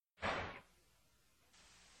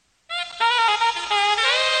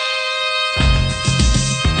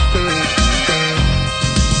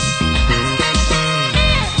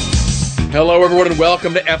Hello, everyone, and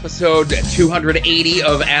welcome to episode 280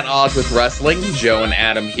 of At Odds with Wrestling. Joe and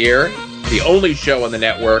Adam here. The only show on the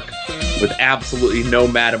network with absolutely no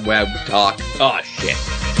Madam Web talk. Oh, shit.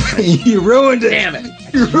 You ruined it. Damn it.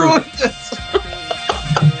 You ruined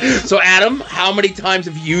it. So, Adam, how many times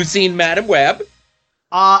have you seen Madam Web?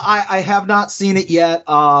 I have not seen it yet.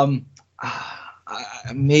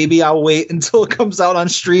 Maybe I'll wait until it comes out on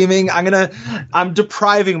streaming. I'm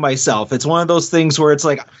depriving myself. It's one of those things where it's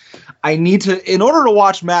like, I need to, in order to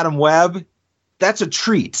watch Madam Web, that's a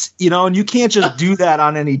treat, and you can't just do that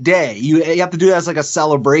on any day. You have to do that as like a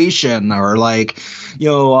celebration or like,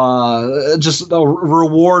 just a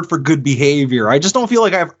reward for good behavior. I just don't feel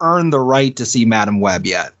like I've earned the right to see Madam Web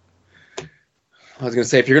yet. I was going to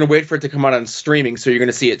say, if you're going to wait for it to come out on streaming, so you're going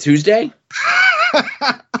to see it Tuesday?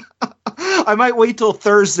 I might wait till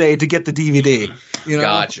Thursday to get the DVD.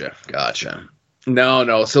 Gotcha.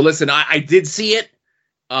 No. So listen, I did see it.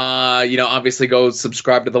 Obviously go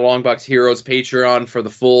subscribe to the Longbox Heroes Patreon for the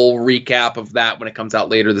full recap of that when it comes out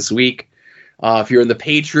later this week. If you're in the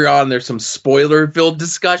Patreon, there's some spoiler-filled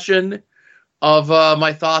discussion of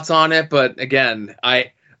my thoughts on it. But again,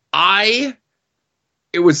 it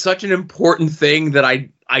was such an important thing that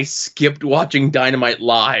I skipped watching Dynamite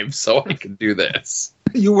live so I could do this.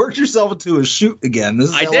 You worked yourself into a shoot again. This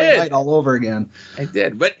is LA Knight all over again. I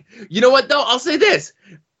did. But you know what, though? I'll say this.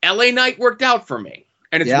 LA Knight worked out for me.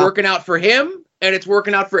 And it's working out for him, and it's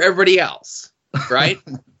working out for everybody else, right?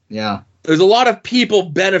 Yeah. There's a lot of people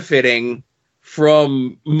benefiting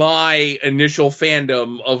from my initial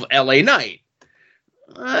fandom of LA Knight.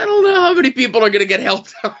 I don't know how many people are going to get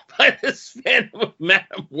helped out by this fandom of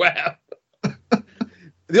Madam Web.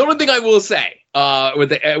 The only thing I will say,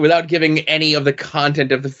 without giving any of the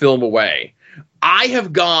content of the film away, I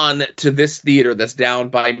have gone to this theater that's down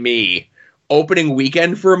by me opening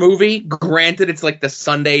weekend for a movie. Granted, it's like the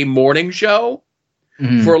Sunday morning show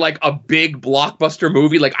for like a big blockbuster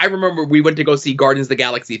movie. Like I remember we went to go see Guardians of the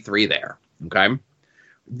Galaxy 3 there. Okay.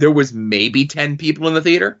 There was maybe 10 people in the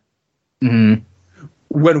theater. Mm-hmm.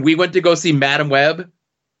 When we went to go see Madam Web,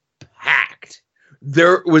 packed.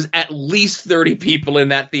 There was at least 30 people in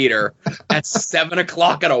that theater at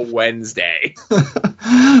 7:00 on a Wednesday.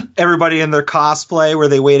 Everybody in their cosplay. Were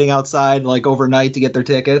they waiting outside like overnight to get their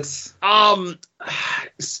tickets?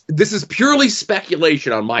 This is purely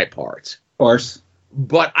speculation on my part. Of course.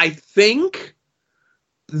 But I think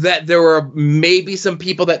that there were maybe some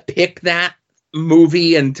people that picked that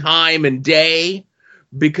movie and time and day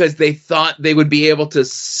because they thought they would be able to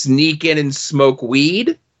sneak in and smoke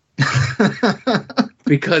weed.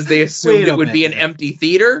 Because they assumed it would be an empty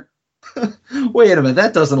theater. Wait a minute,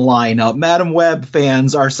 that doesn't line up. Madam Web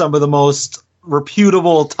fans are some of the most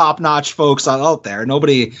reputable, top-notch folks out there.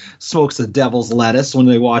 Nobody smokes the devil's lettuce when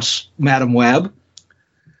they watch Madam Web.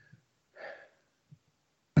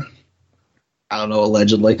 I don't know,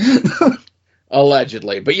 allegedly.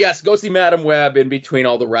 Allegedly. But yes, go see Madam Web in between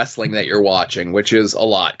all the wrestling that you're watching, which is a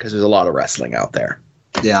lot, because there's a lot of wrestling out there.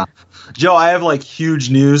 Yeah. Joe, I have like huge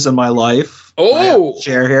news in my life. Oh!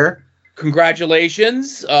 Share here.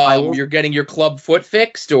 Congratulations. You're getting your club foot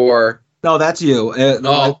fixed, or? No, that's you.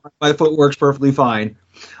 My foot works perfectly fine.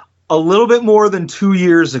 A little bit more than 2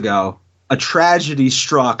 years ago, a tragedy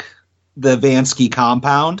struck the Vansky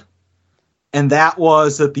compound, and that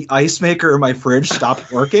was that the ice maker in my fridge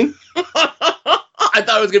stopped working. I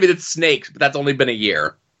thought it was going to be the snakes, but that's only been a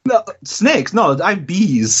year. No, snakes. No, I have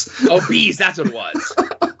bees. Oh, bees. That's what it was.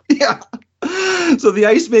 Yeah. So the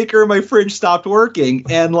ice maker in my fridge stopped working,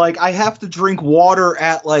 and like I have to drink water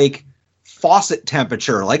at like faucet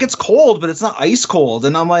temperature. Like it's cold, but it's not ice cold.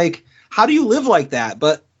 And I'm like, how do you live like that?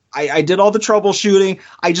 But I did all the troubleshooting.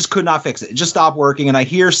 I just could not fix it. It just stopped working. And I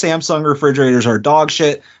hear Samsung refrigerators are dog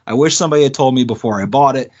shit. I wish somebody had told me before I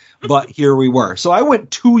bought it, but here we were. So I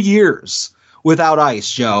went 2 years without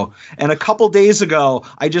ice, Joe. And a couple days ago,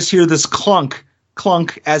 I just hear this clunk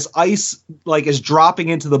as ice like is dropping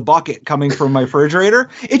into the bucket coming from my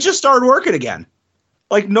refrigerator. It just started working again.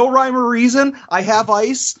 Like no rhyme or reason. I have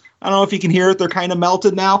ice. I don't know if you can hear it. They're kind of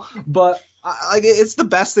melted now, but it's the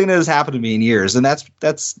best thing that has happened to me in years. And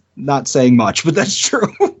that's not saying much, but that's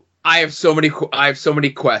true. I have so many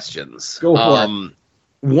questions. Go for it.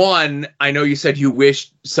 One, I know you said you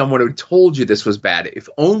wished someone had told you this was bad. If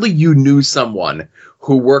only you knew someone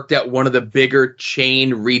who worked at one of the bigger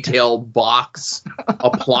chain retail box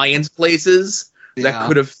appliance places that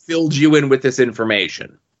could have filled you in with this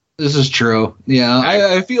information. This is true. Yeah,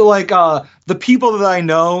 I feel like the people that I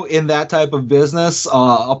know in that type of business,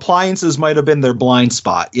 appliances might have been their blind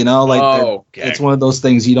spot. It's one of those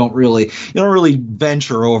things you don't really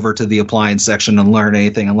venture over to the appliance section and learn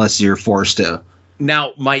anything unless you're forced to.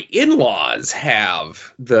 Now, my in-laws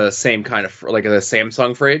have the same kind of, like, a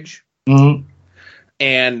Samsung fridge. Mm-hmm.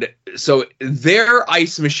 And so their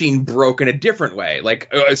ice machine broke in a different way.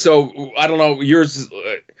 Like, so I don't know, yours,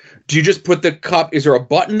 do you just put the cup, is there a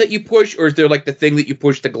button that you push, or is there, like, the thing that you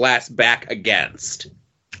push the glass back against?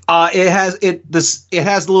 It has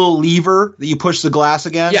a little lever that you push the glass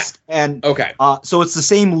against. Yeah. And okay. So it's the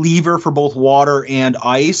same lever for both water and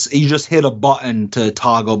ice. You just hit a button to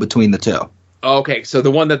toggle between the two. Okay, so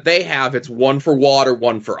the one that they have, it's one for water,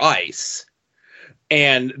 one for ice.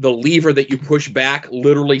 And the lever that you push back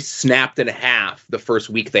literally snapped in half the first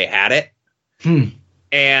week they had it.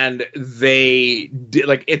 And they did,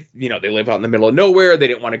 like, it, you know, they live out in the middle of nowhere. They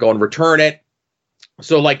didn't want to go and return it.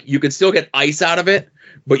 So, like, you could still get ice out of it,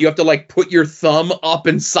 but you have to, like, put your thumb up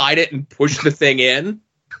inside it and push the thing in.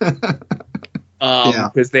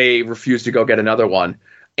 Because they refused to go get another one.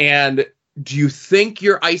 And do you think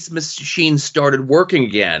your ice machine started working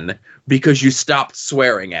again because you stopped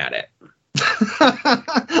swearing at it?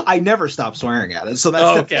 I never stopped swearing at it, so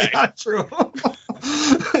that's definitely not true.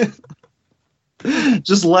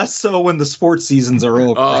 Just less so when the sports seasons are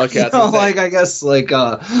over. Oh, okay. Like, I guess, like,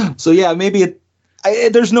 so yeah, maybe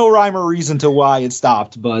there's no rhyme or reason to why it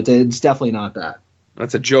stopped, but it's definitely not that.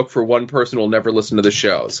 That's a joke for one person who will never listen to the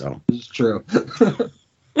show, so. It's true.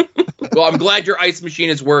 Well, I'm glad your ice machine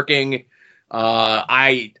is working.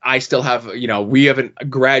 I still have, you know, we haven't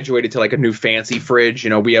graduated to, like, a new fancy fridge. You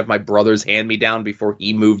know, we have my brother's hand-me-down before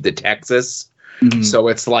he moved to Texas. Mm-hmm. So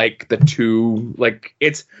it's like the two, like,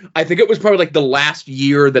 I think it was probably like the last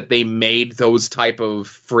year that they made those type of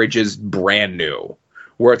fridges brand new,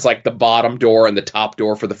 where it's like the bottom door and the top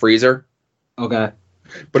door for the freezer. Okay.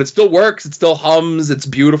 But it still works. It still hums. It's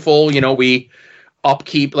beautiful. You know, we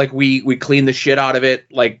upkeep, like, we clean the shit out of it.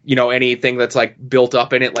 Like, you know, anything that's, like, built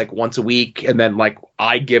up in it, like, once a week. And then, like,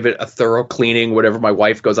 I give it a thorough cleaning whenever my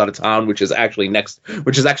wife goes out of town, which is actually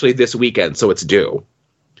this weekend. So it's due.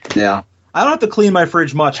 Yeah. I don't have to clean my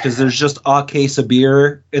fridge much because there's just a case of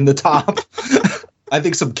beer in the top. I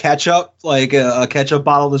think some ketchup, like a ketchup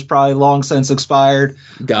bottle that's probably long since expired.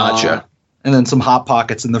 Gotcha. And then some Hot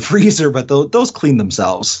Pockets in the freezer, but those clean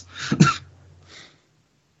themselves.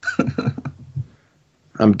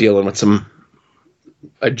 I'm dealing with some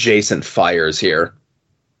adjacent fires here.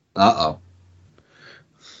 Uh-oh.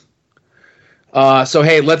 So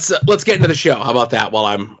hey, let's get into the show. How about that while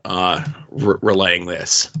I'm relaying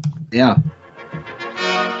this? Yeah.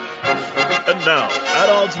 And now, At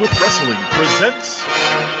Odds with Wrestling presents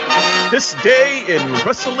This Day in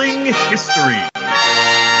Wrestling History.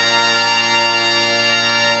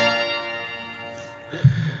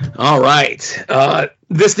 All right.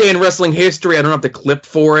 This Day in Wrestling History, I don't have the clip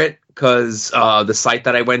for it because the site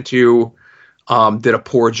that I went to did a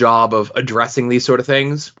poor job of addressing these sort of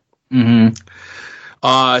things.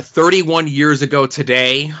 Mm-hmm. 31 years ago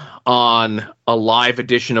today, on a live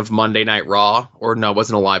edition of Monday Night Raw, or no, it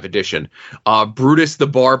wasn't a live edition, Brutus the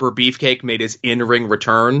Barber Beefcake made his in-ring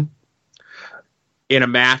return in a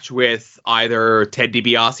match with either Ted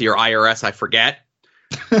DiBiase or IRS, I forget.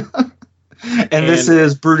 And this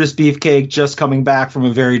is Brutus Beefcake just coming back from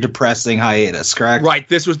a very depressing hiatus, correct? Right,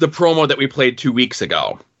 this was the promo that we played 2 weeks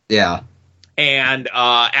ago. Yeah. And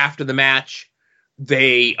after the match,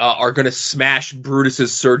 they are going to smash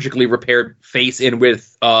Brutus's surgically repaired face in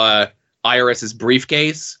with IRS's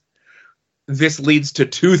briefcase. This leads to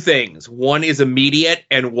two things. One is immediate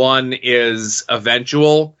and one is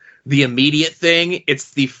eventual. The immediate thing,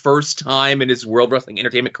 it's the first time in his World Wrestling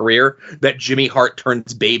Entertainment career that Jimmy Hart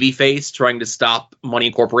turns babyface, trying to stop Money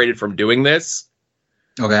Incorporated from doing this.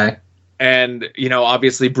 Okay. And, you know,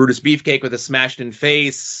 obviously Brutus Beefcake with a smashed-in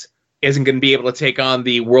face isn't going to be able to take on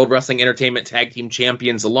the World Wrestling Entertainment Tag Team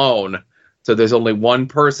Champions alone. So there's only one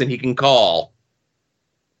person he can call.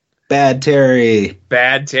 Bad Terry.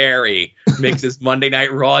 Bad Terry makes his Monday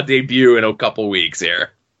Night Raw debut in a couple weeks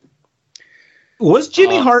here. Was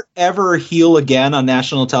Jimmy Hart ever heel again on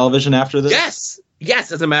national television after this?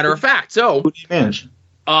 Yes, as a matter of fact. So who did he manage?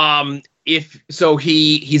 He's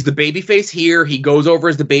the babyface here. He goes over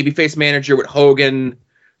as the babyface manager with Hogan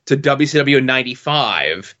to WCW in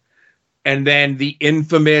 95. And then the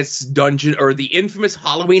infamous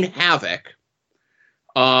Halloween Havoc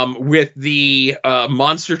with the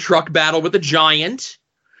monster truck battle with the Giant,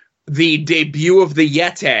 the debut of the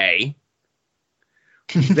Yeti.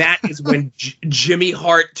 That is when Jimmy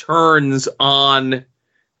Hart turns on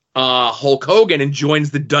Hulk Hogan and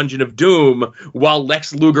joins the Dungeon of Doom, while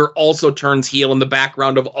Lex Luger also turns heel in the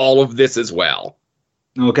background of all of this as well.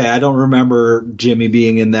 Okay, I don't remember Jimmy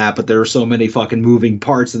being in that, but there are so many fucking moving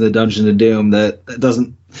parts in the Dungeon of Doom that it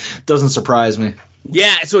doesn't surprise me.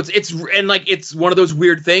 Yeah, so it's and like it's one of those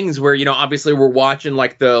weird things where, you know, obviously we're watching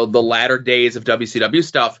like the latter days of WCW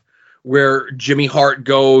stuff where Jimmy Hart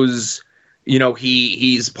goes, you know,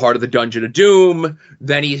 he's part of the Dungeon of Doom,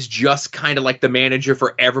 then he's just kind of like the manager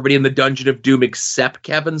for everybody in the Dungeon of Doom except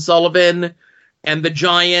Kevin Sullivan and the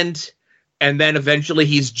Giant, and then eventually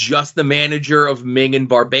he's just the manager of Ming and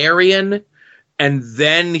Barbarian, and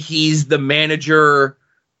then he's the manager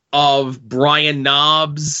of Brian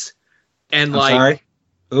Knobbs. And Brian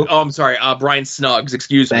Snuggs,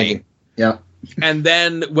 excuse me. Yeah. And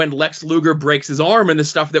then when Lex Luger breaks his arm in the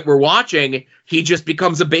stuff that we're watching, he just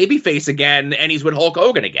becomes a babyface again, and he's with Hulk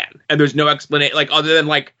Hogan again. And there's no explanation, like, other than,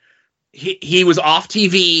 like, he was off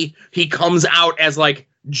TV, he comes out as, like,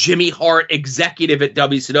 Jimmy Hart executive at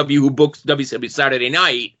WCW who books WCW Saturday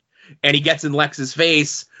Night, and he gets in Lex's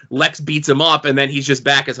face, Lex beats him up, and then he's just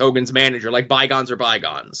back as Hogan's manager. Like, bygones are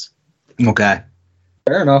bygones. Okay.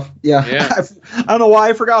 Fair enough. Yeah. I don't know why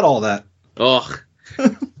I forgot all that. Ugh.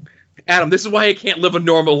 Adam, this is why I can't live a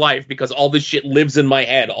normal life, because all this shit lives in my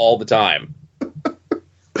head all the time.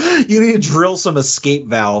 You need to drill some escape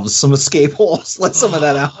valves, some escape holes. Let some of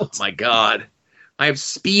that out. Oh, my God. I have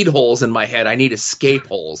speed holes in my head. I need escape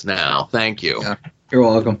holes now. Thank you. Yeah, you're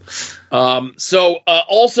welcome. So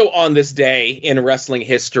also on this day in wrestling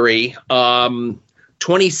history,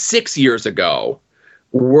 26 years ago,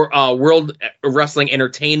 World Wrestling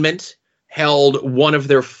Entertainment held one of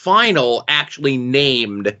their final actually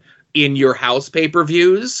named In Your House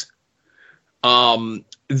pay-per-views.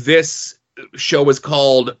 This show was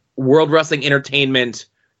called World Wrestling Entertainment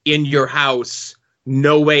In Your House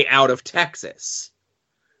No Way Out of Texas.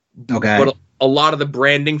 Okay. But a lot of the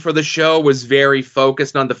branding for the show was very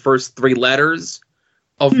focused on the first three letters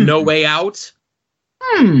of No Way Out.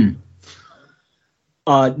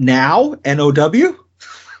 Now, N-O-W?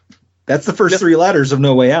 That's the first three letters of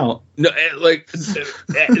No Way Out. No, like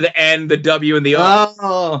the N, the W, and the O.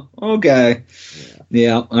 Oh, okay.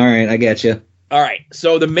 Yeah, all right, I get you. All right,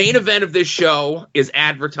 so the main event of this show is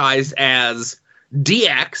advertised as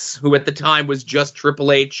DX, who at the time was just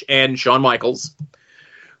Triple H and Shawn Michaels,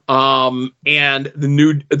 and the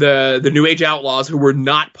New Age Outlaws, who were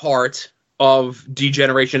not part of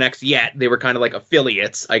D-Generation X yet. They were kind of like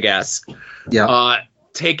affiliates, I guess. Yeah.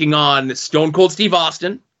 Taking on Stone Cold Steve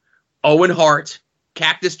Austin, Owen Hart,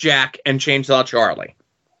 Cactus Jack, and Chainsaw Charlie.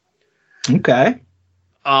 Okay.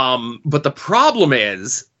 But the problem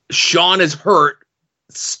is Shawn is hurt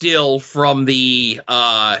still from the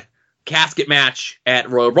casket match at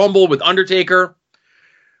Royal Rumble with Undertaker.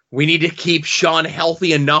 We need to keep Shawn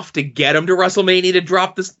healthy enough to get him to WrestleMania to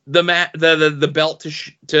drop the belt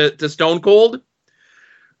to Stone Cold.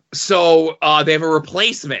 So they have a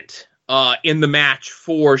replacement in the match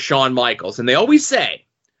for Shawn Michaels, and they always say,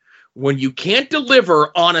 when you can't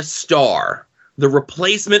deliver on a star, the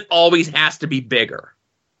replacement always has to be bigger.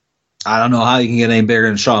 I don't know how you can get any bigger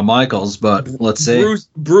than Shawn Michaels, but let's see.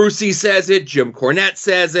 Brucey says it. Jim Cornette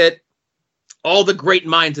says it. All the great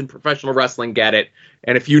minds in professional wrestling get it.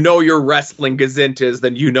 And if you know your wrestling gazintas,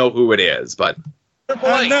 then you know who it is. But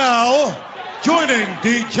and now, joining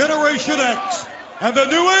D-Generation X and the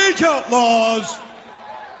New Age Outlaws,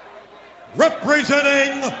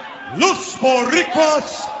 representing Los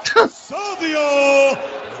Boricuas, Savio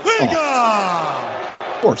Vega.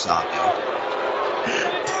 Poor Savio.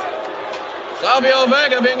 Savio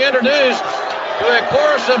Vega being introduced to a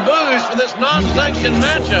chorus of boos for this non-sanctioned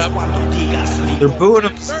matchup. They're booing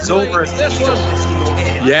him. It's over. This was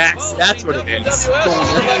yes, that's what it is.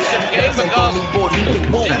 selection game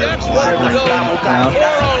because the Nets wanted to go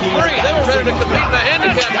 4-on-3. They were ready to compete in the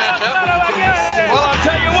handicap matchup. Well, I'll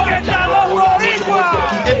tell you what,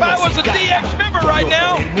 if I was a DX member right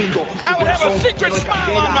now, I would have a secret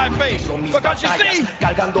smile on my face. Because you see, they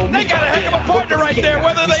got a heck of a partner right there,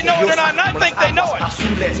 whether they know it or not, and I think they know it.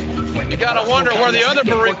 You gotta wonder where the other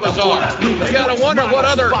Boricuas are. You gotta wonder what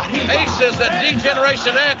other aces that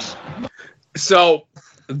D-Generation X. So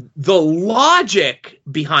the logic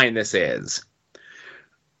behind this is,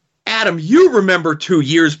 Adam, you remember 2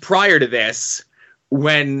 years prior to this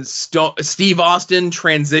when Steve Austin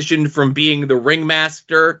transitioned from being the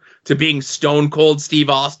ringmaster to being Stone Cold Steve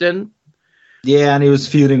Austin? Yeah, and he was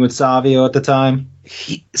feuding with Savio at the time.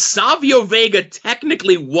 Savio Vega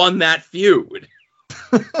technically won that feud.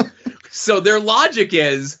 So their logic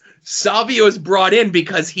is Savio is brought in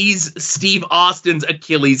because he's Steve Austin's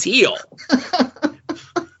Achilles heel.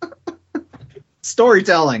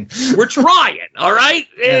 Storytelling. We're trying, all right?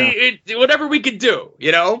 Yeah. Whatever we could do,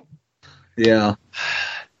 you know? Yeah.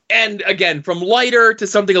 And again, from lighter to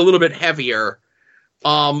something a little bit heavier.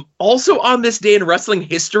 Also on this day in wrestling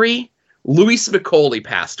history, Louis Spicolli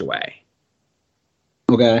passed away.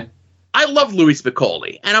 Okay. I love Louis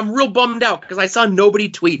Spicolli, and I'm real bummed out because I saw nobody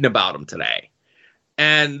tweeting about him today.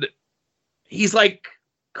 And he's like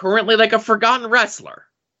currently like a forgotten wrestler,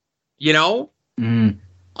 you know? Mm.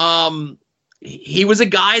 He was a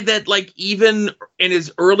guy that like even in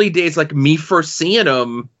his early days, like me first seeing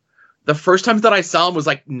him, the first time that I saw him was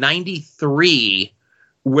like 93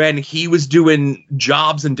 when he was doing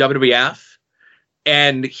jobs in WWF,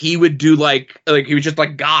 and he would do like he was just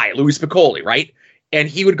like Guy Louis Spicolli, right? And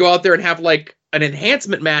he would go out there and have like an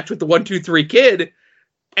enhancement match with the 1-2-3 Kid,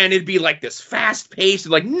 and it'd be like this fast paced,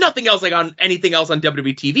 like nothing else like on anything else on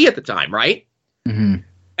WWE TV at the time, right? Mm-hmm.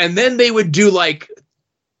 And then they would do like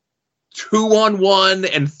 2-on-1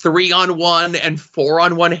 and 3-on-1 and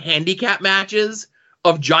 4-on-1 handicap matches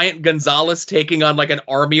of Giant Gonzalez taking on like an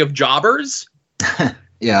army of jobbers.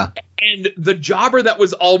 Yeah. And the jobber that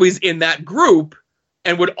was always in that group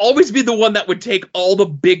and would always be the one that would take all the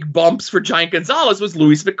big bumps for Giant Gonzalez was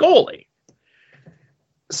Louis Spicolli.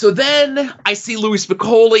 So then I see Louis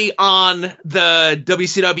Spicolli on the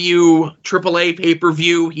WCW AAA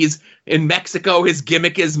pay-per-view. He's in Mexico. His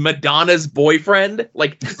gimmick is Madonna's boyfriend.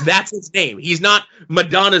 Like, that's his name. He's not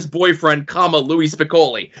Madonna's boyfriend, comma, Louis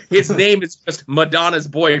Spicolli. His name is just Madonna's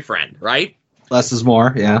boyfriend, right? Less is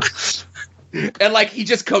more, yeah. And, like, he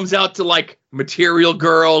just comes out to, like, Material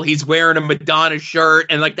Girl. He's wearing a Madonna shirt,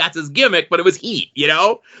 and, like, that's his gimmick, but it was heat, you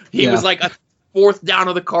know? He was, like, a fourth down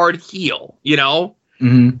of the card heel, you know?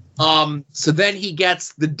 Mm-hmm. So then he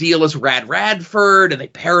gets the deal as Rad Radford, and they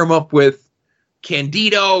pair him up with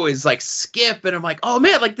Candido as, like, Skip, and I'm like, oh,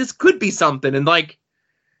 man, like, this could be something. And, like,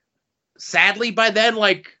 sadly, by then,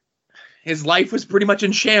 like, his life was pretty much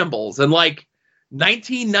in shambles. And, like,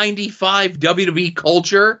 1995 WWE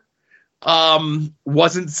culture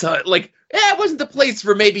wasn't so like it wasn't the place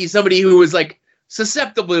for maybe somebody who was like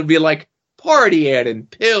susceptible to be like partying and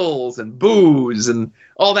pills and booze and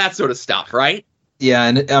all that sort of stuff, right? Yeah,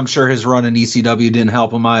 and I'm sure his run in ECW didn't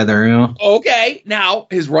help him either, you know? Okay, now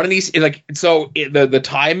his run in ECW, like, so the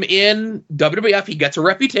time in WWF, he gets a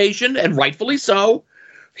reputation, and rightfully so.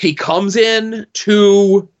 He comes in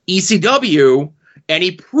to ECW, and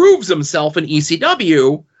he proves himself in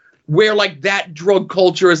ECW, where, like, that drug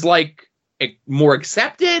culture is, like, more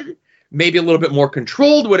accepted, maybe a little bit more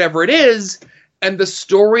controlled, whatever it is. And the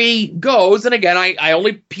story goes, and again, I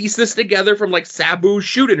only piece this together from, like, Sabu's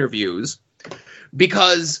shoot interviews,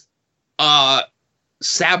 because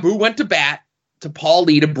Sabu went to bat to Paul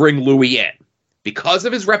Lee to bring Louis in. Because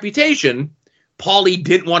of his reputation, Paul Lee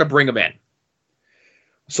didn't want to bring him in.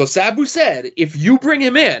 So Sabu said, if you bring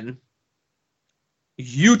him in,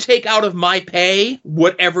 you take out of my pay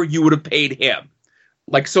whatever you would have paid him.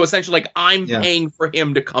 Like, so essentially, like, I'm paying for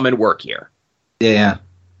him to come and work here. Yeah.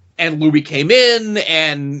 And Louis came in,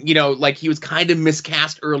 and, you know, like, he was kind of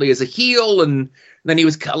miscast early as a heel, and then he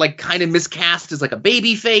was, like, kind of miscast as, like, a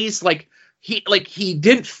baby face. Like, he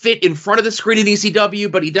didn't fit in front of the screen in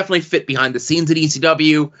ECW, but he definitely fit behind the scenes at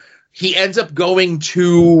ECW. He ends up going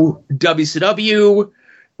to WCW,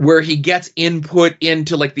 where he gets input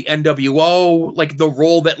into, like, the NWO, like, the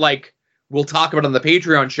role that, like, we'll talk about on the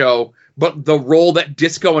Patreon show, but the role that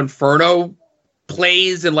Disco Inferno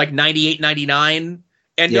plays in, like, 98, 99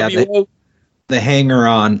 NWO. Yeah, the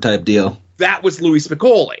hanger-on type deal. That was Louis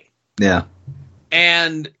Spicolli. Yeah.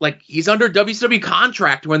 And, like, he's under WCW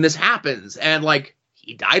contract when this happens, and, like,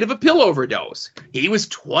 he died of a pill overdose. He was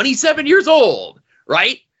 27 years old,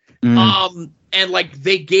 right? And, like,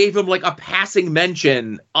 they gave him, like, a passing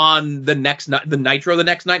mention on the Nitro the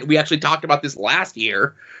next night. We actually talked about this last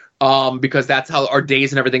year, because that's how our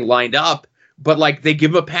days and everything lined up. But, like, they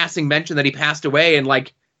give him a passing mention that he passed away, and,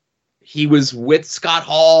 like, he was with Scott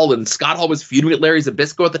Hall, and Scott Hall was feuding with Larry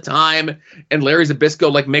Zbyszko at the time, and Larry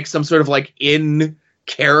Zbyszko, like, makes some sort of, like,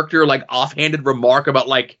 in-character, like, offhanded remark about,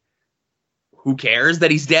 like, who cares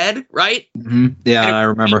that he's dead, right? Mm-hmm. Yeah, I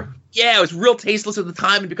remember. Yeah, it was real tasteless at the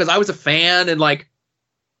time, because I was a fan, and, like,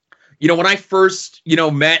 you know, when I first, you know,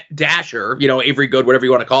 met Dasher, you know, Avery Good, whatever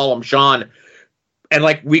you want to call him, Sean, and,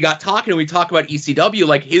 like, we got talking, and we talked about ECW,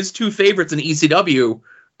 like, his two favorites in ECW,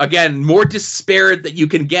 again, more disparate that you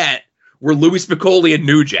can get, were Louis Spicolli and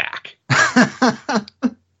New Jack.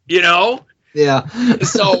 You know? Yeah.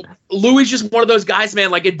 So, Louis just one of those guys,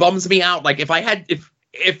 man, like, it bums me out. Like, if I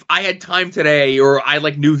had time today, or I,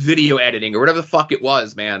 like, knew video editing, or whatever the fuck it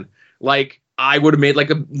was, man, like, I would have made,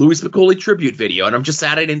 like, a Louis Spicolli tribute video, and I'm just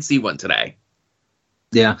sad I didn't see one today.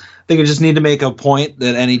 Yeah. I think you just need to make a point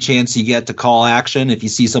that any chance you get to call action, if you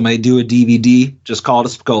see somebody do a DVD, just call it a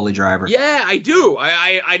Spicolli driver. Yeah, I do.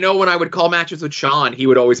 I know when I would call matches with Sean, he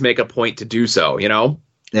would always make a point to do so, you know?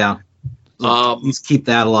 Yeah. Just keep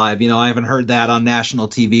that alive. You know, I haven't heard that on national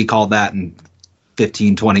TV called that in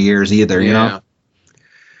 15, 20 years either, you know?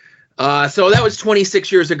 So that was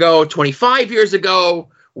 26 years ago. 25 years ago,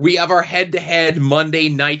 we have our head-to-head Monday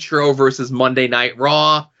Nitro versus Monday Night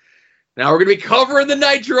Raw. Now we're going to be covering the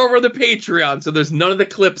Nitro over the Patreon, so there's none of the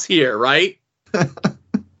clips here, right? But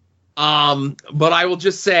I will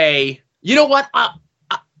just say, you know what,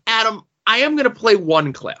 Adam, I am going to play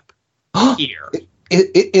one clip here.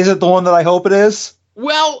 Is it the one that I hope it is?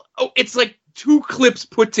 Well, it's like 2 clips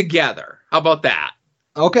put together. How about that?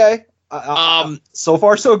 Okay. So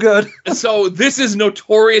far, so good. So this is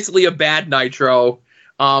notoriously a bad Nitro.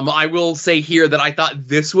 I will say here that I thought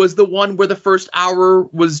this was the one where the first hour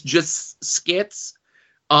was just skits.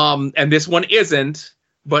 And this one isn't,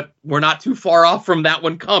 but we're not too far off from that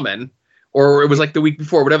one coming. Or it was like the week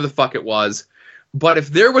before, whatever the fuck it was. But if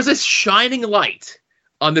there was a shining light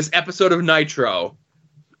on this episode of Nitro,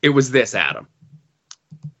 it was this, Adam.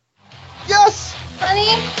 Yes!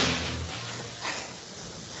 Honey?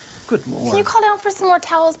 Good Lord. Can you call down for some more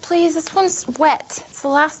towels, please? This one's wet. It's the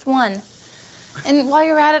last one. And while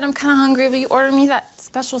you're at it, I'm kind of hungry. Will you order me that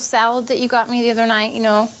special salad that you got me the other night, you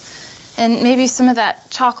know? And maybe some of that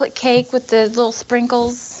chocolate cake with the little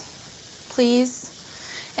sprinkles, please?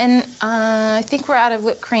 And I think we're out of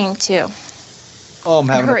whipped cream, too. Oh, I'm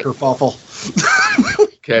having Hurry. a kerfuffle.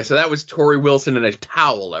 Okay, so that was Tori Wilson in a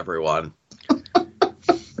towel, everyone.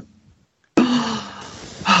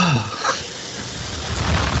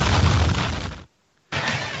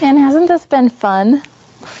 And hasn't this been fun?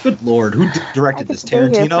 Good Lord. Who directed this? Stay here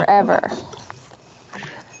Tarantino? forever.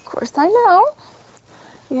 Of course I know.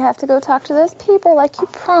 You have to go talk to those people like you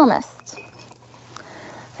promised.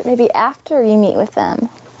 But maybe after you meet with them,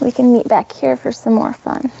 we can meet back here for some more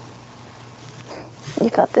fun. You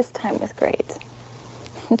thought this time was great.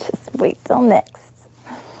 Just wait till next.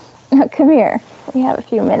 Now come here. We have a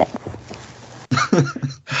few minutes.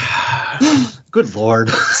 Good Lord.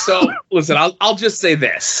 So, listen, I'll just say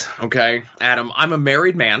this, okay? Adam, I'm a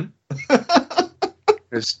married man.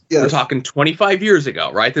 We're talking 25 years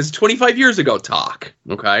ago, right? This is 25 years ago talk,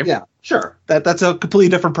 okay? Yeah, sure. That's a completely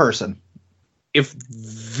different person. If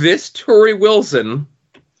this Tori Wilson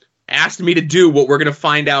asked me to do what we're going to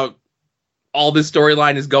find out all this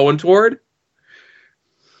storyline is going toward,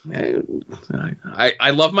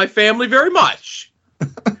 I love my family very much.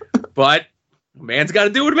 But a man's got to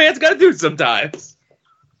do what a man's got to do sometimes.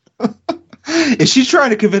 Is she trying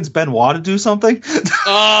to convince Benoit to do something?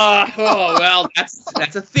 Well,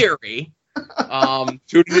 that's a theory. Tune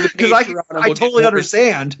into the Because Patreon and I we'll totally get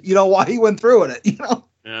understand, why he went through with it,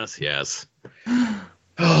 Yes.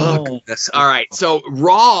 Oh, goodness. All right. So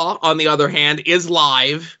Raw, on the other hand, is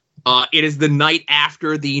live. It is the night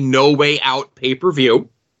after the No Way Out pay-per-view.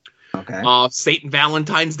 Okay. Satan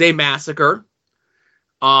Valentine's Day Massacre.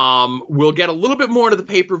 We'll get a little bit more into the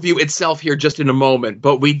pay-per-view itself here just in a moment,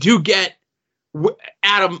 but we do get,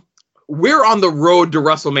 Adam, we're on the road to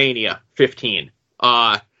WrestleMania 15.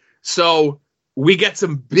 So we get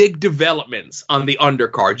some big developments on the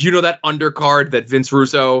undercard. You know that undercard that Vince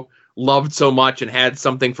Russo loved so much and had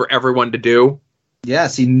something for everyone to do?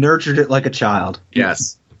 Yes, he nurtured it like a child.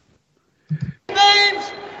 Yes. Names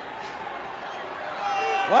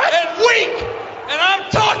and weak, and I'm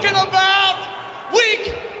talking about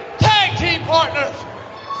weak tag team partners.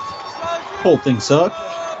 Whole thing sucked.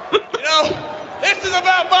 This is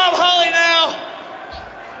about Bob Holly now,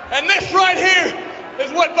 and this right here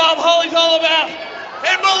is what Bob Holly's all about.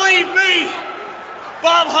 And believe me,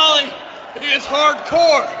 Bob Holly is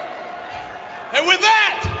hardcore. And with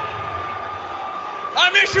that,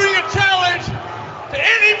 I'm issuing a challenge to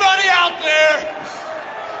anybody out there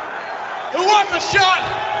who wants a shot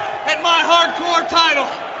at my hardcore title.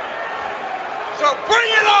 So bring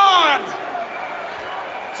it on!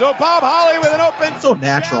 So Bob Holly with an open So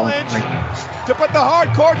natural. challenge to put the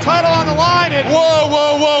hardcore title on the line. And Whoa!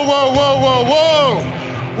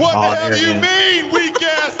 What Oh, the hell there do you he is. mean,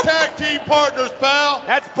 weak-ass tag team partners, pal?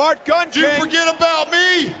 that's Bart Gunn, Did you forget about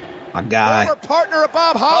me? My guy. former partner of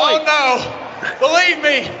Bob Holly. Oh, no. Believe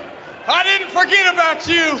me, I didn't forget about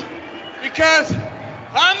you because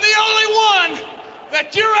I'm the only one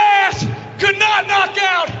that your ass could not knock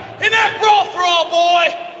out in that Brawl for All,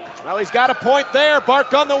 boy. Well, he's got a point there. Bart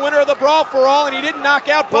Gunn, the winner of the Brawl for All, and he didn't knock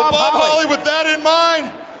out Well, Bob Bob Holly. Holly, with that in mind,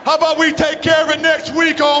 how about we take care of it next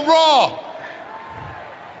week on Raw?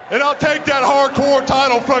 And I'll take that hardcore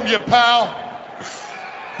title from you, pal.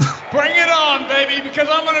 Bring it on, baby, because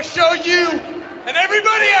I'm going to show you and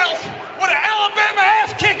everybody else what an Alabama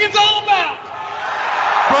ass kicking's all about.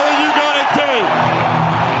 Brother, you got it, too.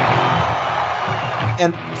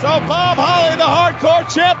 And So Bob Holly, the hardcore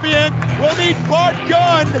champion, will meet Bart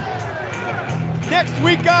Gunn next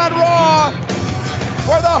week on Raw.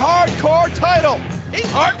 for the hardcore title. He's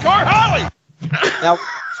Hardcore Holly. Now,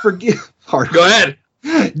 forgive. Go ahead.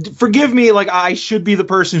 Forgive me, like I should be the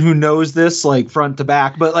person who knows this, like front to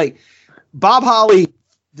back, but like Bob Holly,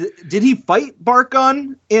 did he fight Bart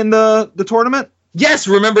Gunn in the tournament? Yes,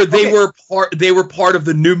 remember they were part of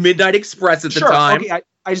the New Midnight Express at the time. Okay,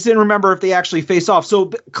 I just didn't remember if they actually face off.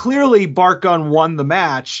 So clearly Bart Gunn won the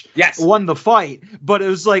match, won the fight, but it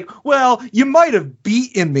was like, well, you might have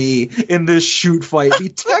beaten me in this shoot fight.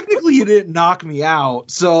 Technically, you didn't knock me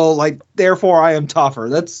out, so like, therefore I am tougher.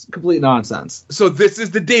 That's complete nonsense. So this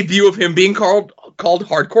is the debut of him being called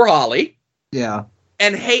Hardcore Holly. Yeah.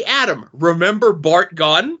 And hey, Adam, remember Bart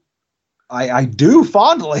Gunn? I do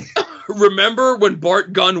fondly. Remember when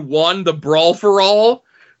Bart Gunn won the Brawl for All?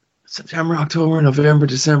 September, October, November,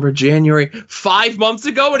 December, January, 5 months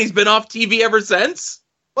ago, and he's been off TV ever since?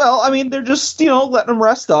 Well, I mean, they're just, letting him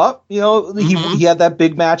rest up. He had that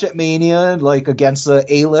big match at Mania, like, against the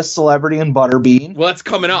A-list celebrity and Butterbean. Well, that's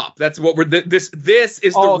coming up. That's what we're... This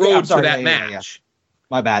is the road to that match.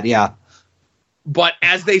 My bad, yeah. But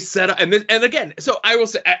as they set up... And again, so I will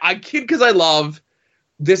say, I kid because I love...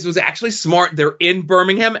 This was actually smart. They're in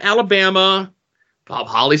Birmingham, Alabama. Bob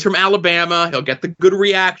Holly's from Alabama. He'll get the good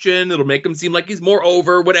reaction. It'll make him seem like he's more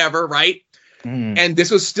over, whatever, right? And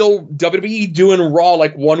this was still WWE doing Raw,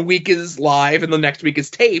 like 1 week is live and the next week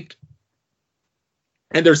is taped.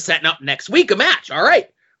 And they're setting up next week a match. All right.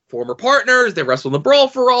 Former partners, they wrestle in the Brawl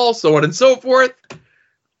for All, so on and so forth.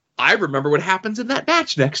 I remember what happens in that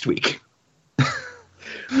match next week.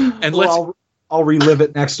 And I'll relive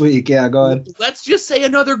it next week. Yeah, go ahead. Let's just say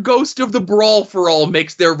another ghost of the Brawl for All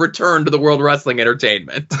makes their return to the World Wrestling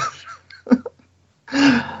Entertainment.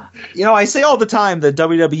 I say all the time that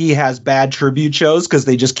WWE has bad tribute shows because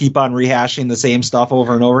they just keep on rehashing the same stuff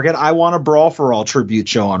over and over again. I want a Brawl for All tribute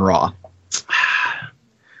show on Raw.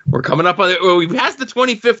 We're coming up on it. Well, we've passed the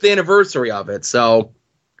 25th anniversary of it, so.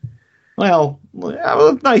 Well,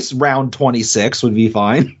 a nice round 26 would be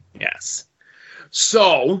fine. Yes.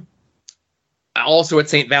 So. Also at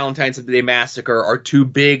St. Valentine's Day Massacre are two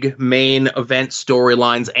big main event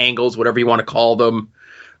storylines, angles, whatever you want to call them.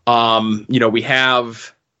 We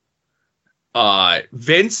have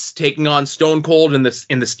Vince taking on Stone Cold in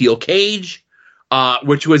the steel cage,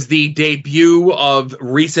 which was the debut of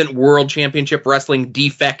recent World Championship Wrestling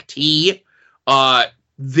defectee.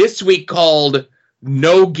 This week called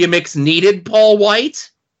No Gimmicks Needed, Paul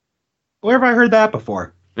White. Where have I heard that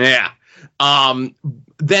before? Yeah.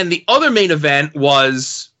 Then the other main event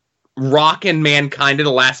was Rock and Mankind in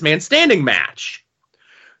a Last Man Standing match.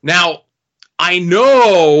 Now, I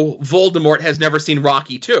know Voldemort has never seen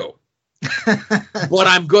Rocky 2. But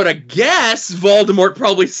I'm going to guess Voldemort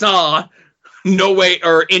probably saw No Way,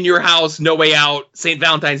 or In Your House, No Way Out, St.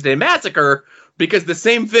 Valentine's Day Massacre, because the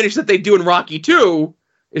same finish that they do in Rocky 2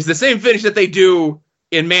 is the same finish that they do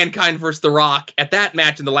in Mankind vs. The Rock at that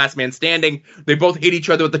match in The Last Man Standing. They both hit each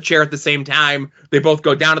other with the chair at the same time. They both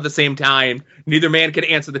go down at the same time. Neither man can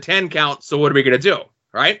answer the 10 count, so what are we going to do,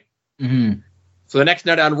 right? Mm-hmm. So the next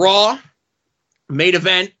night on Raw, main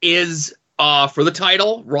event is for the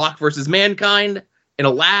title, Rock versus Mankind in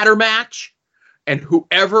a ladder match. And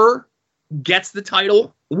whoever gets the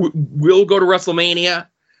title will go to WrestleMania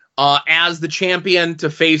as the champion to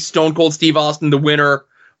face Stone Cold Steve Austin, the winner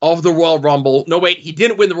of the Royal Rumble. No, wait, he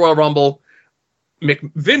didn't win the Royal Rumble.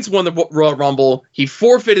 Vince won the Royal Rumble. He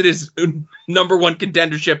forfeited his number one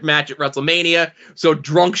contendership match at WrestleMania. So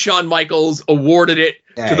drunk Shawn Michaels awarded it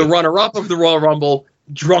to the runner-up of the Royal Rumble,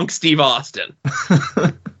 drunk Steve Austin.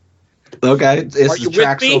 Okay, this is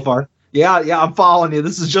track so far. Yeah, I'm following you.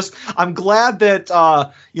 This is just, I'm glad that,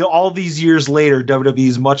 all these years later, WWE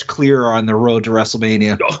is much clearer on the road to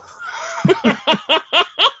WrestleMania.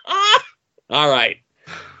 All right.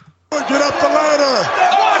 Get up the ladder.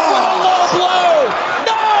 Low blow.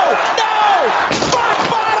 No. Rock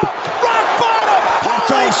bottom.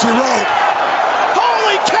 That's all she wrote.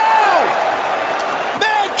 Holy cow.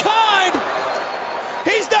 Mankind.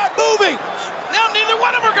 He's not moving. Now neither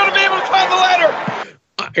one of them are going to be able to climb the ladder.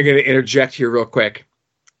 I'm going to interject here real quick.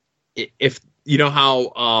 If you know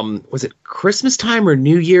how, was it Christmas time or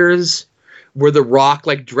New Year's, where The Rock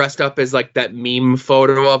dressed up as that meme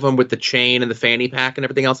photo of him with the chain and the fanny pack and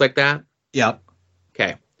everything else like that? Yep.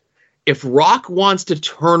 Okay. If Rock wants to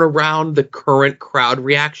turn around the current crowd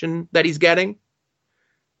reaction that he's getting,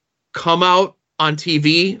 come out on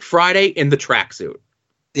TV Friday in the tracksuit.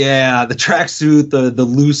 Yeah, the tracksuit, the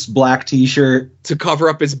loose black T-shirt. To cover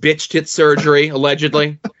up his bitch tit surgery,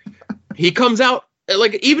 allegedly. He comes out,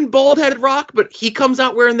 even bald-headed Rock, but he comes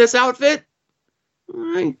out wearing this outfit.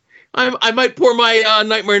 I might pour my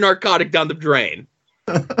Nightmare Narcotic down the drain.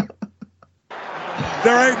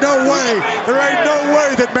 There ain't no way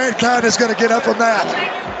that Mankind is going to get up from that.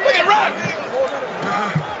 Look at Rock.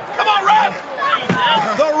 Come on, Rock.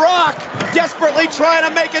 The Rock desperately trying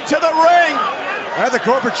to make it to the ring. And the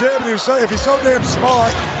corporate champion, if he's so damn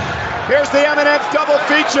smart. Here's the M&M's double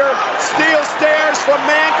feature. Steel stairs from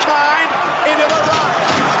Mankind into the Rock.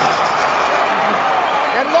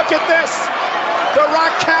 And look at this. The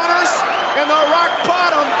Rock counters, and the Rock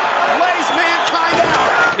bottom lays Mankind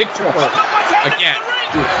out. Picture again.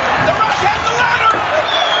 The Rock has the ladder.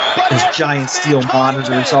 His giant steel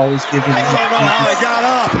monitors always giving him. I don't know how he got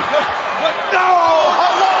up. No! A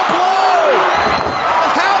low blow!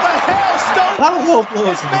 How the hell Stone A lot of low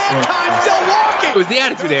blows in this one. Mankind still walking? It was the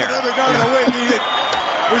attitude era. Another guy in the ring. It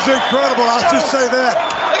was incredible. I'll just say that.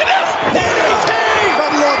 Look at this! DDT!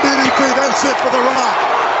 Not more DDT. That's it for the Rock.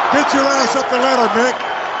 Get your ass up the ladder, Mick.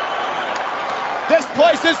 This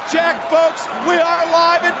place is jacked, folks. We are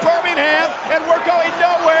live in Birmingham, and we're going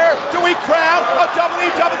nowhere till we crown a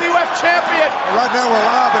WWF champion. Right now we're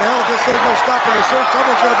live, and hell, this thing goes stopping us soon.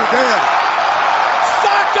 Someone's going to be dead.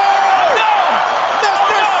 Socko! No!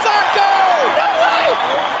 Mr. Socko! No way!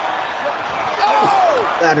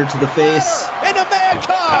 Oh! Ladder to the face. Into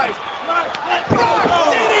Mankind! Rock!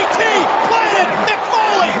 DDT! Planet! Mick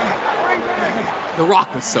Foley! The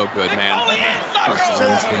Rock was so good, man. Foley and That was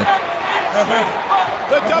Socko! good.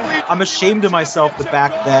 The I'm ashamed of myself that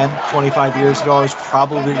back then, 25 years ago, I was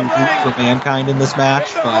probably rooting for Mankind in this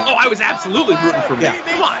match, but Oh, I was absolutely rooting for me. Yeah.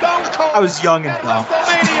 Come on. I was young and dumb.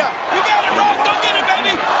 WrestleMania! You got it, Rock! Go get it,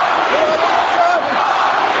 baby!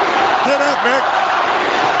 Get up, Mick.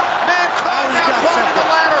 Mankind now climbing the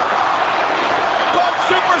ladder. Both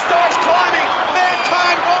superstars climbing.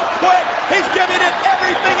 Mankind won't quit. He's giving it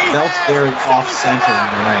everything he Belt's has. very off-center in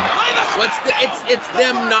the ring. Well, it's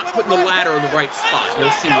them not putting the ladder in the right spot.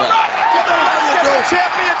 You'll see what. The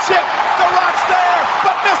championship. The Rock's there,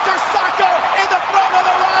 but Mr. Socko in the front of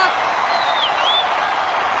the Rock.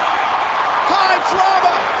 High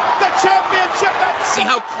drama. The championship. See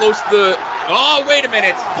how close the. Oh, wait a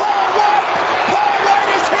minute. Paul White. Paul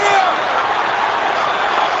White is here.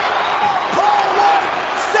 Paul White,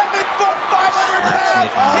 7 foot 500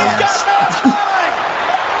 pounds. He's got Mankind.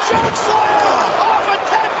 Choke slam off a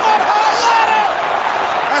 10-foot high ladder.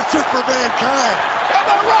 That's it for Mankind. And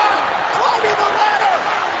the Rock climbing the ladder.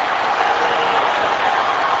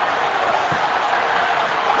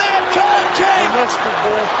 Mankind came. Maybe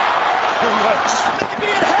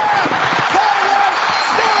in half. Paul White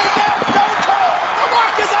staring down Stone Cold. The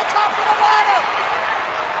Rock is on top of the ladder.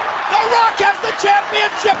 The Rock has the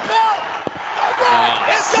championship belt. The Rock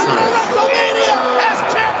is going to WrestleMania as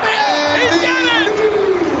champion. He's got it.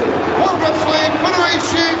 World Wrestling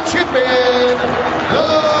Federation Champion, The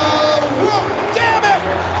Rock. Damn it.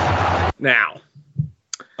 Now,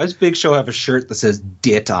 Why does Big Show have a shirt that says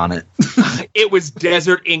 "dit" on it? it was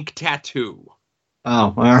Desert Ink Tattoo.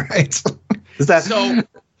 Oh, all right. Is that So- it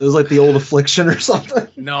was like the old affliction or something?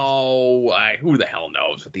 No, who the hell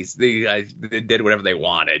knows? These guys they did whatever they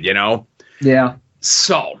wanted, you know? Yeah.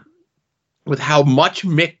 So, with how much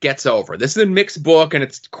Mick gets over, this is in Mick's book, and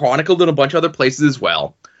it's chronicled in a bunch of other places as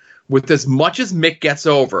well. With as much as Mick gets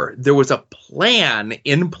over, there was a plan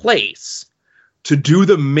in place to do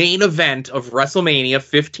the main event of WrestleMania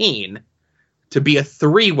 15 to be a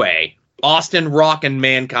three-way, Austin, Rock, and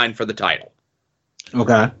Mankind for the title.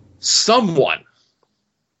 Okay. Someone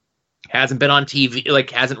hasn't been on TV, like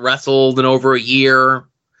hasn't wrestled in over a year,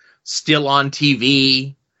 still on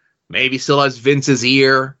TV, maybe still has Vince's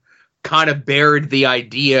ear, kind of buried the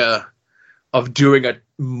idea of doing a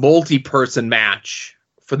multi-person match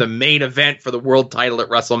for the main event for the world title at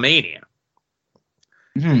WrestleMania.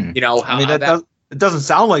 Hmm. You know, how I mean, it doesn't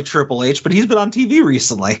sound like Triple H, but he's been on TV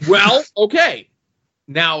recently. Well, okay.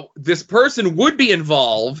 Now, this person would be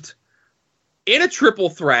involved in a triple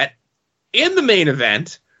threat in the main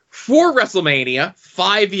event for WrestleMania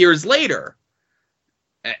 5 years later.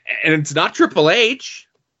 And it's not Triple H.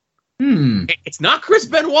 It's not Chris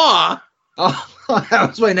Benoit. Oh, that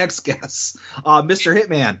was my next guess. Mr.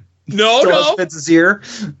 Hitman. No, no. Vince's ear.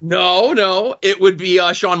 No. It would be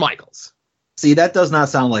Shawn Michaels. See, that does not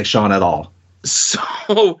sound like Shawn at all.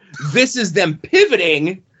 So this is them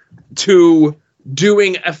pivoting to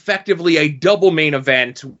doing effectively a double main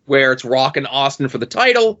event where it's Rock and Austin for the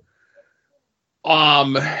title.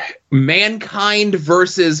 Mankind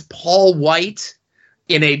versus Paul White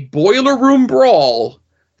in a boiler room brawl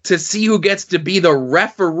to see who gets to be the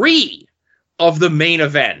referee of the main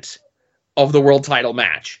event of the world title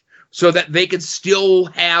match, so that they could still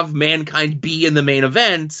have Mankind be in the main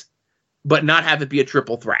event, but not have it be a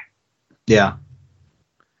triple threat. Yeah.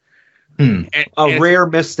 A rare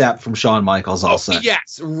misstep from Shawn Michaels, I'll say.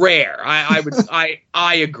 Yes, rare. I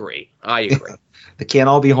agree. They can't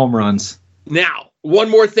all be home runs. Now, one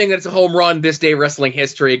more thing that's a home run this day wrestling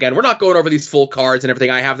history. Again, we're not going over these full cards and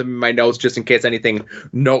everything. I have them in my notes just in case anything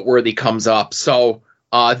noteworthy comes up. So,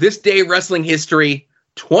 this day wrestling history,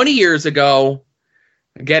 20 years ago.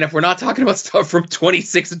 Again, if we're not talking about stuff from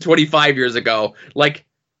 26 and 25 years ago, like,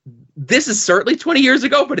 this is certainly 20 years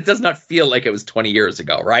ago, but it does not feel like it was 20 years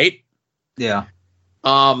ago, right? Yeah.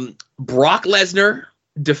 Brock Lesnar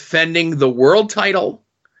defending the world title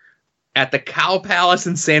at the Cow Palace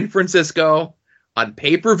in San Francisco on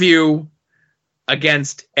pay-per-view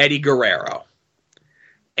against Eddie Guerrero.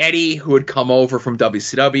 Eddie, who had come over from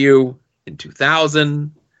WCW in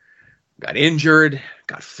 2000, got injured,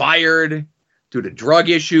 got fired due to drug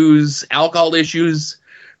issues, alcohol issues,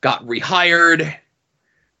 got rehired,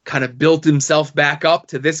 kind of built himself back up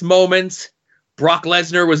to this moment. Brock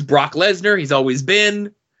Lesnar was Brock Lesnar. He's always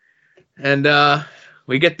been. And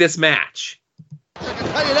we get this match. I can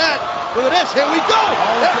tell you that. Look at this. Here we go.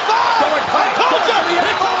 F5. I told you.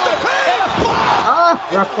 Here comes the pin.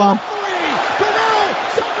 Ref bump. Guerrero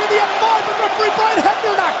shot with the F5, but referee Brian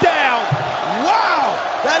Hebner knocked down. Wow.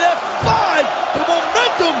 That F5. The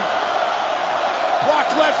momentum. Brock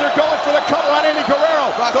Lesnar going for the cover on Eddie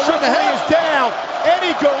Guerrero. The referee is down.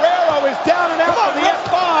 Eddie Guerrero is down and out from the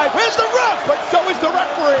F5. Where's the ref? But so is the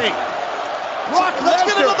referee. Brock Let's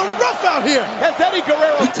get Lesnar another ref out here. as Eddie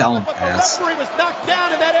Guerrero, You tell him, but the pass. referee was knocked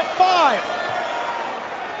down in that F5.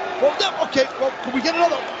 Well, okay. Well, can we get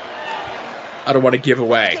another? I don't want to give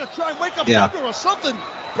away. Gonna try and wake up Yeah. Hebner or something.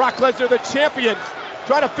 Brock Lesnar, the champion,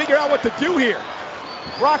 trying to figure out what to do here.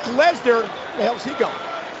 Brock Lesnar, where the hell's he going?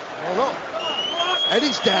 I don't know.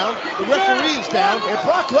 Eddie's down. The referee's down. And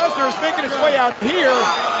Brock Lesnar is making his way out here,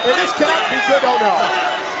 and this cannot be good. Oh no.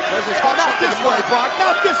 Not this way, Brock.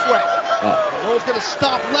 Not this way. No one's gonna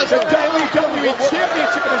stop The Lesnar. WWE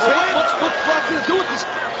Championship in his hand. What's Brock gonna do with this?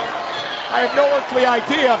 I have no earthly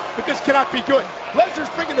idea, but this cannot be good. Lesnar's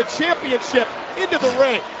bringing the championship into the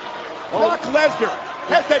ring. Brock Lesnar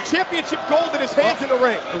has that championship gold in his hands in the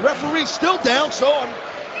ring. The referee's still down, so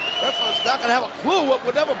referee's not gonna have a clue what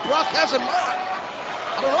whatever Brock has in mind.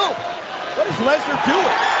 I don't know. What is Lesnar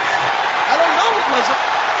doing? I don't know what Lesnar.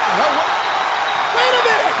 Wait a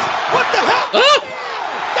minute! What the hell? Oh!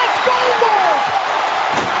 That's Goldberg!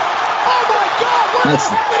 Oh my God! What is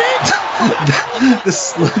happening?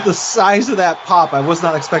 The size of that pop, I was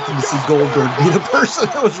not expecting to see Goldberg be the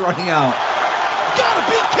person that was running out. You gotta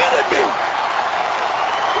be kidding me!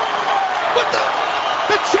 What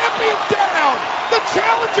the champion's down! The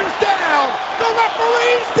challenger's down! The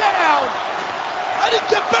referee's down! I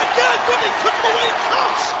didn't get back in! They took him away in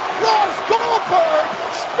cuffs! Lars Goldberg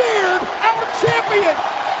speared our champion!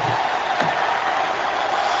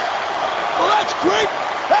 Well, that's great!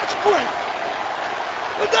 That's great!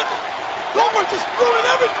 But that Goldberg just ruined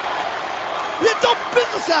everything! He had no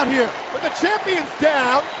business out here! But the champion's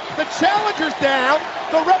down, the challenger's down,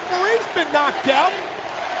 the referee's been knocked out.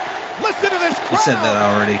 Listen to this crowd! You said that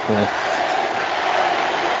already, cool.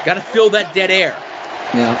 Got to fill that dead air.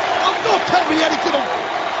 Yeah. Oh, don't tell me Eddie's gonna...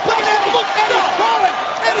 Look at Eddie! Look, Eddie's crawling!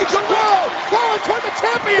 Eddie Guerrero crawling toward the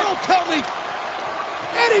champion! Don't tell me!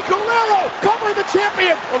 Eddie Guerrero covering the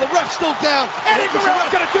champion! Well, the ref's still down. Eddie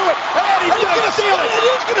Guerrero's gonna do it! And Eddie's gonna steal it!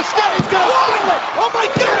 Eddie's gonna steal it! Eddie's gonna steal it! Oh my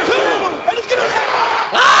God! Eddie's gonna...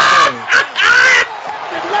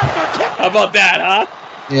 How about that, huh?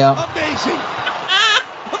 Yeah. Amazing!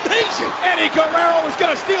 Amazing! Eddie Guerrero was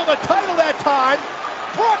gonna steal the title that time.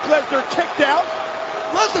 Brock Lesnar kicked out.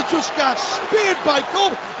 Lesnar just got speared by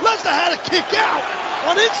Goldberg. Lesnar had to kick out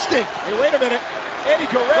on instinct. Hey, wait a minute.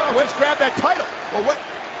 Eddie Guerrero just grabbed that title. Well, what?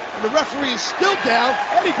 And the referee is still down.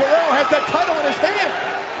 Eddie Guerrero has that title in his hand.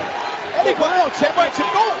 Eddie Guerrero,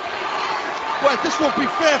 championship gold. Well, this won't be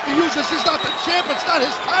fair for you. This is not the champ. It's not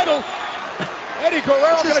his title. Eddie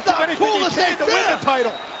Guerrero This going to is do not anything cool. he This can ain't to win fair. the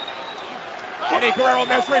title. Eddie Guerrero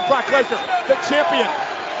measuring Brock Lesnar, the champion.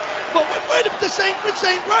 But wait, this ain't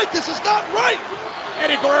right. This is not right.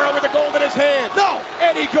 Eddie Guerrero with the gold in his hand. No.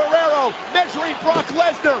 Eddie Guerrero measuring Brock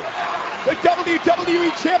Lesnar. The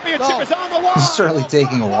WWE Championship is on the line. It's certainly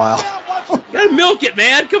taking a while. Gotta milk it,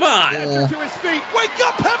 man. Come on. Yeah. To his feet. Wake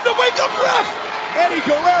up, Hebner. Wake up, ref. Eddie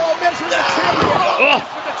Guerrero measuring the champion. Oh.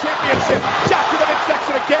 For the championship. Shot to the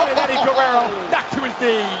midsection again, and Eddie Guerrero knocked to his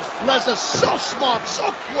knees. Lesnar's so smart,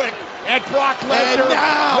 so quick. And Brock And Lesnar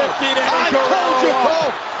now, lifting Eddie I Guerrero told you, up.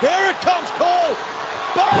 Cole. Here it comes, Cole.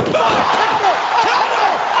 Counter!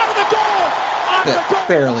 Out of the door! Out of the door!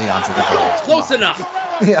 Barely onto the goal. Close enough.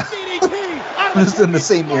 Yeah. DDT! Out of Just in the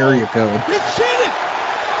same area code. He's cheated.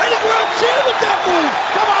 Eddie Guerrero cheated at that move.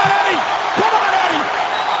 Come on, Eddie. Come on, Eddie.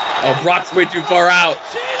 Oh, Brock's way too far out.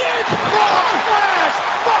 Cheated. Frog splash.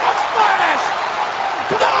 Frog splash.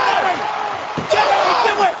 Come on, Eddie. Get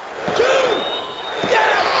it. Two.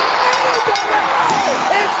 Get it.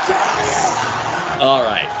 It's time. All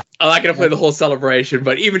right. I'm not going to play the whole celebration,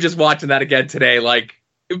 but even just watching that again today, like,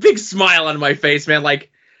 a big smile on my face, man.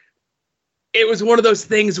 Like, it was one of those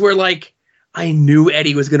things where, like, I knew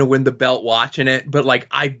Eddie was going to win the belt watching it, but, like,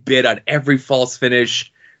 I bid on every false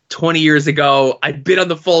finish 20 years ago. I bid on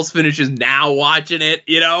the false finishes now watching it,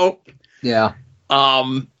 you know? Yeah.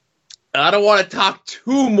 I don't want to talk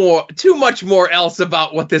too much more else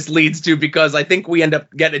about what this leads to, because I think we end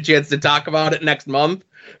up getting a chance to talk about it next month,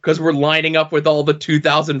 because we're lining up with all the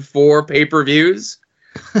 2004 pay-per-views.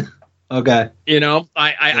 Okay. You know,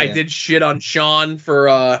 I did shit on Sean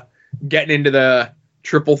for getting into the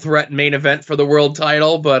triple threat main event for the world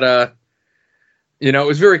title, but you know, it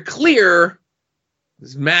was very clear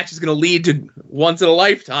this match is going to lead to once in a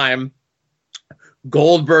lifetime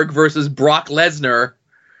Goldberg versus Brock Lesnar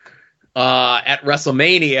at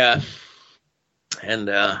WrestleMania, and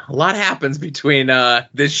a lot happens between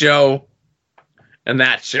this show and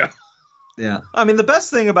that show. Yeah. I mean, the best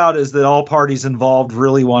thing about it is that all parties involved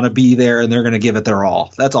really want to be there, and they're going to give it their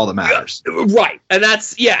all. That's all that matters. Right. And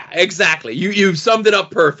that's, yeah, exactly. You summed it up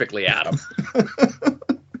perfectly, Adam.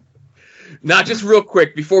 Now, just real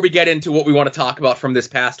quick, before we get into what we want to talk about from this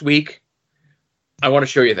past week, I want to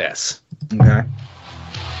show you this. Okay.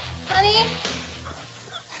 Honey?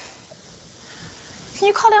 Can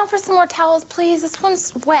you call down for some more towels, please? This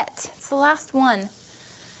one's wet. It's the last one.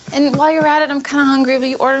 And while you're at it, I'm kind of hungry. Will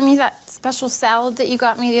you order me that special salad that you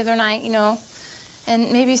got me the other night, you know?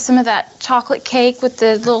 And maybe some of that chocolate cake with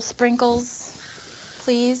the little sprinkles,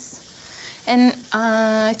 please? And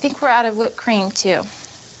I think we're out of whipped cream, too.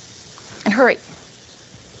 And hurry.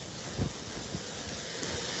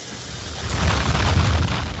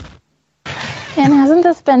 And hasn't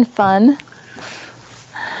this been fun?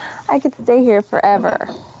 I could stay here forever.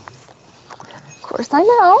 Of course, I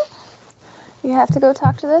know. You have to go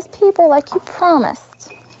talk to those people like you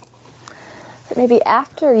promised. But maybe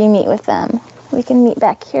after you meet with them, we can meet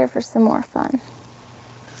back here for some more fun.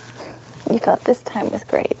 You thought this time was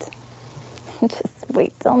great. Just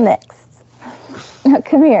wait till next. Now,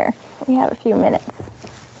 come here. We have a few minutes.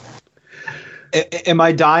 Am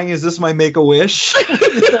I dying? Is this my Make-A-Wish?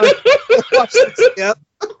 Yep.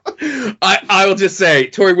 I will just say,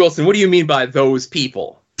 Tori Wilson, what do you mean by those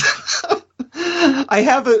people? I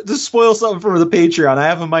have to spoil something for the Patreon. I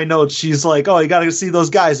have in my notes. She's like, "Oh, you got to see those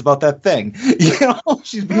guys about that thing." You know,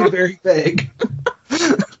 she's being very vague.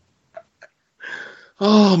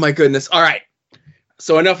 Oh my goodness! All right,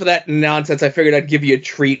 so enough of that nonsense. I figured I'd give you a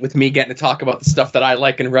treat with me getting to talk about the stuff that I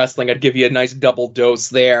like in wrestling. I'd give you a nice double dose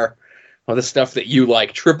there of the stuff that you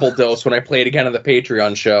like, triple dose when I play it again on the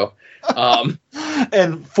Patreon show.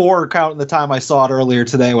 And 4 counting the time I saw it earlier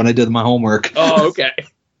today when I did my homework. Oh, okay.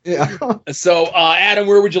 Yeah. So, Adam,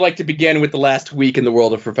 where would you like to begin with the last week in the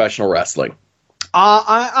world of professional wrestling?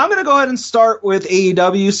 I'm going to go ahead and start with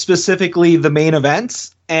AEW, specifically the main event.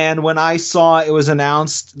 And when I saw it was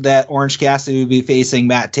announced that Orange Cassidy would be facing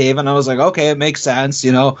Matt Taven, I was like, okay, it makes sense.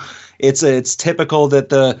 You know, it's typical that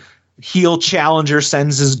the heel challenger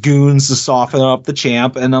sends his goons to soften up the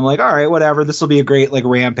champ. And I'm like, all right, whatever. This will be a great like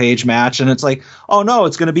Rampage match. And it's like, oh no,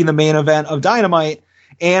 it's going to be the main event of Dynamite,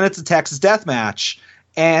 and it's a Texas Death Match.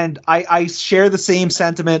 And I share the same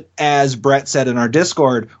sentiment as Brett said in our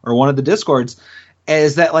Discord, or one of the Discords,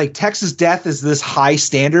 is that like Texas Death is this high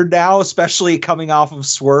standard now, especially coming off of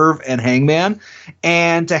Swerve and Hangman,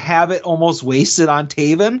 and to have it almost wasted on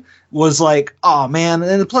Taven was like, oh man.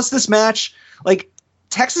 And plus this match, like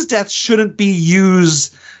Texas Death shouldn't be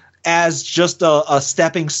used as just a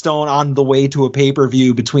stepping stone on the way to a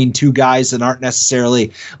pay-per-view between two guys that aren't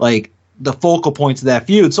necessarily like the focal points of that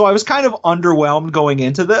feud. So I was kind of underwhelmed going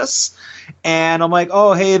into this, and I'm like,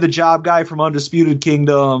 oh, hey, the job guy from Undisputed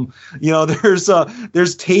Kingdom, you know,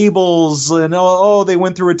 there's tables, and oh, they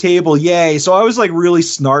went through a table. Yay. So I was like really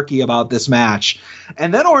snarky about this match.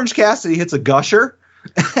 And then Orange Cassidy hits a gusher,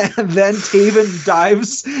 and then Taven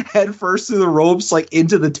dives headfirst through the ropes, like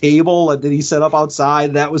into the table that he set up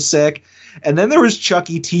outside. That was sick. And then there was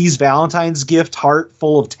Chuck E. T's Valentine's gift heart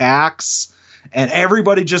full of tacks. And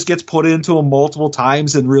everybody just gets put into them multiple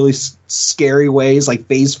times in really scary ways, like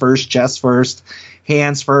face first, chest first,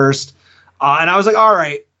 hands first. And I was like, all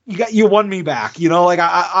right, you won me back. You know, like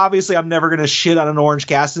obviously I'm never going to shit on an Orange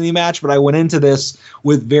Cassidy match, but I went into this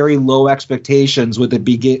with very low expectations with it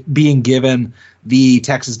being given the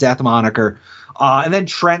Texas Death moniker. And then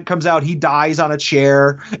Trent comes out, he dies on a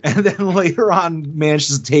chair, and then later on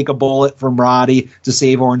manages to take a bullet from Roddy to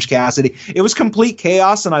save Orange Cassidy. It was complete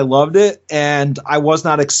chaos, and I loved it, and I was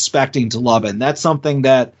not expecting to love it. And that's something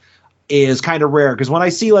that is kind of rare, because when I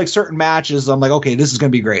see like certain matches, I'm like, okay, this is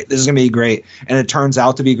going to be great. This is going to be great. And it turns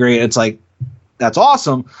out to be great. It's like, that's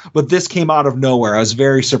awesome. But this came out of nowhere. I was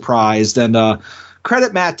very surprised. And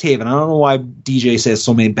credit Matt Taven. I don't know why DJ says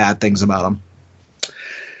so many bad things about him.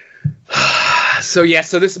 So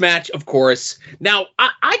this match, of course. Now,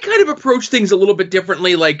 I kind of approach things a little bit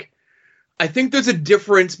differently. Like, I think there's a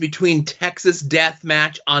difference between Texas Death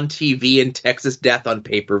Match on TV and Texas Death on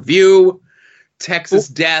pay-per-view. Texas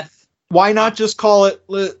Death. Why not just call it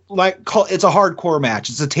it's a hardcore match?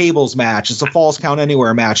 It's a tables match. It's a Falls Count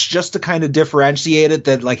Anywhere match, just to kind of differentiate it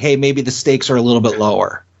that, like, hey, maybe the stakes are a little bit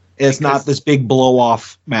lower. It's not this big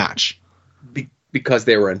blow-off match. Because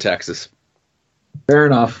they were in Texas. Fair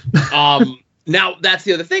enough. Now, that's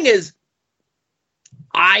the other thing is,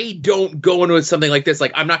 I don't go into something like this.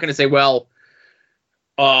 Like, I'm not going to say, well,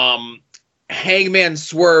 Hangman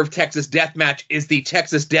Swerve Texas Death Match is the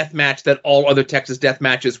Texas Death Match that all other Texas Death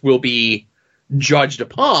Matches will be judged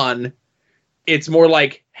upon. It's more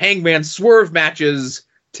like Hangman Swerve matches,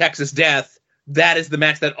 Texas Death. That is the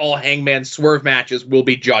match that all Hangman Swerve matches will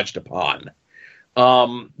be judged upon.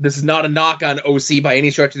 This is not a knock on OC by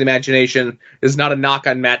any stretch of the imagination. This is not a knock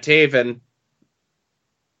on Matt Taven.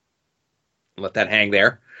 Let that hang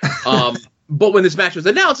there. But when this match was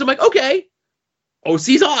announced, I'm like, okay,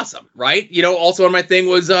 OC's awesome, right? You know, also on my thing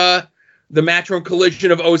was the Matchroom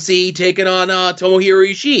Collision of OC taking on Tomohiro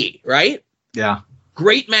Ishii, right? Yeah.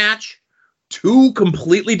 Great match. Two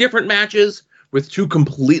completely different matches with two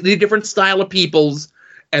completely different style of peoples.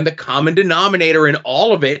 And the common denominator in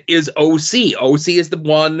all of it is OC. OC is the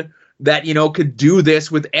one that, you know, could do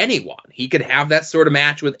this with anyone. He could have that sort of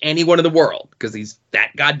match with anyone in the world because he's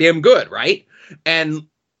that goddamn good, right? And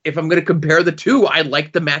if I'm going to compare the two, I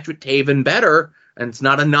like the match with Taven better. And it's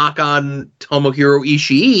not a knock on Tomohiro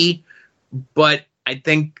Ishii, but I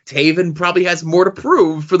think Taven probably has more to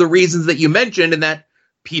prove for the reasons that you mentioned and that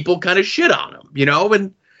people kind of shit on him, you know?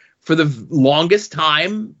 And for the longest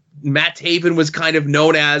time, Matt Taven was kind of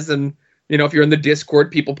known as, and, you know, if you're in the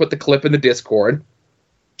Discord, people put the clip in the Discord,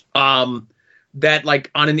 that,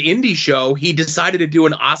 like, on an indie show, he decided to do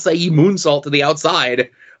an acai moonsault to the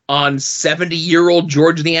outside on 70-year-old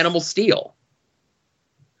George the Animal Steel.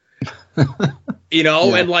 You know,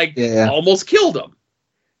 yeah, and, like, yeah. Almost killed him.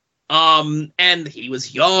 And he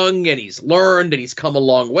was young, and he's learned, and he's come a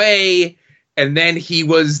long way, and then he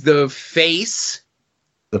was the face.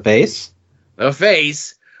 The face? The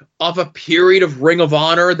face of a period of Ring of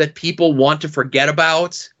Honor that people want to forget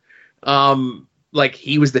about. Like,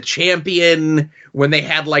 he was the champion when they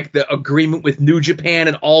had, like, the agreement with New Japan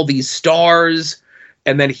and all these stars,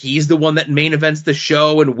 and then he's the one that main events the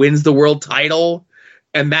show and wins the world title,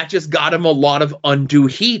 and that just got him a lot of undue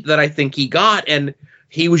heat that I think he got, and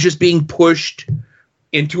he was just being pushed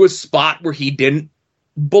into a spot where he didn't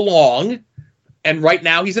belong, and right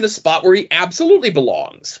now he's in a spot where he absolutely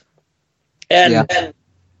belongs. And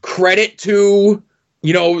credit to,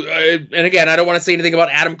 you know, and again, I don't want to say anything about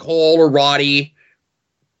Adam Cole or Roddy,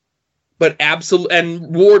 but and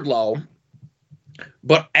Wardlow,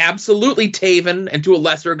 but absolutely Taven, and to a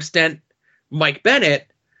lesser extent, Mike Bennett.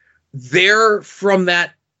 They're from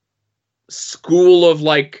that school of,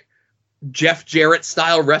 like, Jeff Jarrett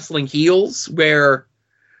style wrestling heels, where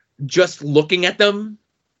just looking at them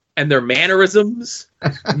and their mannerisms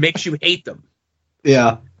makes you hate them.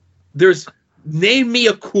 Yeah. Name me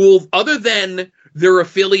a cool, other than their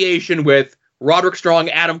affiliation with Roderick Strong,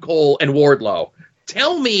 Adam Cole, and Wardlow.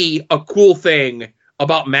 Tell me a cool thing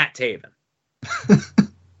about Matt Taven.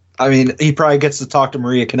 I mean, he probably gets to talk to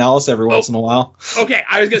Maria Kanellis every once in a while. Okay,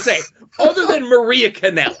 I was going to say, other than Maria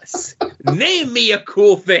Kanellis, name me a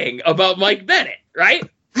cool thing about Mike Bennett, right?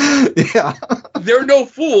 Yeah. They're no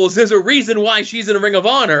fools. There's a reason why she's in a Ring of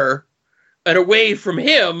Honor and away from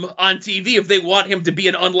him on TV if they want him to be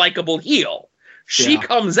an unlikable heel. She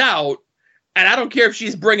comes out, and I don't care if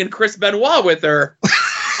she's bringing Chris Benoit with her.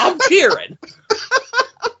 I'm cheering.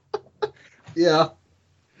 Yeah.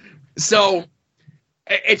 So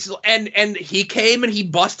it's and he came and he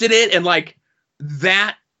busted it, and, like,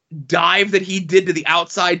 that dive that he did to the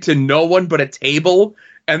outside to no one but a table,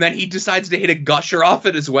 and then he decides to hit a gusher off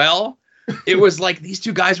it as well. It was like these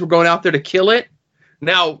two guys were going out there to kill it.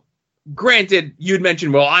 Now, granted, you'd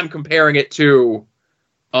mentioned, well, I'm comparing it to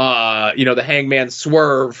you know, the Hangman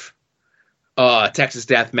Swerve Texas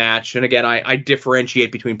Death Match, and again, I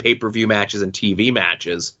differentiate between pay-per-view matches and TV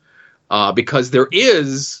matches because there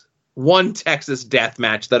is one Texas death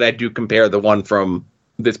match that I do compare the one from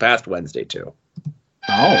this past Wednesday to.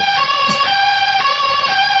 Oh.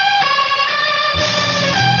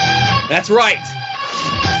 That's right.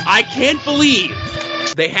 I can't believe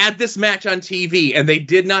they had this match on TV and they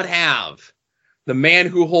did not have the man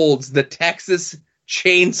who holds the Texas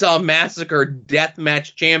Chainsaw Massacre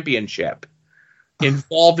Deathmatch Championship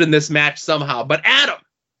involved in this match somehow. But Adam,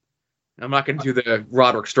 I'm not going to do the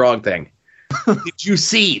Roderick Strong thing. Did you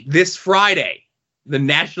see this Friday, the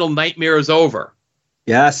National Nightmare is over?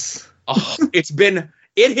 Yes.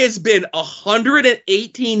 It has been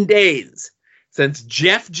 118 days since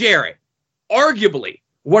Jeff Jarrett, arguably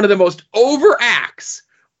one of the most over acts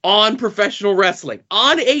on professional wrestling,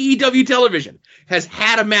 on AEW television, has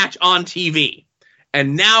had a match on TV.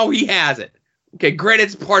 And now he has it. Okay, granted,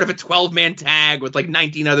 it's part of a 12-man tag with like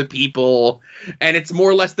 19 other people, and it's more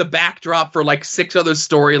or less the backdrop for like 6 other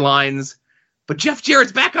storylines. But Jeff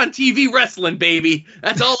Jarrett's back on TV wrestling, baby.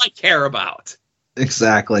 That's all I care about.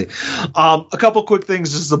 Exactly. A couple quick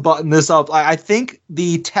things just to button this up. I think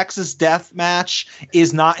the Texas Death Match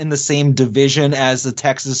is not in the same division as the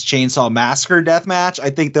Texas Chainsaw Massacre Death Match. I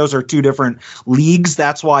think those are 2 different leagues.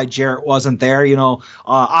 That's why Jarrett wasn't there. You know,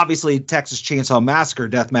 obviously Texas Chainsaw Massacre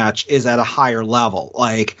Death Match is at a higher level.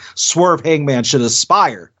 Like Swerve Hangman should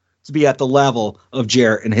aspire to be at the level of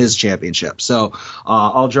Jarrett and his championship. So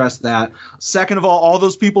I'll address that. Second of all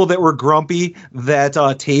those people that were grumpy that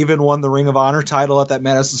Taven won the Ring of Honor title at that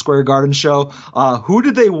Madison Square Garden show, who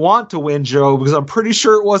did they want to win, Joe? Because I'm pretty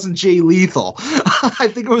sure it wasn't Jay Lethal. I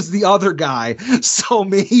think it was the other guy. So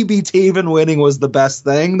maybe Taven winning was the best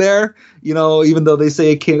thing there. You know, even though they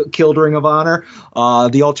say it killed Ring of Honor,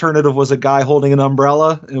 the alternative was a guy holding an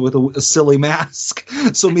umbrella with a silly mask.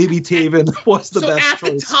 So maybe Taven was the best choice.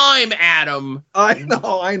 At the time, Adam.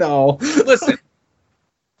 I know. Listen,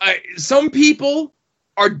 some people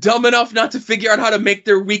are dumb enough not to figure out how to make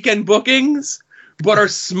their weekend bookings, but are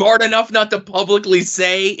smart enough not to publicly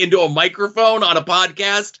say into a microphone on a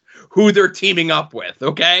podcast who they're teaming up with,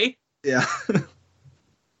 okay? Yeah.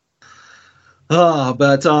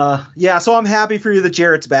 So I'm happy for you that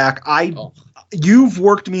Jarrett's back. You've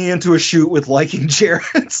worked me into a shoot with liking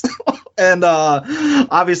Jarrett. And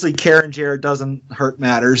obviously Karen Jarrett doesn't hurt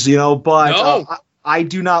matters, you know, but I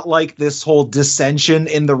do not like this whole dissension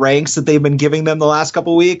in the ranks that they've been giving them the last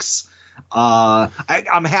couple weeks.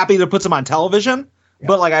 I'm happy to put them on television,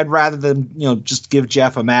 but like I'd rather than, you know, just give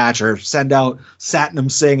Jeff a match or send out Satnam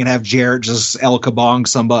Singh and have Jarrett just El Kabong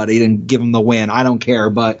somebody and give him the win. I don't care,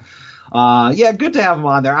 but good to have him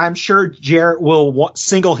on there. I'm sure Jarrett will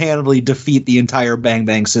single-handedly defeat the entire Bang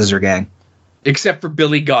Bang Scissor Gang. Except for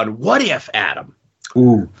Billy Gunn. What if, Adam?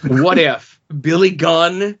 Ooh. What if Billy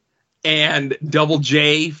Gunn and Double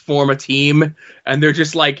J form a team, and they're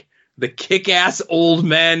just like the kick-ass old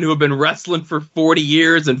men who have been wrestling for 40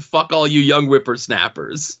 years and fuck all you young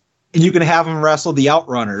whippersnappers? And you can have them wrestle the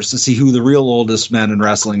Outrunners to see who the real oldest men in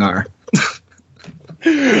wrestling are.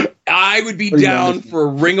 I would be down for a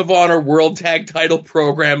Ring of Honor World Tag Title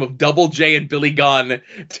program of Double J and Billy Gunn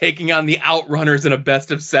taking on the Outrunners in a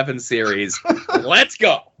best-of-7 series. Let's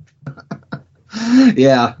go.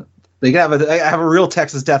 Yeah. They can have a real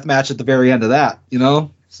Texas death match at the very end of that, you know?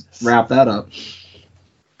 Wrap that up.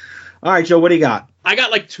 All right, Joe, what do you got? I got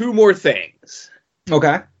like 2 more things.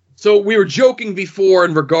 Okay. So we were joking before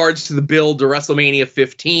in regards to the build to WrestleMania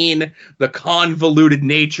 15, the convoluted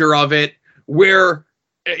nature of it, where,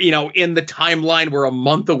 you know, in the timeline, we're a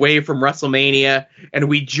month away from WrestleMania, and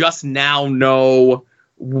we just now know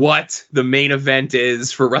what the main event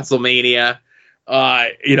is for WrestleMania.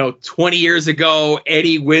 20 years ago,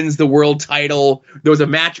 Eddie wins the world title. There was a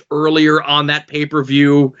match earlier on that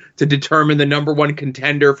pay-per-view to determine the number 1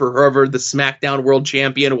 contender for whoever the SmackDown World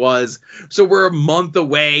Champion was. So we're a month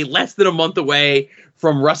away, less than a month away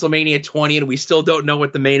from WrestleMania 20, and we still don't know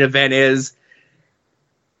what the main event is.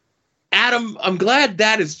 Adam, I'm glad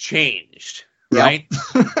that has changed, right?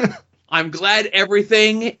 Yep. I'm glad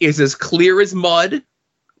everything is as clear as mud,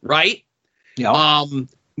 right? Yeah.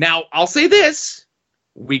 Now, I'll say this.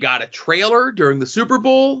 We got a trailer during the Super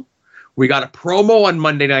Bowl. We got a promo on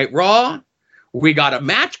Monday Night Raw. We got a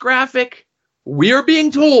match graphic. We are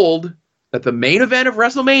being told that the main event of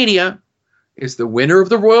WrestleMania is the winner of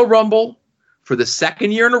the Royal Rumble for the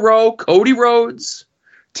 2nd year in a row, Cody Rhodes,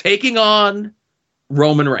 taking on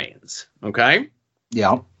Roman Reigns. Okay?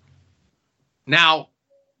 Yeah. Now,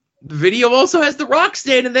 the video also has The Rock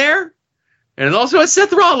standing there, and it also has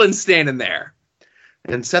Seth Rollins standing there.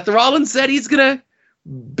 And Seth Rollins said he's going to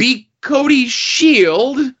beat Cody's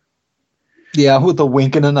Shield. Yeah, with a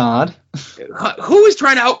wink and a nod. Who is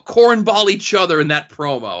trying to out-cornball each other in that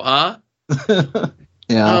promo, huh?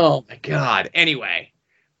 Yeah. Oh my God. Anyway,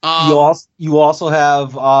 you also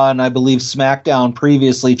have on, I believe, SmackDown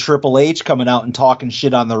previously, Triple H coming out and talking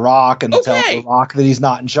shit on The Rock and telling The Rock that he's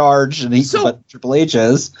not in charge, and but Triple H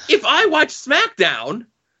is. If I watch SmackDown,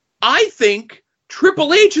 I think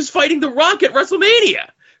Triple H is fighting The Rock at WrestleMania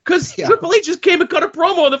because Triple H just came and cut a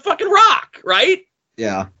promo on the fucking Rock, right?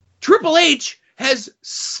 Yeah. Triple H has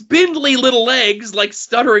spindly little legs like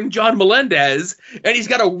stuttering John Melendez, and he's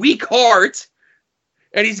got a weak heart,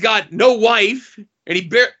 and he's got no wife, and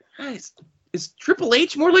he is Triple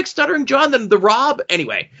H more like stuttering John than the Rob?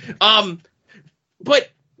 Anyway, but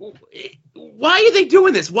why are they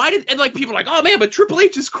doing this? And like people are like, oh man, but Triple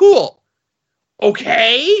H is cool.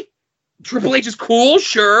 Okay, Triple H is cool,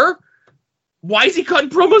 sure. Why is he cutting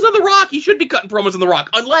promos on The Rock? He should be cutting promos on The Rock,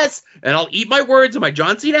 unless, and I'll eat my words in my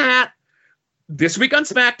John Cena hat. This week on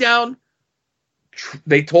SmackDown,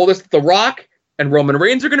 they told us that The Rock and Roman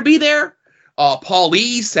Reigns are going to be there. Paul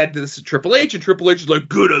Lee said this to Triple H, and Triple H is like,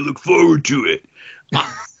 good, I look forward to it.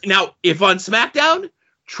 Now, if on SmackDown,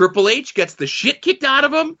 Triple H gets the shit kicked out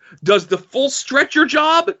of him, does the full stretcher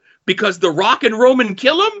job because The Rock and Roman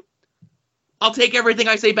kill him, I'll take everything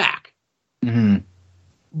I say back. Mm-hmm.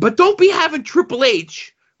 But don't be having Triple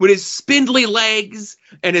H with his spindly legs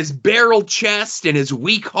and his barrel chest and his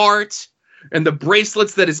weak heart and the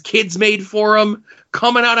bracelets that his kids made for him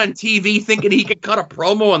coming out on TV thinking he could cut a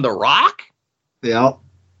promo on The Rock? Yeah.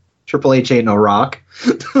 Triple H ain't no Rock.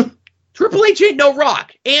 Triple H ain't no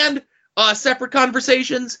Rock. And separate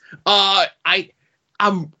conversations, I'm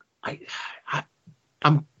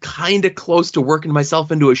kind of close to working myself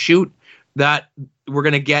into a shoot that we're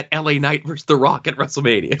going to get LA Knight versus The Rock at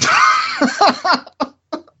WrestleMania.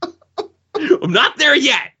 I'm not there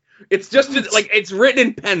yet. It's just like it's written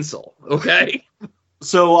in pencil, okay?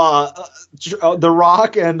 So The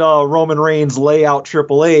Rock and Roman Reigns lay out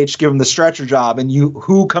Triple H, give him the stretcher job, and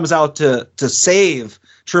who comes out to save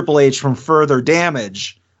Triple H from further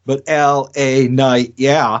damage? But LA Knight,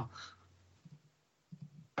 yeah.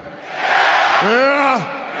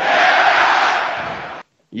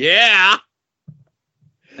 Yeah.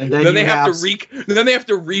 And then they have to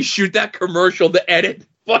reshoot that commercial to edit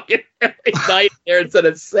fucking LA Knight there instead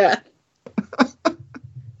of Seth.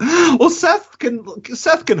 Well, Seth can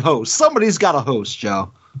host. Somebody's got to host,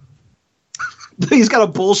 Joe. He's got a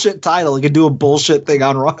bullshit title. He can do a bullshit thing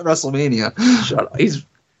on WrestleMania. Shut up. He's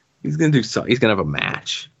gonna do so. He's gonna have a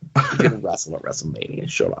match. He's gonna wrestle at WrestleMania.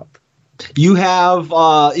 Shut up. You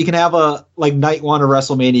can have a like night one of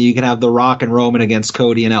WrestleMania. You can have The Rock and Roman against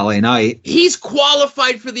Cody and LA Knight. He's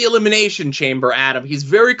qualified for the Elimination Chamber, Adam. He's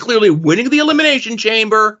very clearly winning the Elimination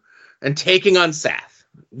Chamber and taking on Seth.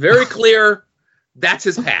 Very clear. That's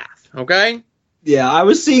his path. Okay. Yeah, I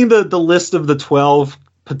was seeing the list of the 12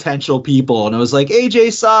 potential people, and it was like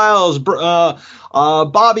AJ Styles,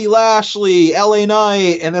 Bobby Lashley, LA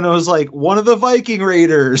Knight, and then it was like one of the Viking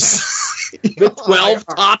Raiders. The 12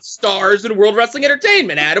 top stars in World Wrestling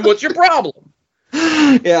Entertainment, Adam. What's your problem?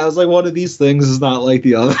 Yeah, I was like, one of these things is not like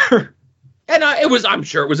the other. And I'm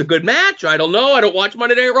sure it was a good match. I don't know. I don't watch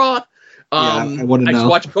Monday Night Raw. I wouldn't know. I just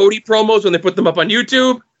watch Cody promos when they put them up on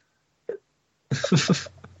YouTube.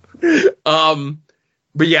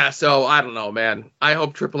 But yeah, so I don't know, man. I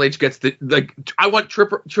hope Triple H gets I want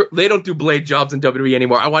they don't do blade jobs in WWE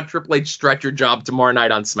anymore. I want Triple H stretcher job tomorrow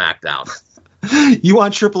night on SmackDown. You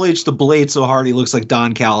want Triple H to blade so hard he looks like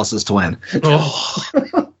Don Callis' twin.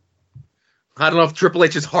 Oh. I don't know if Triple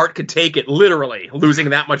H's heart could take it, literally,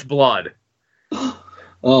 losing that much blood.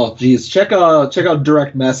 Oh, geez. Check out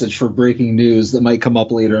direct message for breaking news that might come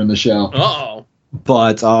up later in the show. Uh-oh.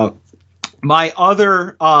 But my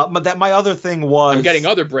other thing was... I'm getting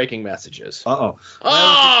other breaking messages. Uh-oh.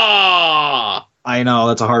 Oh! I know,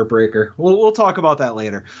 that's a heartbreaker. We'll talk about that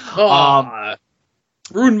later.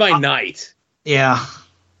 Ruined my night. Yeah.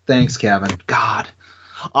 Thanks, Kevin. God.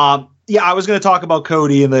 Yeah, I was going to talk about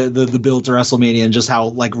Cody and the build to WrestleMania and just how,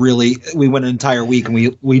 like, really we went an entire week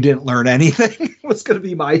and we didn't learn anything. Was going to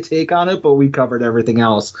be my take on it, but we covered everything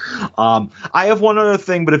else. I have one other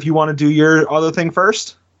thing, but if you want to do your other thing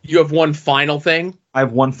first. You have one final thing? I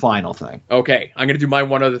have one final thing. Okay, I'm going to do my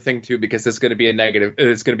one other thing, too, because it's going to be a negative.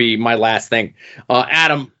 It's going to be my last thing.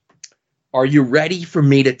 Adam, are you ready for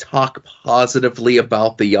me to talk positively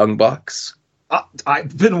about the Young Bucks?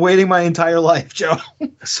 I've been waiting my entire life, Joe.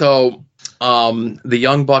 So, the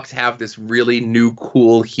Young Bucks have this really new,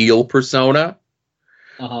 cool heel persona.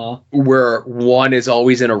 Where one is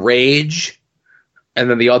always in a rage, and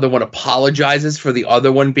then the other one apologizes for the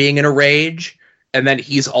other one being in a rage, and then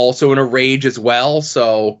he's also in a rage as well,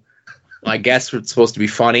 so I guess it's supposed to be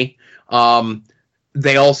funny.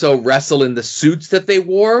 They also wrestle in the suits that they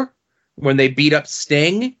wore, when they beat up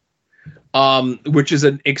Sting, which is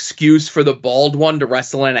an excuse for the bald one to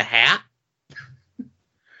wrestle in a hat.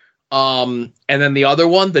 And then the other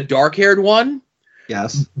one, the dark-haired one,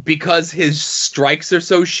 yes, because his strikes are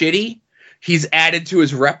so shitty, he's added to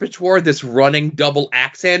his repertoire this running double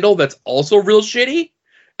axe handle that's also real shitty,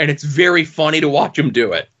 and it's very funny to watch him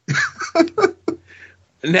do it.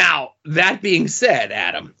 Now, that being said,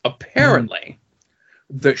 Adam, apparently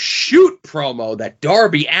the shoot promo that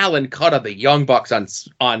Darby Allin cut of the Young Bucks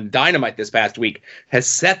on Dynamite this past week has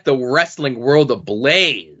set the wrestling world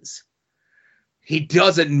ablaze. He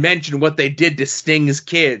doesn't mention what they did to Sting's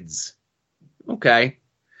kids. Okay.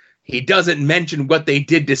 He doesn't mention what they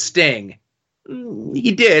did to Sting.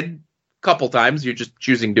 He did a couple times. You're just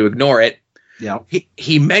choosing to ignore it. Yeah.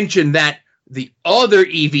 He mentioned that the other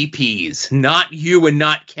EVPs, not you and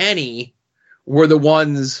not Kenny, were the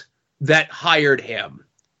ones that hired him.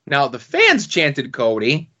 Now, the fans chanted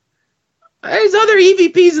Cody. There's other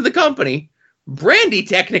EVPs of the company. Brandy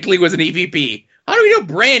technically was an EVP. How do we know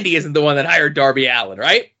Brandy isn't the one that hired Darby Allin,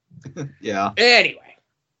 right? Yeah. Anyway,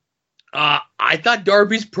 I thought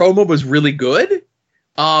Darby's promo was really good.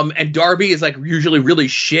 And Darby is like usually really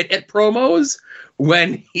shit at promos.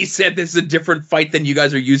 When he said this is a different fight than you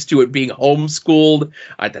guys are used to it being homeschooled,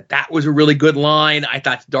 I thought that was a really good line. I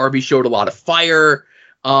thought Darby showed a lot of fire.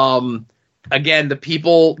 Again, the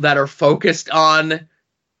people that are focused on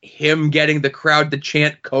him getting the crowd to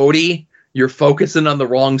chant Cody, you're focusing on the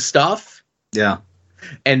wrong stuff. Yeah.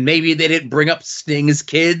 And maybe they didn't bring up Sting's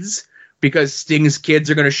kids because Sting's kids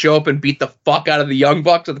are going to show up and beat the fuck out of the Young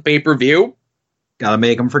Bucks at the pay-per-view. Got to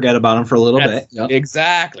make them forget about him for a little bit. Yep.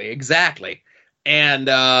 Exactly. And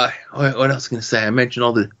what else was I going to say? I mentioned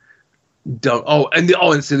all the dumb. And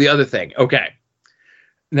so the other thing. Okay.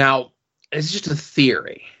 Now, it's just a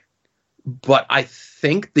theory, but I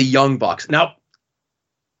think the Young Bucks. Now,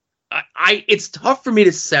 it's tough for me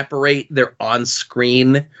to separate their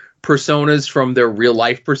on-screen personas from their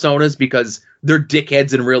real-life personas because they're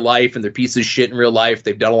dickheads in real life and they're pieces of shit in real life.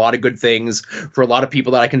 They've done a lot of good things for a lot of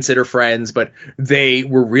people that I consider friends, but they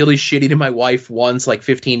were really shitty to my wife once, like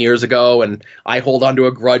 15 years ago, and I hold on to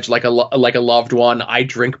a grudge like a loved one. I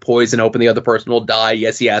drink poison, hoping the other person will die.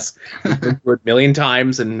 Yes. I've been through it a million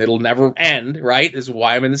times, and it'll never end, right? This is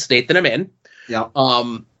why I'm in the state that I'm in. Yeah.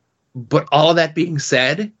 But all of that being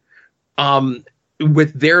said,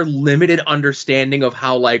 with their limited understanding of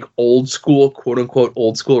how like old school, quote unquote,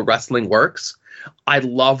 old school wrestling works, I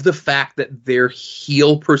love the fact that their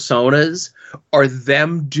heel personas are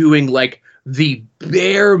them doing like the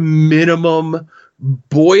bare minimum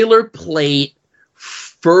boilerplate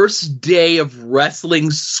first day of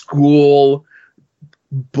wrestling school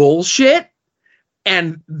bullshit.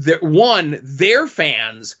 And their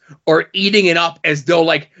fans are eating it up as though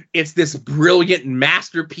like it's this brilliant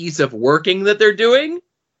masterpiece of working that they're doing.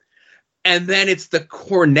 And then it's the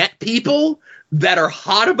Cornette people that are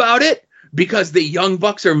hot about it because the Young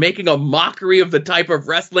Bucks are making a mockery of the type of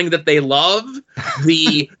wrestling that they love.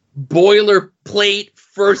 The boilerplate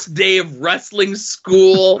first day of wrestling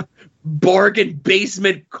school, bargain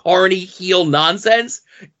basement, carny heel nonsense.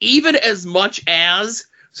 Even as much as...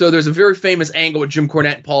 So there's a very famous angle with Jim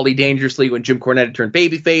Cornette and Paulie Dangerously when Jim Cornette had turned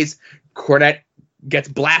babyface. Cornette gets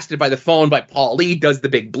blasted by the phone by Paul Lee, does the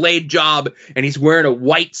big blade job, and he's wearing a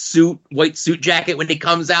white suit jacket when he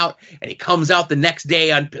comes out, and he comes out the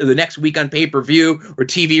next week on pay-per-view or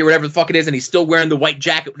TV or whatever the fuck it is, and he's still wearing the white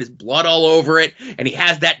jacket with his blood all over it, and he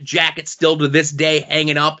has that jacket still to this day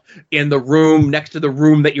hanging up in the room next to the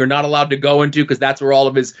room that you're not allowed to go into because that's where all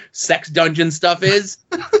of his sex dungeon stuff is.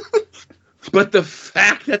 But the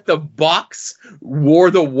fact that the Bucks wore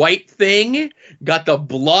the white thing, got the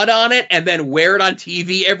blood on it, and then wear it on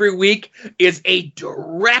TV every week is a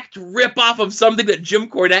direct ripoff of something that Jim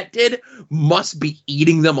Cornette did, must be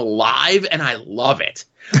eating them alive, and I love it.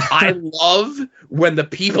 I love when the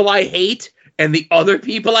people I hate and the other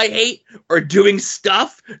people I hate are doing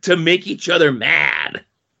stuff to make each other mad.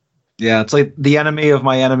 Yeah, it's like the enemy of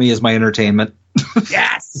my enemy is my entertainment.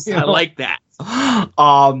 Yes, I like that.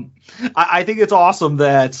 I think it's awesome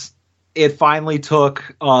that it finally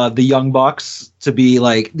took the Young Bucks to be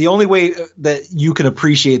like the only way that you can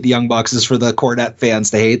appreciate the Young Bucks is for the Cornette fans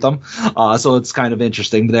to hate them. So it's kind of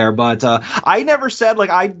interesting there. But I never said like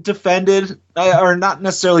I defended or not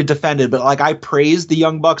necessarily defended, but like I praised the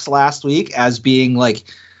Young Bucks last week as being like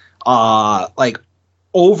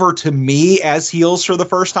over to me as heels for the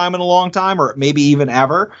first time in a long time, or maybe even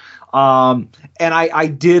ever. And I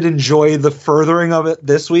did enjoy the furthering of it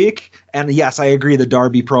this week. And yes, I agree the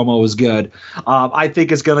Darby promo was good. I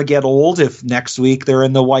think it's going to get old if next week they're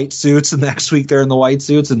in the white suits and next week they're in the white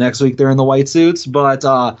suits and next week they're in the white suits. But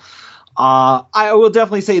I will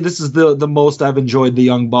definitely say this is the most I've enjoyed the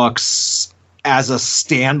Young Bucks as a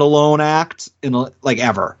standalone act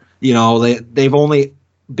ever. They've only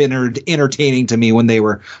been entertaining to me when they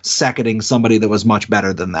were seconding somebody that was much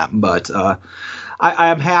better than them. But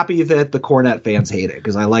I'm happy that the Cornette fans hate it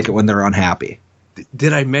because I like it when they're unhappy.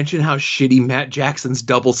 Did I mention how shitty Matt Jackson's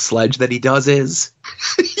double sledge that he does is?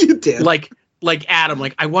 You did. Like Adam,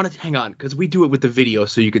 I want to hang on because we do it with the video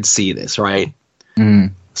so you could see this, right?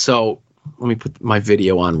 Mm. So let me put my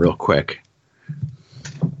video on real quick.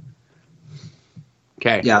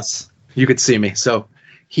 Okay. Yes. You could see me. So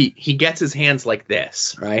he gets his hands like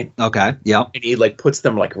this, right? Okay. Yep. And he puts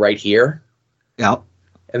them right here. Yep.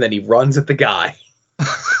 And then he runs at the guy.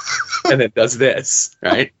 And then does this,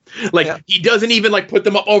 right? He doesn't even put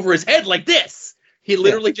them up over his head like this. He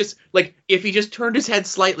literally just if he just turned his head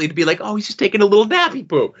slightly to be oh, he's just taking a little nappy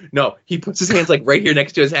poo. No, he puts his hands right here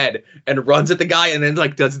next to his head and runs at the guy and then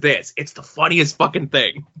does this. It's the funniest fucking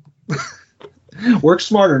thing. Work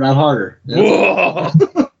smarter, not harder. Whoa.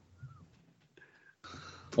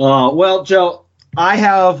 Well, Joe, I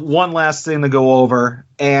have one last thing to go over,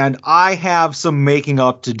 and I have some making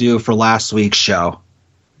up to do for last week's show.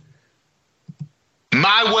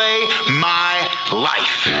 My way, my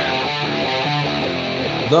life.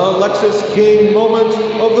 The Lexus King moment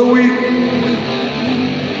of the week.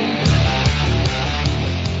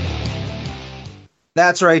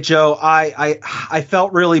 That's right, Joe. I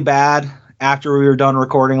felt really bad after we were done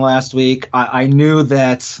recording last week. I knew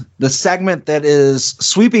that the segment that is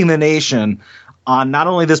sweeping the nation on not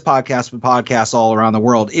only this podcast, but podcasts all around the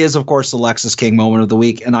world is, of course, the Lexus King moment of the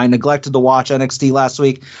week. And I neglected to watch NXT last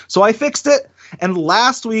week, so I fixed it. And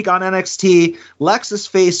last week on NXT, Lexus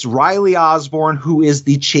faced Riley Osborne, who is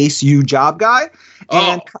the Chase U job guy.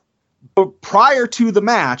 And prior to the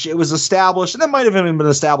match, it was established, and it might have even been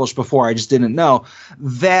established before, I just didn't know,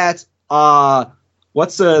 that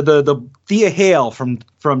what's the Thea Hale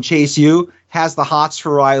from Chase U has the hots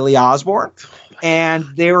for Riley Osborne. And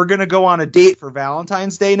they were going to go on a date for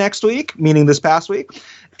Valentine's Day next week, meaning this past week.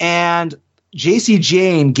 And JC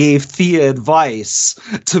Jane gave Thea advice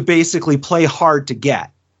to basically play hard to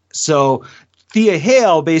get. So Thea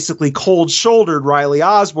Hale basically cold-shouldered Riley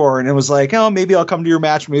Osborne and was like, oh, maybe I'll come to your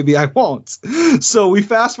match, maybe I won't. So we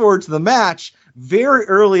fast forward to the match. Very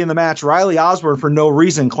early in the match, Riley Osborne, for no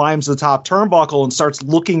reason, climbs the top turnbuckle and starts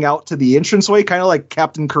looking out to the entranceway, kind of like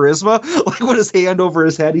Captain Charisma, with his hand over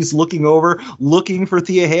his head. He's looking over, looking for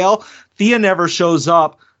Thea Hale. Thea never shows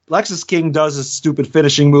up. Lexus King does a stupid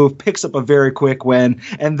finishing move, picks up a very quick win,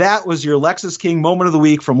 and that was your Lexus King moment of the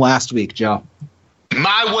week from last week, Joe.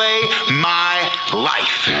 My way, my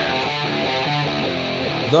life.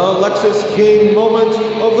 The Lexus King moment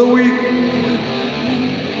of the week.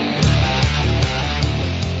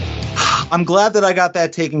 I'm glad that I got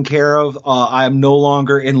that taken care of. I am no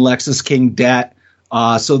longer in Lexus King debt.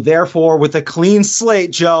 So therefore, with a clean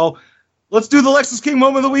slate, Joe, let's do the Lexus King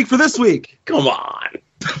moment of the week for this week. Come on.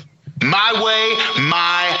 My way,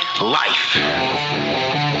 my life.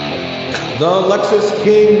 The Lexus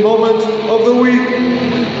King moment of the week.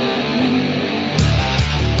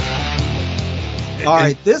 All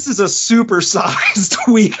right, this is a supersized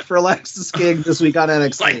week for Lexus King this week on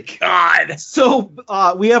NXT. My God. So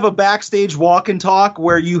we have a backstage walk and talk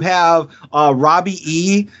where you have Robbie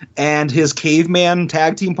E and his caveman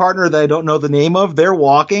tag team partner that I don't know the name of. They're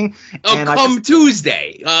walking. Oh, and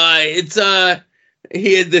Tuesday.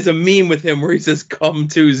 There's a meme with him where he says, come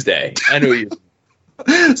Tuesday. I know you.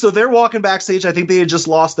 So they're walking backstage. I think they had just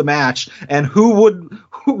lost the match. And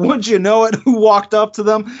would you know it? Who walked up to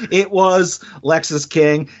them? It was Lexus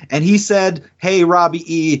King. And he said, hey, Robbie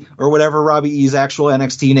E, or whatever Robbie E's actual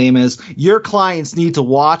NXT name is, your clients need to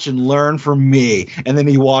watch and learn from me. And then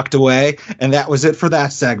he walked away. And that was it for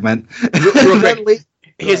that segment.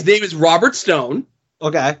 His name is Robert Stone.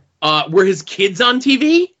 Okay. Were his kids on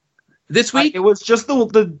TV this week? It was just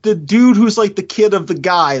the dude who's like the kid of the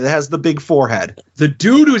guy that has the big forehead. The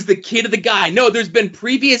dude who's the kid of the guy. No, there's been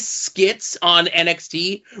previous skits on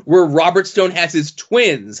NXT where Robert Stone has his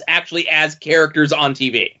twins actually as characters on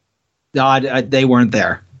TV. No, they weren't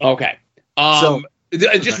there. Okay.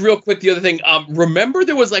 Just real quick, the other thing. Remember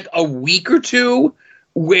there was like a week or two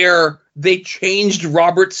where they changed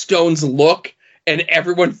Robert Stone's look and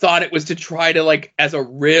everyone thought it was to try to as a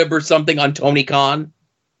rib or something on Tony Khan?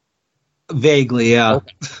 Vaguely, yeah.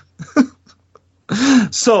 Okay.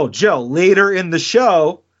 So, Joe, later in the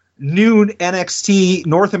show, new NXT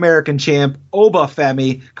North American champ Oba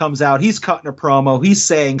Femi comes out. He's cutting a promo. He's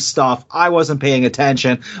saying stuff. I wasn't paying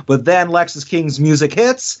attention. But then Lexus King's music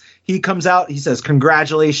hits. He comes out. He says,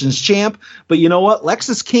 congratulations, champ. But you know what?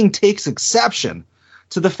 Lexus King takes exception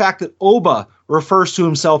to the fact that Oba refers to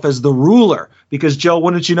himself as the ruler. Because, Joe,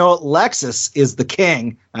 wouldn't you know it? Lexus is the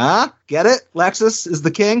king. Huh? Get it? Lexus is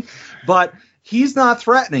the king. But he's not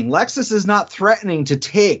threatening. Lexus is not threatening to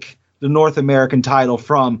take the North American title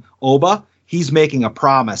from Oba. He's making a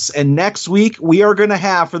promise. And next week, we are going to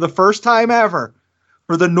have, for the first time ever,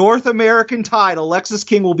 for the North American title, Lexus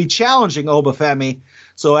King will be challenging Oba Femi.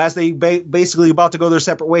 So as they basically about to go their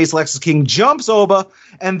separate ways, Lexus King jumps Oba,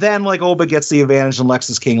 and then Oba gets the advantage, and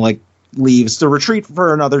Lexus King leaves to retreat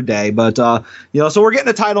for another day. But so we're getting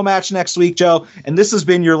a title match next week, Joe. And this has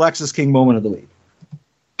been your Lexus King moment of the week.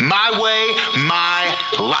 My way, my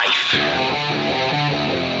life.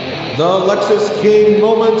 The Lexus King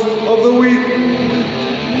moment of the week.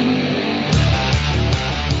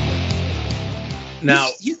 Now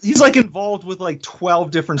he's involved with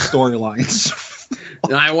 12 different storylines.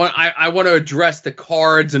 Now I want to address the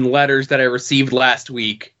cards and letters that I received last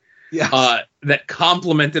week. Yes. That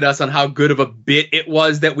complimented us on how good of a bit it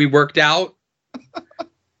was that we worked out.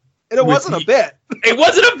 And it wasn't a bit. It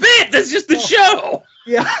wasn't a bit. That's just the show.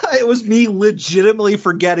 Yeah, it was me legitimately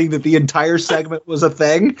forgetting that the entire segment was a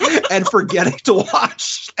thing and forgetting to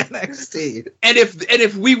watch NXT. And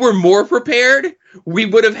if we were more prepared, we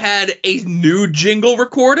would have had a new jingle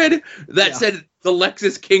recorded that said the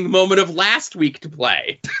Lexus King moment of last week to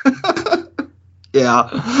play. Yeah.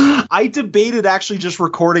 I debated actually just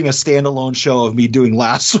recording a standalone show of me doing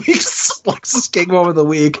last week's Lexus King moment of the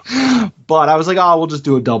week. But I was like, we'll just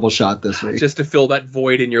do a double shot this week. Just to fill that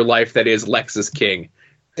void in your life that is Lexus King.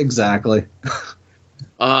 Exactly.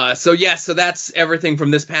 So that's everything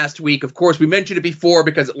from this past week. Of course, we mentioned it before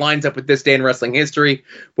because it lines up with this day in wrestling history.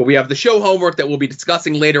 But we have the show homework that we'll be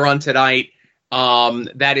discussing later on tonight.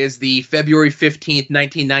 That is the February 15th,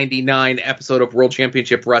 1999 episode of World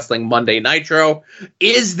Championship Wrestling Monday Nitro.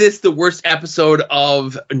 Is this the worst episode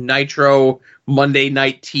of Nitro Monday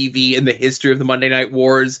Night TV in the history of the Monday Night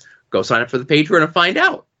Wars? Go sign up for the Patreon and find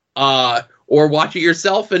out. Or watch it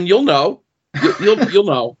yourself and you'll know. You'll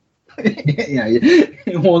know. Yeah,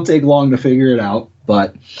 it won't take long to figure it out.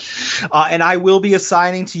 But and I will be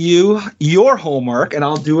assigning to you your homework, and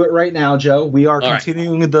I'll do it right now, Joe. We are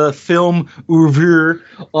continuing the film oeuvre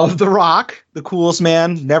of The Rock, the coolest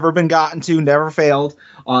man, never been gotten to, never failed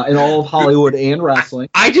in all of Hollywood and wrestling.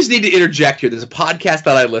 I just need to interject here. There's a podcast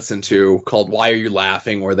that I listen to called Why Are You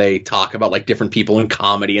Laughing, where they talk about different people in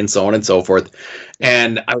comedy and so on and so forth.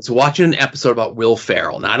 And I was watching an episode about Will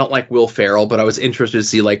Ferrell. Now, I don't like Will Ferrell, but I was interested to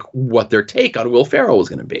see what their take on Will Ferrell was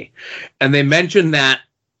going to be. And they mentioned that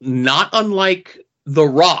not unlike The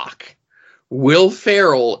Rock, Will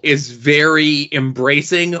Ferrell is very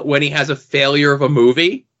embracing when he has a failure of a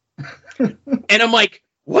movie. And I'm like,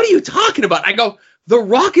 what are you talking about? I go, The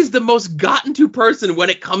Rock is the most gotten to person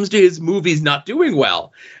when it comes to his movies not doing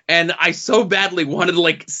well. And I so badly wanted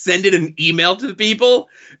to send it an email to the people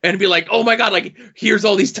and be like, oh my God, here's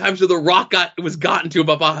all these times where The Rock was gotten to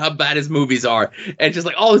about how bad his movies are. And just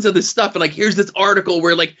all this other stuff. And here's this article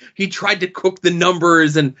where he tried to cook the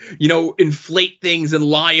numbers and, inflate things and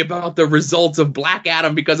lie about the results of Black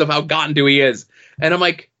Adam because of how gotten to he is. And I'm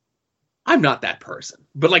like, I'm not that person.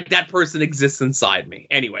 But that person exists inside me.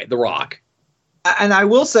 Anyway, The Rock. And I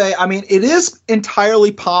will say, it is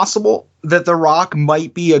entirely possible that The Rock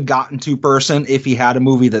might be a gotten-to person if he had a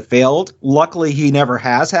movie that failed. Luckily, he never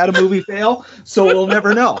has had a movie fail, so we'll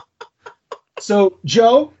never know. So,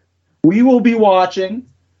 Joe, we will be watching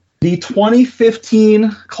the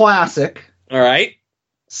 2015 classic. All right.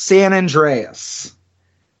 San Andreas.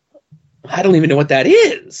 I don't even know what that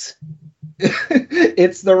is.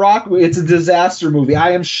 It's The Rock. It's a disaster movie.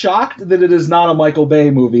 I am shocked that it is not a Michael Bay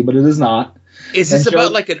movie, but it is not. Is this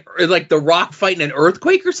about The Rock fighting an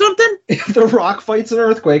earthquake or something? The Rock fights an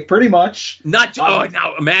earthquake, pretty much.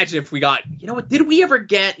 Now imagine if we got, what did we ever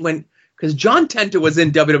get because John Tenta was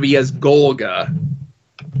in WWE as Golga.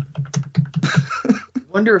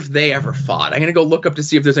 Wonder if they ever fought. I'm going to go look up to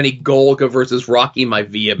see if there's any Golga versus Rocky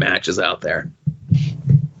Maivia matches out there.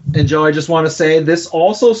 And Joe, I just want to say this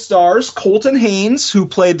also stars Colton Haynes, who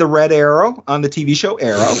played the Red Arrow on the TV show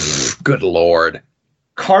Arrow. Good Lord.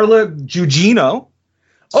 Carla Gugino.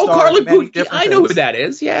 Carla Gugino. I know who that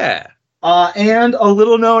is, yeah. And a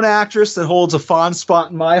little-known actress that holds a fond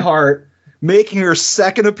spot in my heart, making her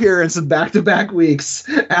second appearance in back-to-back weeks,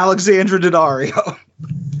 Alexandra Daddario.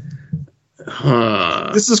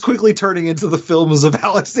 Huh. This is quickly turning into the films of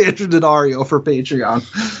Alexandra Daddario for Patreon.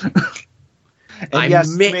 And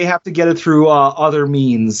you may have to get it through other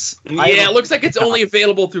means. Yeah, it looks like it's only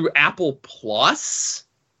available through Apple Plus.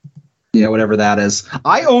 Yeah, whatever that is.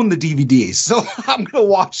 I own the DVDs, so I'm going to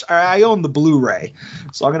watch. I own the Blu-ray,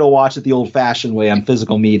 so I'm going to watch it the old-fashioned way on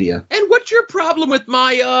physical media. And what what's your problem with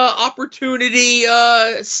my Opportunity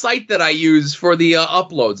site that I use for the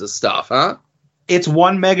uploads of stuff, huh? It's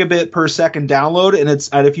 1 megabit per second download,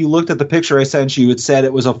 and if you looked at the picture I sent you, it said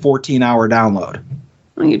it was a 14-hour download.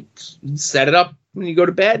 You set it up when you go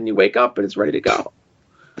to bed and you wake up and it's ready to go.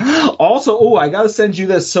 Also, I gotta send you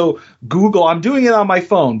this. So Google, I'm doing it on my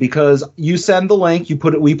phone because you send the link,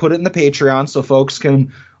 we put it in the Patreon so folks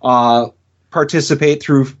can participate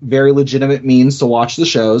through very legitimate means to watch the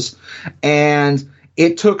shows. And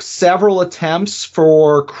it took several attempts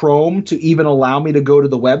for Chrome to even allow me to go to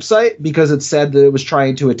the website because it said that it was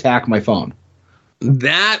trying to attack my phone.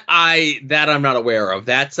 That I'm not aware of.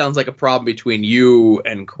 That sounds like a problem between you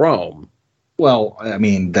and Chrome. Well, I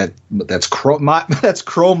mean that's Chrome. That's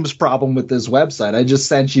Chrome's problem with this website. I just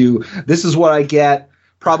sent you. This is what I get.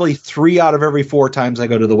 Probably 3 out of every 4 times I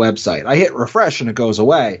go to the website. I hit refresh and it goes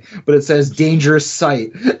away, but it says dangerous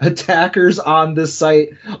site. Attackers on this site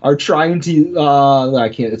are trying to. I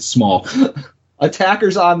can't. It's small.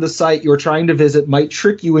 Attackers on the site you're trying to visit might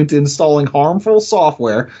trick you into installing harmful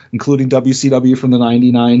software, including WCW from the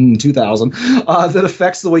 99 and 2000, that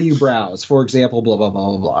affects the way you browse. For example, blah, blah, blah,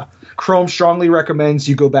 blah, blah. Chrome strongly recommends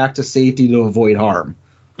you go back to safety to avoid harm.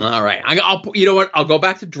 All right. You know what? I'll go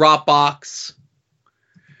back to Dropbox.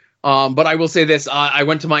 But I will say this. I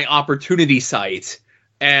went to my Opportunity site,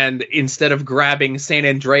 and instead of grabbing San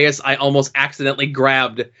Andreas, I almost accidentally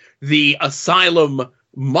grabbed the Asylum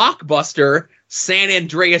mockbuster San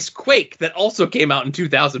Andreas Quake that also came out in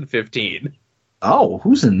 2015. Oh,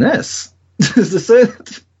 who's in this? Is this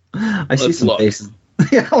it? I see some faces.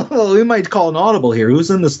 Yeah, well, we might call an audible here. Who's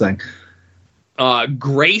in this thing?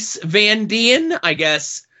 Grace Van Dien, I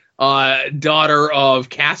guess, daughter of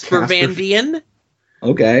Casper Van Dien.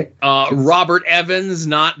 Okay. Robert Evans,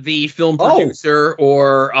 not the film producer,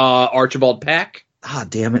 or Archibald Peck. Ah,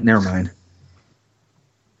 damn it. Never mind.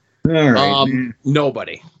 All right.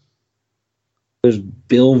 Nobody. There's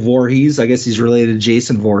Bill Voorhees. I guess he's related to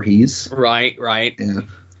Jason Voorhees. Right. Yeah.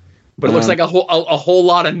 But it looks like a whole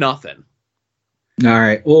lot of nothing. All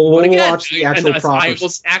right. Well, we'll watch the actual I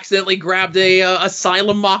almost accidentally grabbed a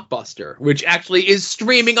Asylum mockbuster, which actually is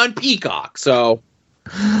streaming on Peacock. So,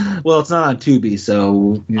 well, it's not on Tubi,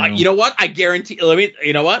 so you know what? I guarantee. Let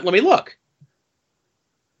me look.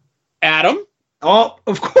 Adam. Oh,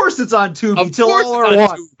 of course it's on Tubi. Of course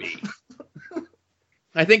it's on Tubi.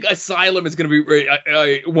 I think Asylum is going to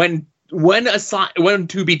be when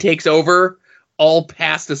Tubi takes over. All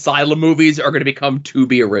past Asylum movies are going to become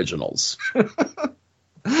Tubi originals.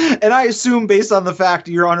 And I assume, based on the fact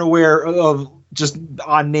you're unaware of, just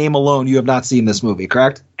on name alone, you have not seen this movie,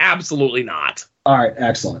 correct? Absolutely not. All right,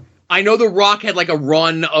 excellent. I know The Rock had like a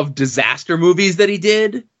run of disaster movies that he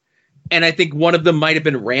did, and I think one of them might have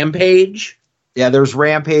been Rampage. Yeah, there was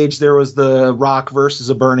Rampage. There was The Rock versus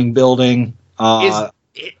a Burning Building.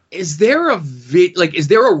 Is there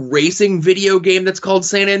a racing video game that's called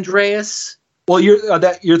San Andreas? Well, you're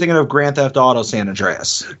thinking of Grand Theft Auto San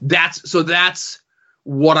Andreas. That's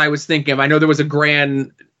what I was thinking of. I know there was a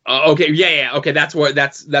Grand. Okay, that's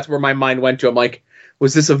where my mind went to. I'm like,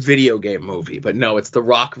 was this a video game movie? But no, it's The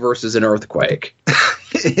Rock versus an earthquake.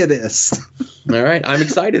 It is. All right, I'm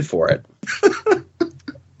excited for it.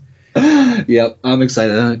 Yep, I'm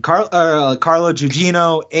excited. Carla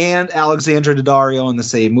Gugino and Alexandra Daddario in the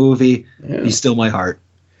same movie. Yeah. He's still my heart.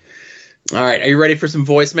 All right, are you ready for some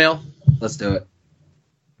voicemail? Let's do it.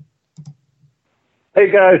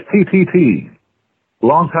 Hey guys, TTT.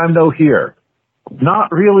 Long time no hear.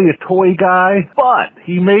 Not really a toy guy, but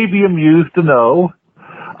he may be amused to know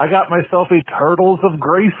I got myself a Turtles of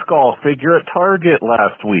Grayskull figure at Target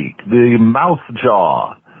last week. The mouse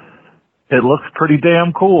jaw. It looks pretty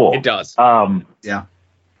damn cool. It does. Yeah.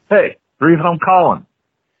 Hey, the reason I'm calling.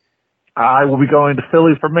 I will be going to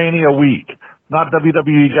Philly for Mania week. Not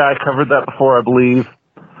WWE guy, covered that before, I believe.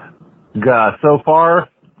 So far,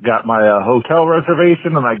 got my hotel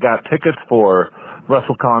reservation, and I got tickets for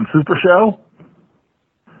WrestleCon Super Show.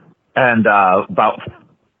 And about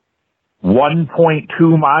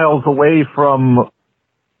 1.2 miles away from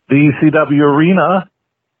the ECW arena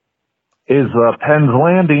is Penn's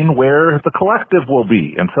Landing, where the Collective will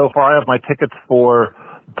be. And so far, I have my tickets for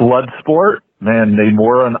Bloodsport. Man,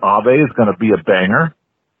 Namura and Abe is going to be a banger.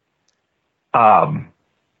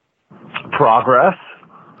 Progress.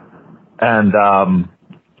 And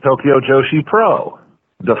Tokyo Joshi Pro,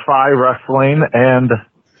 Defy Wrestling, and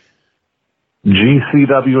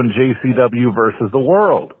GCW and JCW versus the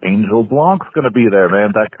World. Angel Blanc's going to be there,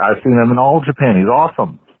 man. I've seen him in All Japan. He's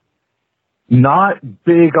awesome. Not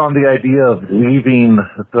big on the idea of leaving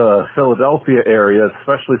the Philadelphia area,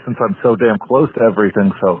 especially since I'm so damn close to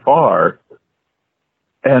everything so far.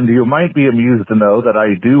 And you might be amused to know that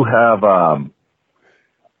I do have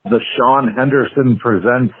the Sean Henderson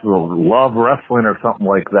Presents Love Wrestling or something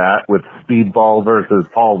like that with Speedball versus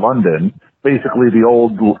Paul London. Basically the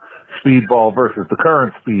old Speedball versus the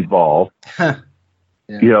current Speedball. Yeah.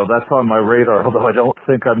 You know, that's on my radar, although I don't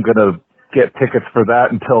think I'm going to get tickets for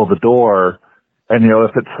that until the door. And, you know,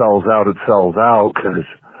 if it sells out, it sells out, because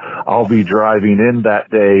I'll be driving in that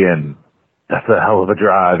day, and that's a hell of a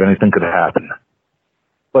drive. Anything could happen.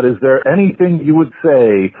 But is there anything you would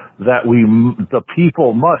say that the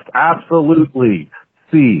people must absolutely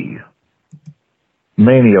see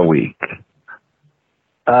Mania Week?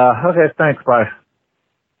 Okay, thanks, bye.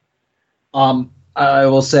 I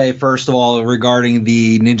will say, first of all, regarding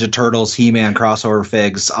the Ninja Turtles He-Man crossover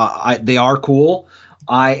figs, they are cool.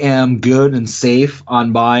 I am good and safe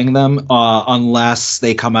on buying them unless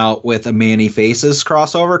they come out with a Manny Faces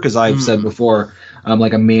crossover, because I've said before, I'm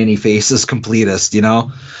like a Manny Faces completist, you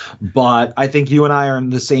know? But I think you and I are on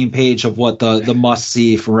the same page of what the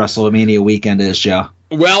must-see for WrestleMania weekend is, Joe.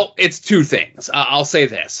 Well, it's two things. I'll say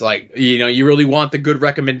this. Like, you know, you really want the good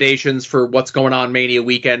recommendations for what's going on Mania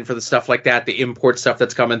weekend, for the stuff like that, the import stuff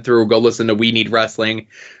that's coming through. Go listen to We Need Wrestling.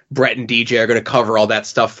 Brett and DJ are going to cover all that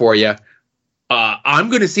stuff for you. I'm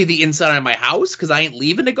going to see the inside of my house because I ain't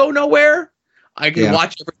leaving to go nowhere. I can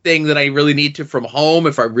watch everything that I really need to from home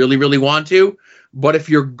if I really, really want to. But if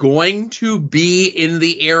you're going to be in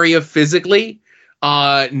the area physically,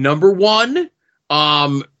 number one,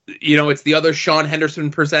 you know, it's the other Sean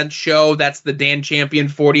Henderson Presents show. That's the Dan Champion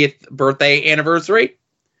 40th birthday anniversary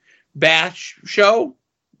bash show.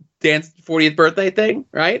 Dan's 40th birthday thing,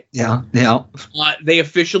 right? Yeah. They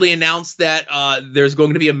officially announced that there's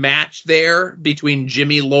going to be a match there between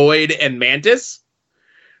Jimmy Lloyd and Mantis.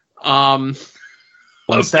 One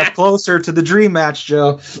step closer to the dream match,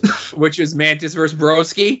 Joe. Which is Mantis versus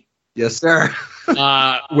Broski. Yes, sir.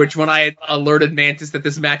 Which when I had alerted Mantis that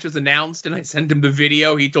this match was announced and I sent him the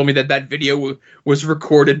video, he told me that video was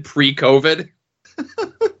recorded pre-COVID.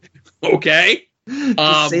 Okay.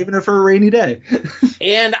 Just saving it for a rainy day.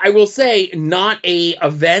 And I will say, not a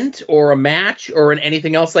event or a match or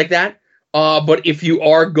anything else like that. But if you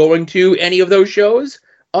are going to any of those shows,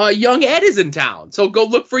 Young Ed is in town. So go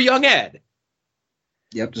look for Young Ed.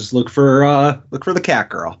 Yep, just look for the cat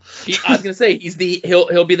girl. I was gonna say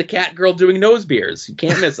he'll be the cat girl doing nose beers. You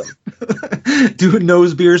can't miss him. Doing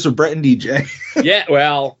nose beers with Brett and DJ. Yeah,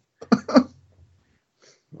 well,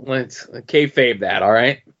 let's kayfabe that. All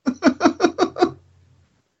right.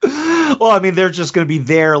 Well, I mean, they're just going to be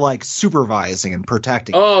there, like, supervising and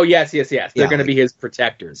protecting. Oh, yes. They're going to be his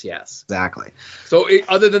protectors, yes. Exactly. So,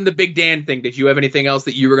 other than the Big Dan thing, did you have anything else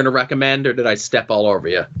that you were going to recommend, or did I step all over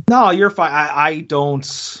you? No, you're fine. I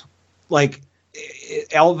don't, like,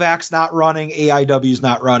 LVAC's not running, AIW's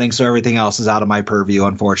not running, so everything else is out of my purview,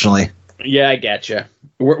 unfortunately. Yeah, I get you.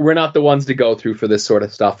 We're not the ones to go through for this sort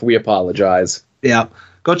of stuff. We apologize. Yeah.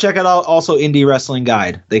 Go check it out. Also, Indie Wrestling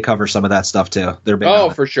Guide. They cover some of that stuff, too. They're big.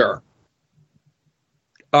 Oh, for sure.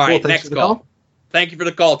 All right, cool, next call. Thank you for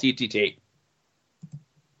the call, TTT.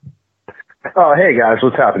 Oh, hey guys,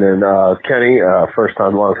 what's happening? Kenny, first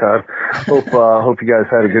time, long time. Hope you guys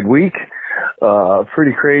had a good week.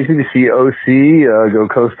 Pretty crazy to see OC go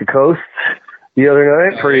coast to coast the other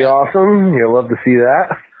night. Pretty awesome. You love to see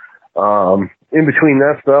that. In between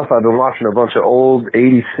that stuff, I've been watching a bunch of old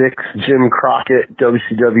 '86 Jim Crockett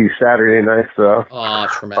WCW Saturday night stuff. Oh,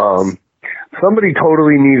 tremendous. Somebody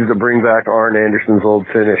totally needs to bring back Arn Anderson's old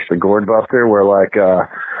finish, the Gourd Buster, where like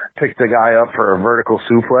pick the guy up for a vertical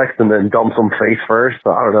suplex and then dumps him face first.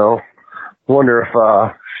 I don't know. Wonder if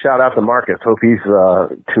shout out to Marcus. Hope he's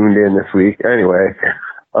tuned in this week. Anyway,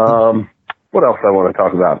 what else I want to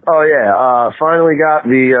talk about? Oh yeah, finally got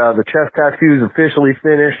the chest tattoos officially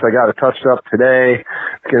finished. I got it touched up today.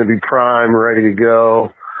 It's gonna be prime, ready to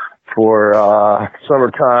go for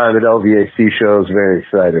summertime at LVAC shows. Very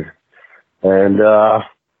excited. And, yeah,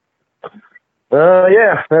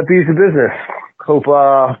 that beats the business. Hope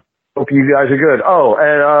you guys are good. Oh,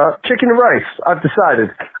 and, chicken and rice. I've decided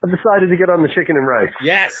to get on the chicken and rice.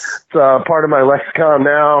 Yes. It's, part of my lexicon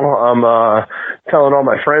now. I'm, telling all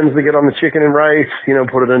my friends to get on the chicken and rice, you know,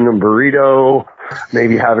 put it in a burrito,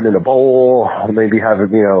 maybe have it in a bowl, maybe have it,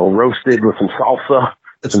 you know, roasted with some salsa,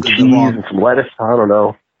 some cheese and some lettuce. I don't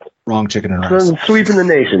know. Wrong chicken and rice. Sweeping the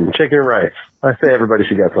nation, chicken and rice. I say everybody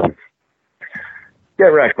should get some. Get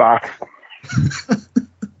wrecked, box.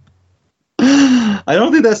 I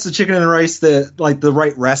don't think that's the chicken and rice the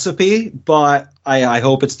right recipe, but I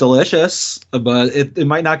hope it's delicious. But it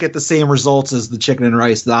might not get the same results as the chicken and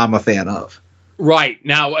rice that I'm a fan of. Right.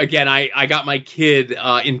 Now, again, I got my kid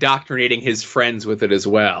indoctrinating his friends with it as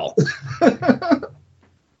well.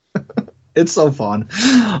 It's so fun.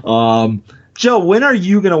 Joe, when are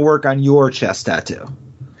you going to work on your chest tattoo?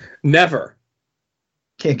 Never.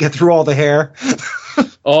 Can't get through all the hair.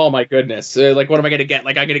 Oh my goodness. Like, what am I going to get?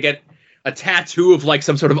 Like, I'm going to get a tattoo of like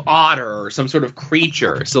some sort of otter or some sort of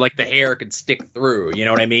creature. So like the hair could stick through, you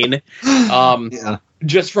know what I mean? Yeah.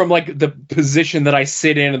 Just from like the position that I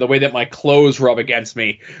sit in and the way that my clothes rub against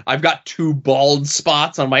me. I've got 2 bald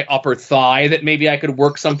spots on my upper thigh that maybe I could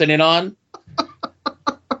work something in on.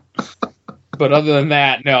 But other than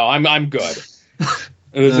that, no, I'm good.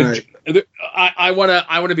 I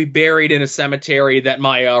want to be buried in a cemetery that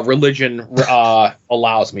my religion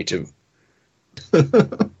allows me to.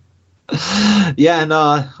 Yeah, and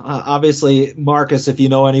obviously, Marcus, if you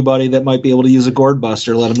know anybody that might be able to use a gourd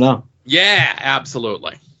buster, let them know. Yeah,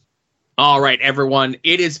 absolutely. All right, everyone.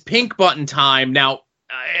 It is pink button time. Now,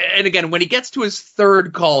 and again, when he gets to his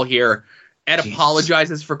 3rd call here, Ed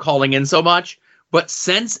apologizes for calling in so much. But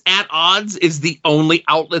since At Odds is the only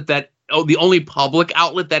outlet the only public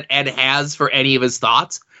outlet that Ed has for any of his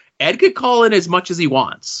thoughts, Ed could call in as much as he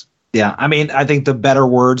wants. Yeah, I mean, I think the better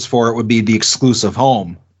words for it would be the exclusive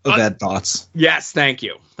home of Ed Thoughts. Yes, thank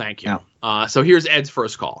you. Yeah. So here's Ed's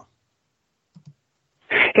first call.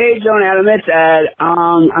 Hey, Joe and Adam, it's Ed.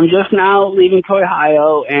 I'm just now leaving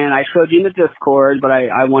Toyhio, and I showed you in the Discord, but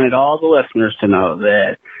I wanted all the listeners to know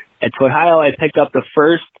that at Toyhio I picked up the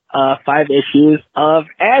first 5 issues of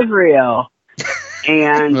Azrael.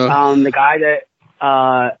 And the guy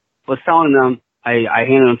that was selling them, I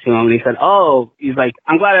handed them to him, and he said, "Oh," he's like,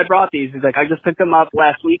 "I'm glad I brought these." He's like, "I just picked them up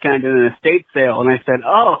last weekend in an estate sale." And I said,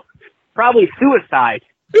 "Oh, probably suicide."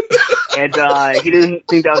 And he didn't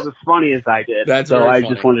think that was as funny as I did. So I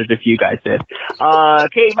just wondered if you guys did.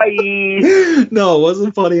 Okay, bye. No, it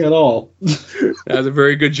wasn't funny at all. That was a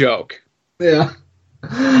very good joke. Yeah.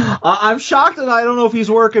 I'm shocked, and I don't know if he's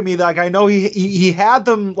working me. Like, I know he had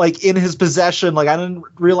them like in his possession. Like, I didn't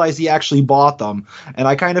realize he actually bought them, and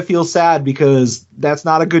I kind of feel sad because that's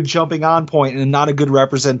not a good jumping on point and not a good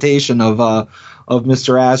representation of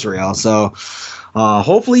Mr. Azrael. So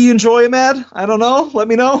hopefully you enjoy him, Ed. I don't know. Let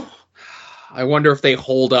me know. I wonder if they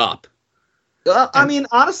hold up. I mean,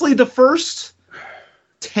 honestly, the first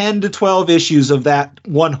 10 to 12 issues of that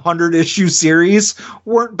 100 issue series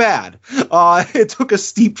weren't bad. It took a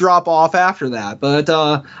steep drop off after that, but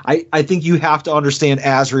I think you have to understand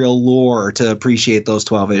Azrael lore to appreciate those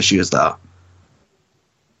 12 issues, though.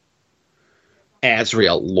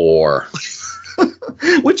 Azrael lore.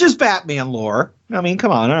 Which is Batman lore. I mean,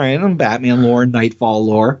 come on, all right, Batman lore, Nightfall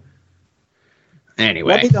lore.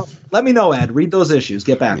 Anyway. Let me know, Ed. Read those issues.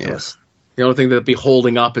 Get back to us. The only thing that'd be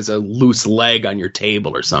holding up is a loose leg on your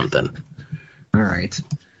table or something. All right.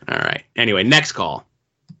 Anyway, next call.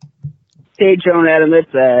 Hey, Joe and Adam,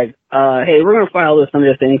 it's Ed. Hey, we're going to file this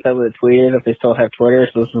under things that was tweeted if they still have Twitter,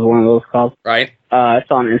 so this is one of those calls. Right.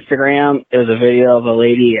 It's on Instagram. It was a video of a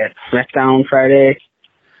lady at SmackDown Friday,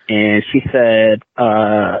 and she said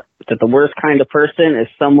that the worst kind of person is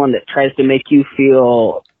someone that tries to make you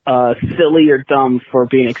feel silly or dumb for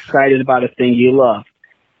being excited about a thing you love.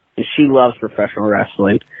 And she loves professional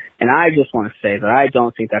wrestling. And I just want to say that I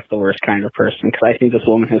don't think that's the worst kind of person, because I think this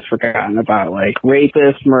woman has forgotten about, like,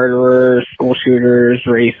 rapists, murderers, school shooters,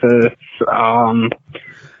 racists.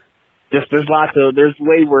 There's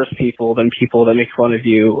way worse people than people that make fun of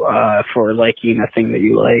you for liking a thing that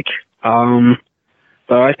you like.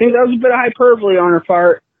 So I think that was a bit of hyperbole on her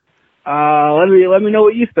part. Let me know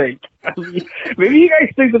what you think. Maybe you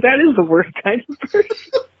guys think that is the worst kind of person.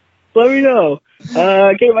 Let me know.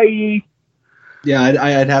 Okay, bye. Yeah,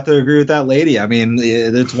 I'd have to agree with that lady. I mean,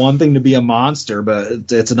 it's one thing to be a monster,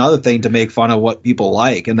 but it's another thing to make fun of what people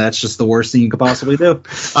like, and that's just the worst thing you could possibly do.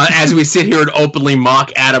 As we sit here and openly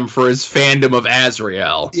mock Adam for his fandom of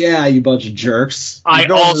Azrael. Yeah, you bunch of jerks.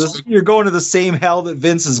 You're going to the same hell that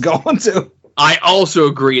Vince is going to. I also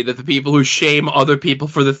agree that the people who shame other people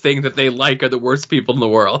for the thing that they like are the worst people in the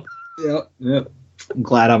world. Yep. I'm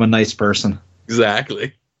glad I'm a nice person.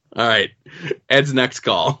 Exactly. All right. Ed's next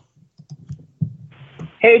call.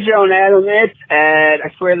 Hey, Joe and Adam, it's Ed.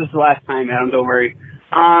 I swear this is the last time, Adam, don't worry.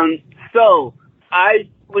 So, I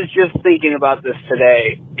was just thinking about this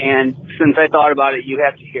today, and since I thought about it, you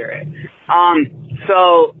have to hear it.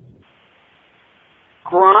 So,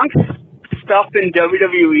 Gronk's stuff in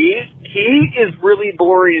WWE, he is really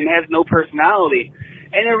boring and has no personality.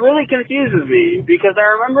 And it really confuses me, because I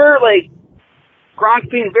remember, like,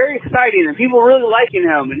 Gronk being very exciting and people really liking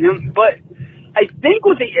him, but I think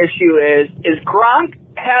what the issue is Gronk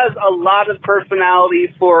has a lot of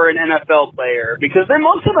personality for an NFL player, because then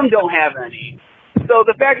most of them don't have any. So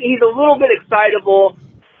the fact that he's a little bit excitable,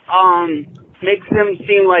 makes him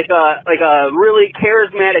seem like a really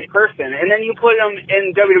charismatic person, and then you put him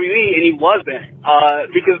in WWE and he wasn't,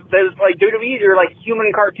 because there's like WWE's are like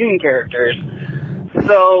human cartoon characters,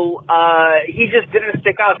 so he just didn't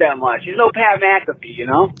stick out that much. He's no Pat McAfee, you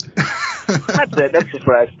know. That's it. That's just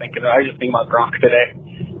what I was thinking of. I was just thinking about Gronk today,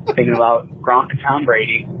 thinking about Gronk and Tom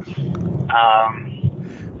Brady.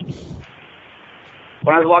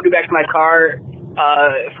 When I was walking back to my car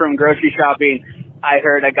from grocery shopping, I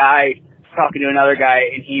heard a guy talking to another guy,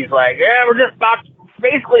 and he's like, "Yeah, we're just about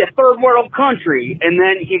basically a third world country." And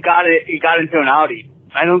then he got into an Audi.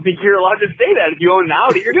 I don't think you're allowed to say that if you own an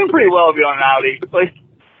Audi. You're doing pretty well if you own an Audi. Like,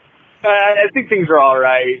 I think things are all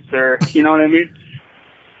right, sir. You know what I mean?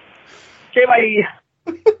 Okay, bye.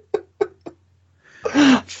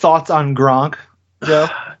 Thoughts on Gronk, Joe?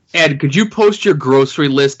 Ed, could you post your grocery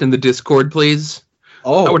list in the Discord, please?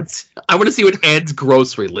 Oh, I want to see what Ed's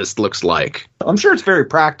grocery list looks like. I'm sure it's very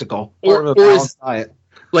practical. Or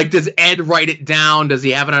like, does Ed write it down? Does he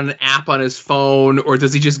have it on an app on his phone? Or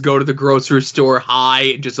does he just go to the grocery store high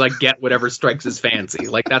and just, like, get whatever strikes his fancy?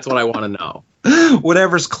 Like, that's what I want to know.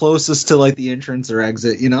 Whatever's closest to, like, the entrance or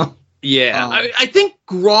exit, you know? Yeah. I think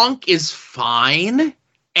Gronk is fine.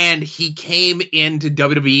 And he came into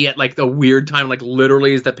WWE at, like, the weird time, like,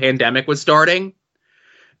 literally as the pandemic was starting.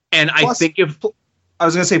 And I think I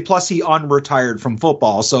was going to say, plus he unretired from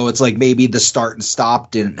football, so it's like maybe the start and stop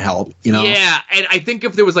didn't help, you know? Yeah, and I think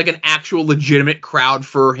if there was like an actual legitimate crowd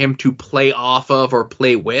for him to play off of or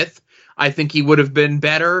play with, I think he would have been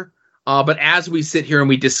better. But as we sit here and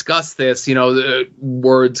we discuss this, you know, the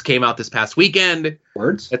words came out this past weekend.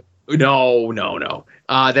 Words? No.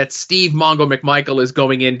 That Steve Mongo McMichael is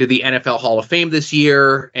going into the NFL Hall of Fame this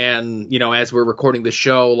year. And, you know, as we're recording the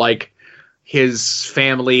show, like, his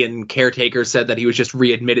family and caretaker said that he was just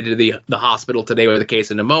readmitted to the hospital today with a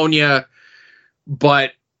case of pneumonia.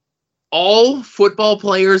 But all football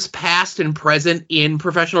players, past and present in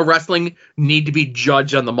professional wrestling, need to be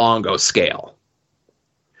judged on the Mongo scale.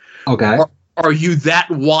 Okay. Are you that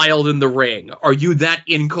wild in the ring? Are you that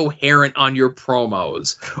incoherent on your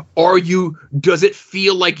promos? Does it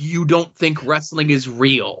feel like you don't think wrestling is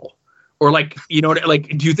real? Or like, you know,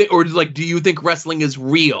 like, do you think wrestling is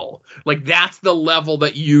real? Like, that's the level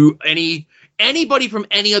that anybody from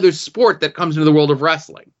any other sport that comes into the world of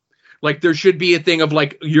wrestling. Like, there should be a thing of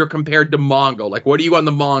like, you're compared to Mongo. Like, what are you on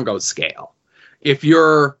the Mongo scale? If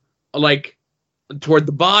you're like toward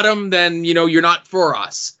the bottom, then, you know, you're not for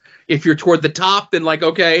us. If you're toward the top, then like,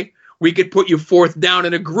 okay, we could put you fourth down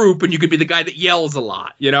in a group and you could be the guy that yells a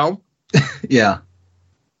lot, you know? Yeah.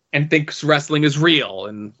 And thinks wrestling is real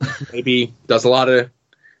and maybe does a lot of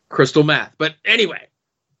crystal meth. But anyway,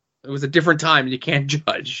 it was a different time. You can't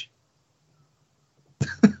judge.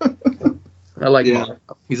 I like him.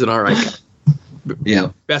 He's an all right guy.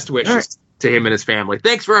 Yeah. Best wishes to him and his family.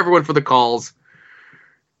 Thanks for everyone for the calls.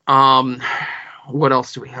 What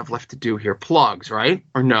else do we have left to do here? Plugs, right?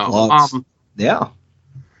 Or no? Plugs. Yeah.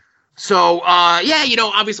 So, you know,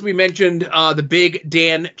 obviously we mentioned the Big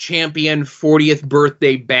Dan Champion 40th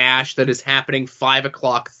birthday bash that is happening 5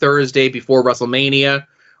 o'clock Thursday before WrestleMania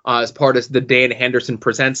as part of the Dan Henderson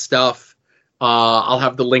Presents stuff. I'll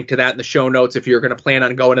have the link to that in the show notes if you're going to plan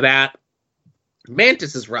on going to that.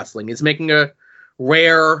 Mantis' Wrestling is making a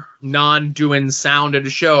rare non-doing sound at a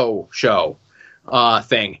show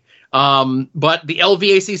thing. But the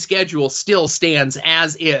LVAC schedule still stands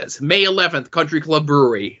as is. May 11th, Country Club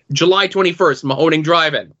Brewery. July 21st, Mahoning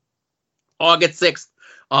Drive-In. August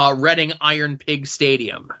 6th, Reading Iron Pig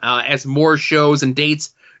Stadium. As more shows and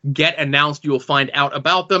dates get announced, you will find out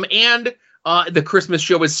about them. And the Christmas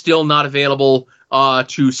show is still not available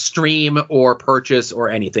to stream or purchase or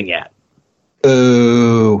anything yet.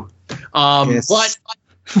 Ooh. Yes. But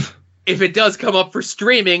if it does come up for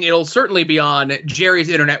streaming, it'll certainly be on Jerry's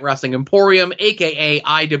Internet Wrestling Emporium, a.k.a.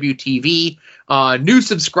 IWTV. New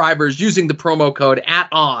subscribers using the promo code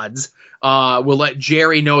 @odds will let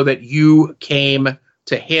Jerry know that you came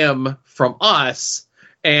to him from us.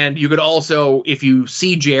 And you could also, if you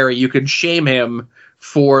see Jerry, you could shame him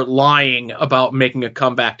for lying about making a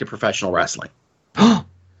comeback to professional wrestling.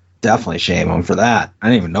 Definitely shame him for that. I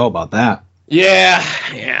didn't even know about that. Yeah.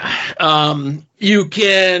 You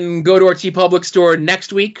can go to our TeePublic store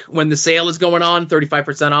next week when the sale is going on,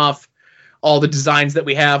 35% off. All the designs that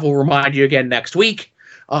we have will remind you again next week.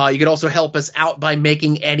 You can also help us out by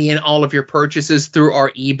making any and all of your purchases through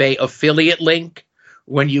our eBay affiliate link.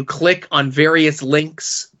 When you click on various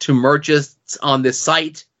links to merchants on this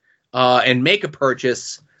site and make a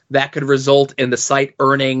purchase, that could result in the site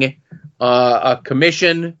earning a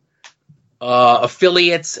commission.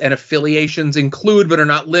 Affiliates and affiliations include, but are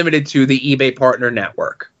not limited to, the eBay Partner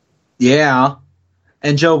Network. Yeah.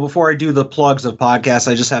 And Joe, before I do the plugs of podcasts,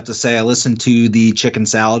 I just have to say I listened to the Chicken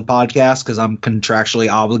Salad podcast because I'm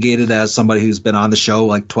contractually obligated as somebody who's been on the show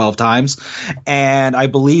like 12 times. And I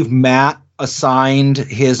believe Matt assigned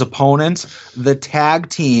his opponent the tag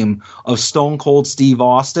team of Stone Cold Steve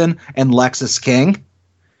Austin and Lexis King.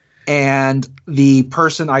 And the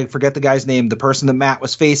person, I forget the guy's name, the person that Matt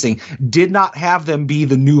was facing, did not have them be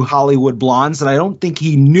the new Hollywood Blondes. And I don't think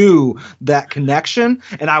he knew that connection.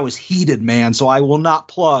 And I was heated, man. So I will not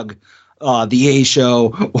plug the A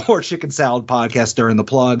Show or Chicken Salad podcast during the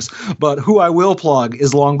plugs. But who I will plug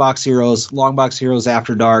is Longbox Heroes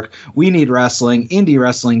After Dark, We Need Wrestling, Indie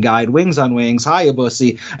Wrestling Guide, Wings on Wings,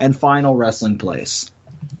 Hayabusa, and Final Wrestling Place.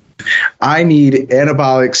 I need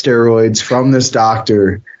anabolic steroids from this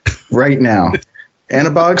doctor right now.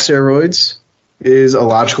 Anabolic steroids is a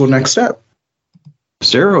logical next step.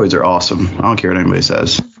 Steroids are awesome. I don't care what anybody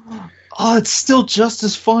says. Oh, it's still just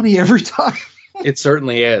as funny every time. It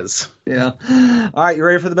certainly is. Yeah. All right, you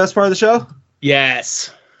ready for the best part of the show?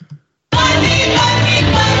 Yes.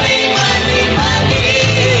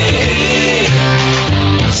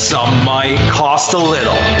 Some might cost a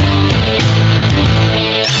little.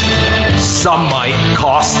 Some might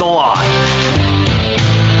cost a lot.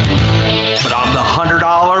 But I'm the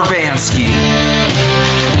 $100 Vansky.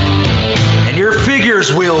 And your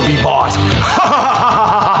figures will be bought.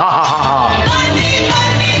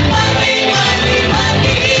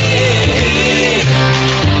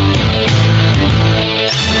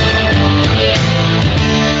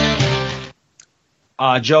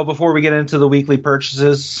 Joe, before we get into the weekly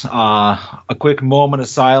purchases, a quick moment of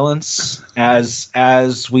silence.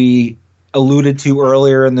 As we alluded to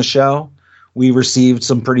earlier in the show, we received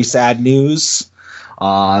some pretty sad news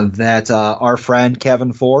that our friend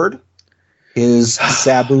Kevin Ford, his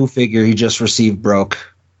Sabu figure he just received broke.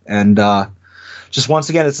 And just once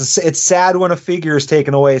again, it's sad when a figure is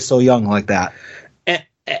taken away so young like that.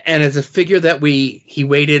 And it's a figure that he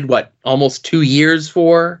waited, almost 2 years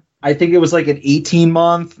for? I think it was like an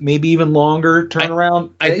 18-month, maybe even longer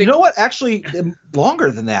turnaround. I think, you know what? Actually,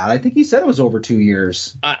 longer than that. I think he said it was over 2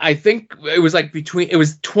 years. I think it was it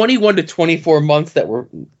was 21 to 24 months that were,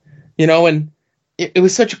 and it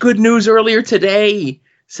was such good news earlier today. He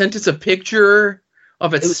sent us a picture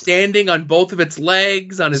of it standing on both of its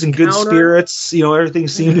legs on his in counter. Good spirits. Everything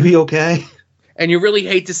seemed to be okay. And you really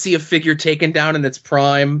hate to see a figure taken down in its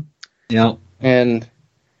prime. Yeah. And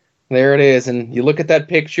there it is, and you look at that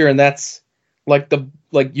picture, and that's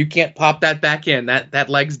you can't pop that back in. That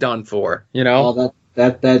leg's done for, Well,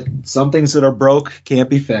 that some things that are broke can't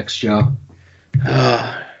be fixed, Joe.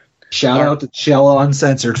 Shout out to Cello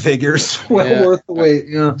Uncensored Figures. Worth the wait.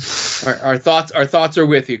 Yeah. Our thoughts are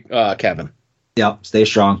with you, Kevin. Yep. Stay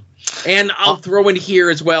strong. And I'll throw in here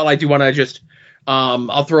as well. I do want to just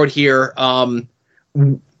I'll throw it here.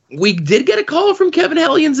 We did get a call from Kevin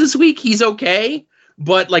Hellions this week. He's okay.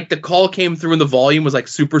 But the call came through and the volume was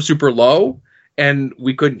super, super low and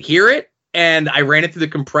we couldn't hear it. And I ran it through the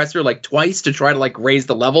compressor twice to try to raise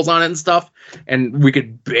the levels on it and stuff. And we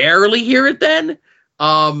could barely hear it then.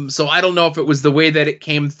 So I don't know if it was the way that it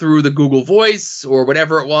came through the Google Voice or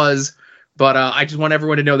whatever it was. But I just want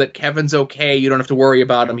everyone to know that Kevin's okay. You don't have to worry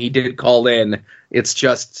about him. He did call in. It's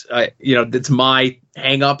just, it's my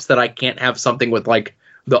hang-ups that I can't have something with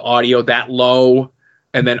the audio that low.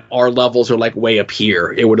 And then our levels are way up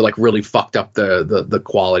here. It would have really fucked up the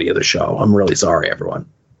quality of the show. I'm really sorry, everyone.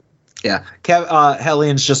 Yeah.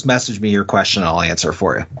 Hellions just messaged me your question. I'll answer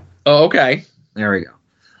for you. Oh, okay. There we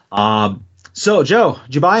go. So, Joe,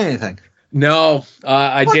 did you buy anything? No,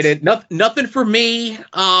 I didn't. Nothing for me.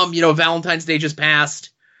 Valentine's Day just passed.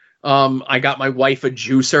 I got my wife a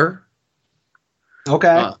juicer.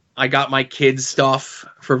 Okay. I got my kids stuff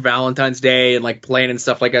for Valentine's Day and playing and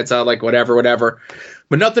stuff like that. So whatever.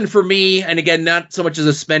 But nothing for me. And again, not so much as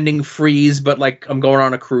a spending freeze, but I'm going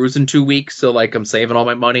on a cruise in 2 weeks. So I'm saving all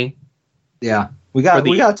my money. Yeah. We got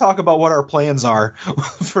to talk about what our plans are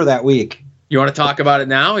for that week. You want to talk about it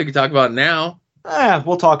now? We can talk about it now.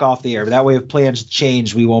 We'll talk off the air. That way if plans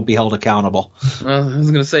change, we won't be held accountable. I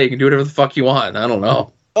was going to say, you can do whatever the fuck you want. I don't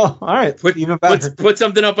know. Oh, all right. Even better. Put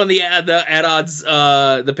something up on the ad odds,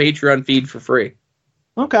 the Patreon feed for free.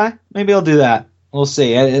 Okay. Maybe I'll do that. We'll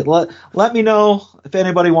see. Let me know if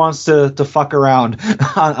anybody wants to fuck around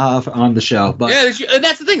on the show. But yeah,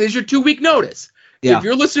 that's the thing. There's your 2 week notice. Yeah. If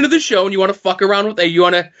you're listening to the show and you want to fuck around with it, you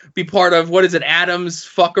want to be part of, what is it, Adam's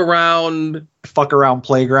Fuck Around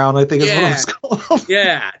Playground, I think is what it's called.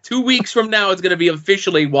 Yeah. 2 weeks from now, it's going to be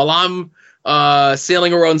officially, while I'm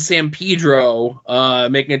sailing around San Pedro,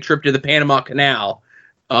 making a trip to the Panama Canal,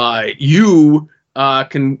 you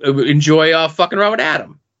can enjoy fucking around with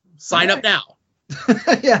Adam. Sign up now.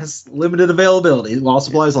 Yes, limited availability while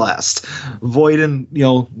supplies last. Void in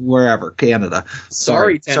wherever, Canada.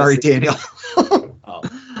 Sorry, Daniel.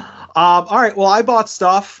 All right, well, I bought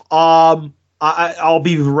stuff. I'll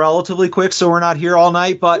be relatively quick, so we're not here all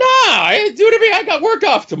night. But I got work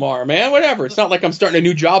off tomorrow, man. Whatever. It's not like I'm starting a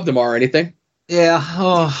new job tomorrow or anything. Yeah.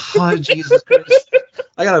 Oh Jesus Christ!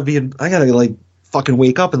 I gotta fucking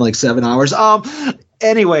wake up in like 7 hours.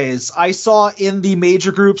 Anyways, I saw in the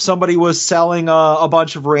major group somebody was selling a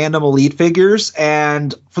bunch of random Elite figures,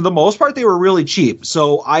 and for the most part, they were really cheap.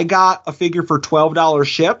 So I got a figure for $12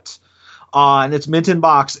 shipped, and it's mint in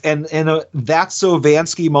box. And in That's So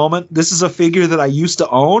Vansky moment, this is a figure that I used to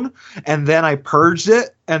own, and then I purged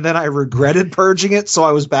it, and then I regretted purging it, so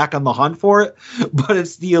I was back on the hunt for it. But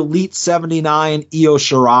it's the Elite 79 Io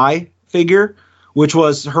Shirai figure, which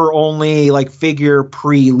was her only figure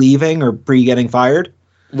pre-leaving or pre-getting fired.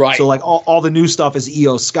 Right. So all the new stuff is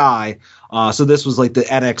Io Sky. So this was the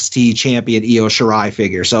NXT champion Io Shirai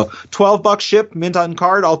figure. So $12 ship, mint on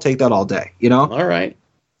card. I'll take that all day. All right.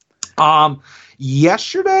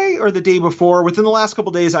 Yesterday or the day before, within the last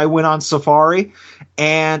couple days, I went on safari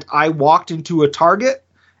and I walked into a Target.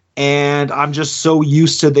 And I'm just so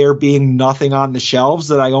used to there being nothing on the shelves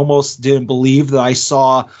that I almost didn't believe that I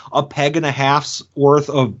saw a peg and a half's worth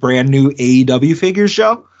of brand new AEW figures,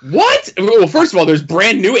 Joe. What? Well, first of all, there's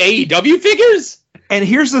brand new AEW figures? And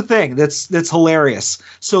here's the thing that's hilarious.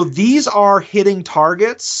 So these are hitting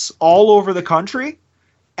Targets all over the country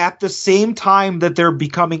at the same time that they're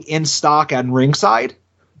becoming in stock on Ringside.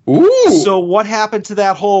 Ooh. So what happened to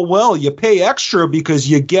that whole, you pay extra because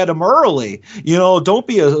you get them early. Don't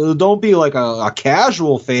be like a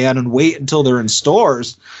casual fan and wait until they're in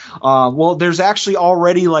stores. Well, there's actually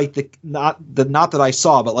already not that I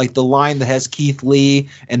saw, but the line that has Keith Lee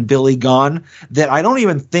and Billy Gunn that I don't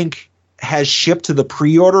even think has shipped to the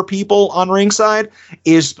pre-order people on Ringside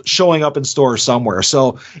is showing up in stores somewhere.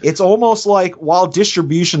 So it's almost like while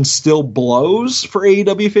distribution still blows for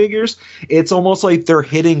AEW figures, it's almost like they're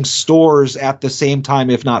hitting stores at the same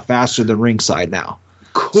time, if not faster than Ringside now.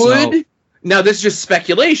 Now this is just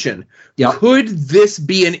speculation. Yeah. Could this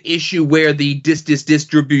be an issue where the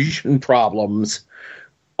distribution problems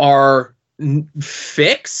are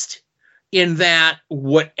fixed in that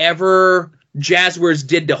whatever Jazzwares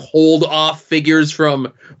did to hold off figures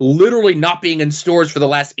from literally not being in stores for the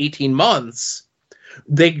last 18 months,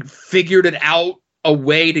 they figured it out a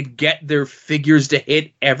way to get their figures to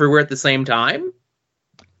hit everywhere at the same time?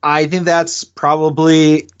 I think that's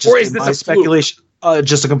probably just, or is this my speculation,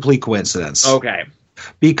 just a complete coincidence. Okay.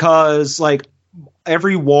 Because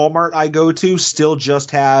every Walmart I go to still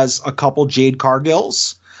just has a couple Jade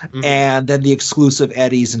Cargills. Mm-hmm. And then the exclusive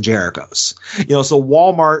Eddies and Jerichos. So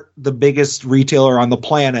Walmart, the biggest retailer on the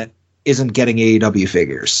planet, isn't getting AEW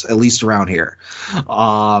figures, at least around here.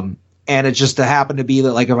 And it just happened to be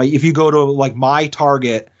that if you go to my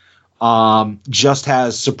Target, just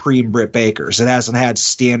has Supreme Britt Bakers. It hasn't had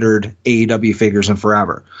standard AEW figures in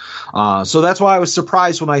forever. So that's why I was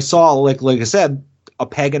surprised when I saw, like I said, a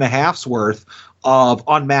peg and a half's worth of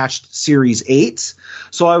Unmatched Series 8.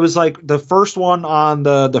 So I was the first one on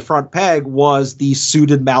the front peg was the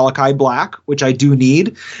suited Malachi Black, which I do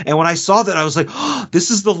need. And when I saw that, I was this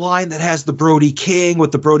is the line that has the Brody King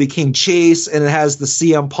with the Brody King chase, and it has the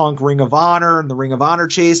CM Punk Ring of Honor and the Ring of Honor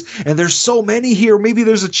chase. And there's so many here. Maybe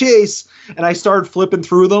there's a chase. And I started flipping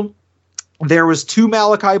through them. There was 2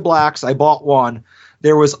 Malachi Blacks. I bought one.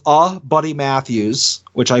 There was a Buddy Matthews,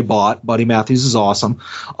 which I bought. Buddy Matthews is awesome.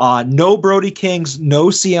 No Brody Kings, no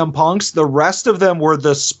CM Punks. The rest of them were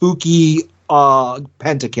the spooky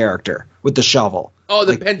Penta character with the shovel. Oh,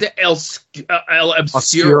 the Penta El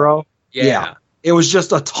Obscuro. Yeah. It was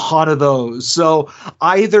just a ton of those. So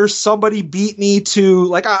either somebody beat me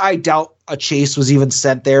to, I doubt a chase was even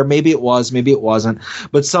sent there. Maybe it was, maybe it wasn't.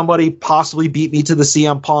 But somebody possibly beat me to the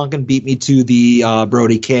CM Punk and beat me to the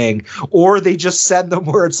Brody King. Or they just send them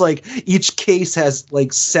where it's each case has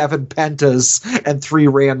 7 Pentas and 3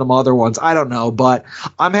 random other ones. I don't know. But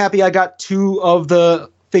I'm happy I got 2 of the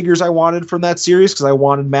figures I wanted from that series because I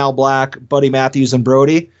wanted Mal Black, Buddy Matthews, and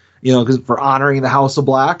Brody, because for honoring the House of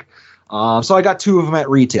Black. So I got 2 of them at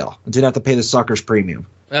retail. I didn't have to pay the sucker's premium.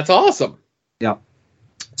 That's awesome. Yeah.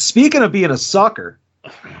 Speaking of being a sucker,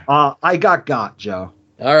 I got, Joe.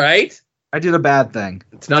 All right. I did a bad thing.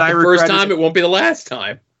 It's not the first time. It won't be the last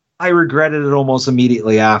time. I regretted it almost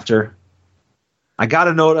immediately after. I got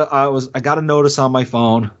a notice on my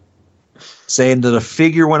phone saying that a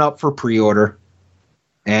figure went up for pre-order,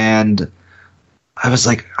 and I was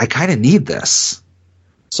I kind of need this.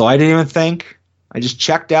 So I didn't even think. I just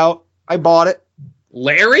checked out. I bought it.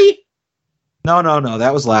 Larry? No,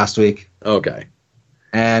 that was last week. Okay.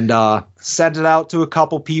 And sent it out to a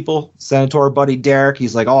couple people. Sent it to our buddy Derek.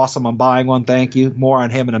 He's like, awesome, I'm buying one, thank you. More on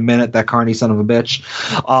him in a minute, that carny son of a bitch.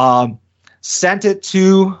 Sent it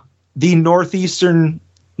to the Northeast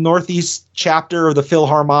chapter of the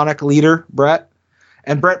Philharmonic leader, Brett.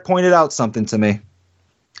 And Brett pointed out something to me.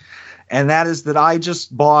 And that is that I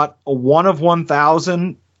just bought a 1 of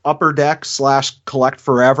 1,000 Upper Deck / Collect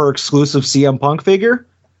Forever exclusive CM Punk figure.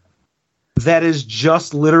 That is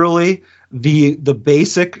just literally the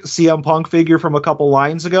basic CM Punk figure from a couple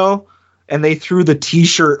lines ago. And they threw the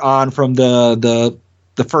T-shirt on from the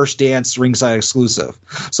First Dance ringside exclusive.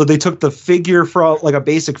 So they took the figure from like a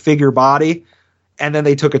basic figure body, and then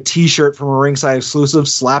they took a T-shirt from a ringside exclusive,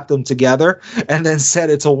 slapped them together, and then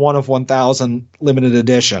said it's a 1 of 1,000 limited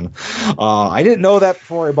edition. I didn't know that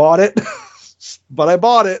before I bought it, but I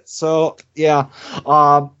bought it. So yeah,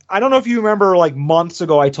 I don't know if you remember, like months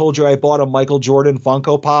ago, I told you I bought a Michael Jordan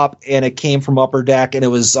Funko Pop, and it came from Upper Deck, and it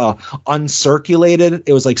was uncirculated.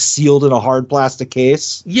 It was like sealed in a hard plastic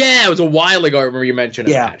case. Yeah, it was a while ago. I remember you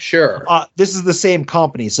mentioning that. Sure. This is the same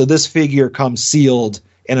company, so this figure comes sealed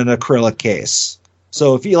in an acrylic case.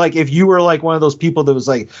 So if you were like one of those people that was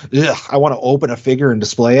like, I want to open a figure and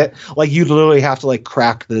display it, like you'd literally have to like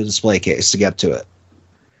crack the display case to get to it.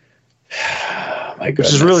 My goodness.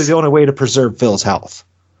 Which is really the only way to preserve Phil's health.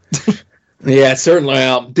 Yeah, certainly.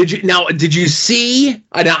 Did you see?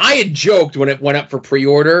 I had joked when it went up for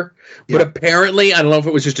pre-order, but apparently, I don't know if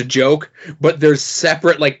it was just a joke, but there's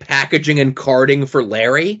separate like packaging and carding for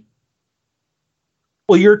Larry.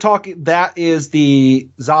 Well, you're talking, that is the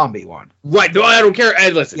zombie one. Right. No, I don't care.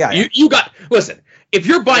 Hey, listen, listen, if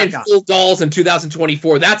you're buying full dolls in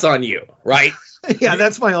 2024, that's on you, right? Yeah,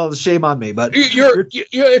 that's my shame on me. But you're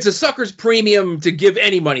it's a sucker's premium to give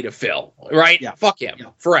any money to Phil, right? Yeah. Fuck him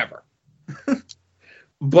forever.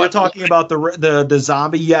 But talking about the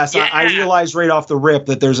zombie, yes, yeah. I realized right off the rip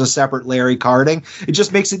that there's a separate Larry carding. It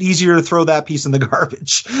just makes it easier to throw that piece in the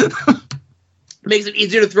garbage. Makes it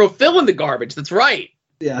easier to throw Phil in the garbage. That's right.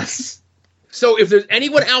 Yes. So if there's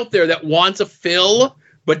anyone out there that wants a Phil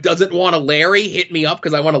but doesn't want a Larry, hit me up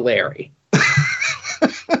because I want a Larry.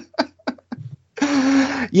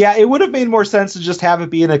 Yeah, it would have made more sense to just have it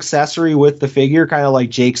be an accessory with the figure, kind of like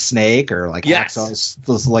Jake Snake or like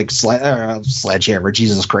Hacksaw's like Sledgehammer.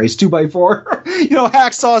 Jesus Christ, 2x4.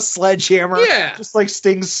 Hacksaw Sledgehammer. Yeah, just like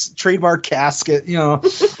Sting's trademark casket.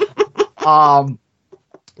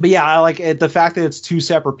 But yeah, I like it, the fact that it's two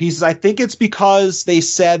separate pieces. I think it's because they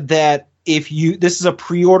said that this is a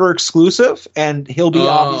pre-order exclusive, and he'll be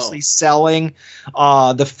obviously selling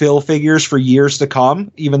the Phil figures for years to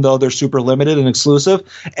come, even though they're super limited and exclusive,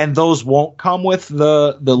 and those won't come with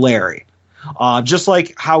the Larry. Just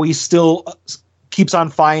like how he still keeps on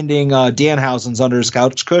finding Danhausen's under his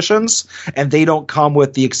couch cushions, and they don't come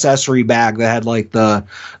with the accessory bag that had like the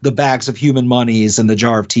bags of human monies and the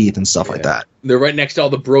jar of teeth and stuff like that. They're right next to all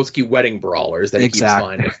the Broski wedding brawlers that he keeps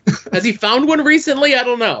finding. Has he found one recently? I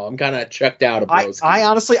don't know. I'm kind of checked out of Broski. I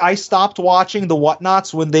honestly stopped watching the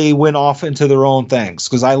Whatnots when they went off into their own things,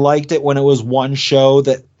 because I liked it when it was one show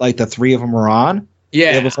that like the three of them were on.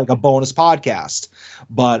 Yeah. It was like a bonus podcast.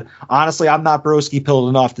 But honestly, I'm not Broski pilled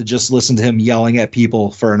enough to just listen to him yelling at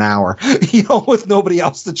people for an hour, with nobody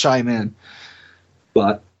else to chime in.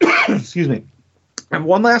 But, excuse me. And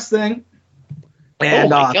one last thing.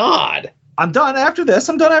 And, oh my God. I'm done after this.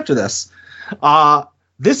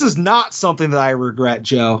 This is not something that I regret,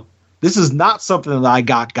 Joe. This is not something that I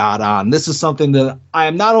got on. This is something that I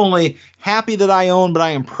am not only happy that I own, but I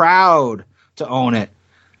am proud to own it.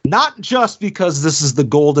 Not just because this is the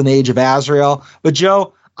golden age of Azrael, but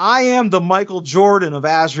Joe, I am the Michael Jordan of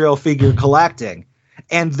Azrael figure collecting.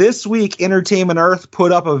 And this week, Entertainment Earth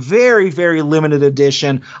put up a very, very limited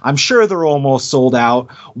edition. I'm sure they're almost sold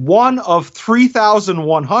out. One of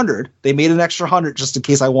 3,100. They made an extra 100 just in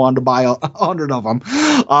case I wanted to buy 100 of them.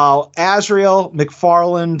 Azrael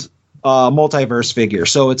McFarland multiverse figure.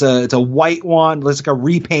 So it's a white one. It's like a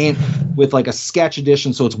repaint with like a sketch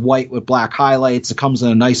edition. So it's white with black highlights. It comes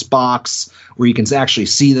in a nice box where you can actually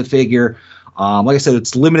see the figure. Like I said,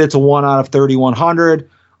 it's limited to 1 out of 3,100.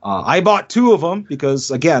 I bought 2 of them because,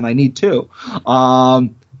 again, I need 2.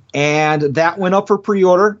 And that went up for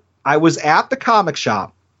pre-order. I was at the comic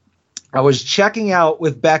shop. I was checking out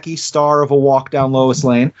with Becky, star of A Walk Down Lois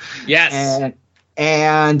Lane. Yes.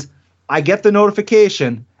 And I get the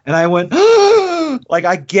notification, and I went, like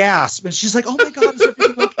I gasped. And she's like, oh, my God, is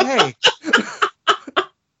everything okay?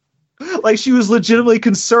 Like she was legitimately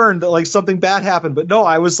concerned that like something bad happened. But no,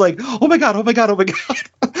 I was like, oh, my God.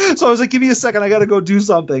 So I was like, give me a second. I got to go do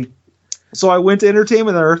something. So I went to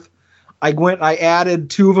Entertainment Earth. I added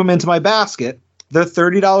 2 of them into my basket. They're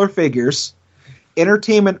 $30 figures.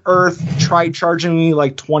 Entertainment Earth tried charging me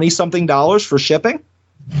like $20-something for shipping.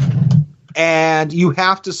 And you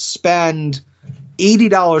have to spend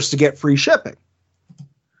 $80 to get free shipping.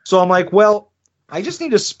 So I'm like, well, I just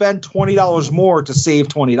need to spend $20 more to save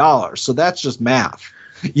 $20. So that's just math.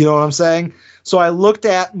 You know what I'm saying? So I looked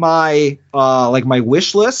at my my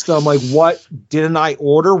wish list. I'm like, what didn't I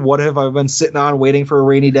order? What have I been sitting on waiting for a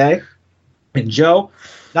rainy day? And Joe,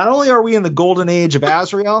 not only are we in the golden age of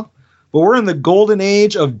Azrael, but we're in the golden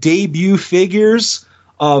age of debut figures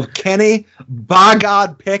of Kenny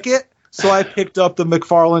Bogod Pickett. So I picked up the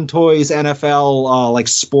McFarlane Toys NFL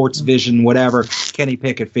Sports Vision, whatever, Kenny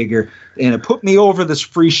Pickett figure. And it put me over this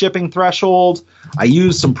free shipping threshold. I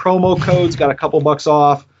used some promo codes, got a couple bucks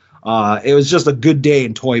off. It was just a good day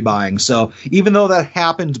in toy buying. So even though that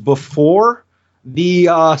happened before the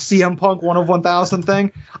CM Punk 1 of 1,000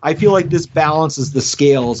 thing, I feel like this balances the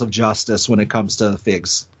scales of justice when it comes to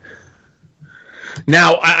figs.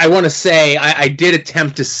 Now, I want to say I did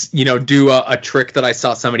attempt to, do a trick that I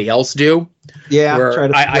saw somebody else do. Yeah,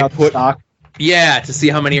 where I put stock. Yeah, to see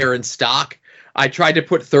how many are in stock. I tried to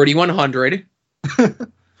put 3,100,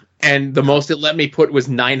 and the most it let me put was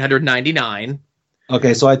 999.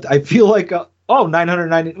 Okay, so I feel like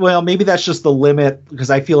 990. Well, maybe that's just the limit because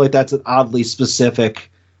I feel like that's oddly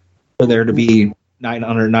specific for there to be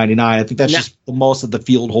 999. I think that's just the most that the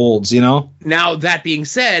field holds, Now, that being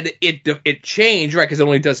said, it changed, right, because it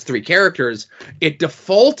only does 3 characters. It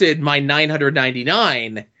defaulted my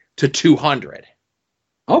 999 to 200.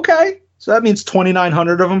 Okay, so that means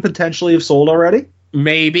 2,900 of them potentially have sold already?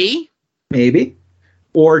 Maybe.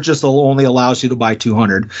 Or just only allows you to buy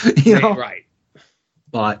 200, Right.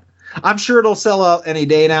 But I'm sure it'll sell out any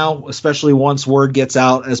day now, especially once word gets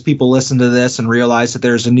out as people listen to this and realize that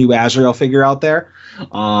there's a new Azrael figure out there.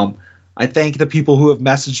 I thank the people who have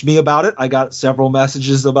messaged me about it. I got several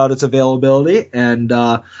messages about its availability, and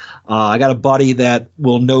I got a buddy that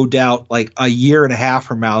will no doubt, like a year and a half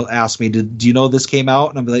from now, ask me, do you know this came out?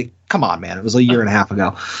 And I'm like, come on, man, it was a year and a half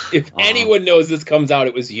ago. If anyone knows this comes out,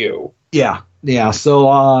 it was you. Yeah. So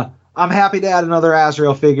I'm happy to add another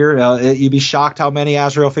Azrael figure. You'd be shocked how many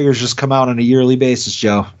Azrael figures just come out on a yearly basis,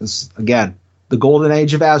 Joe. Again, the golden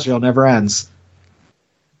age of Azrael never ends.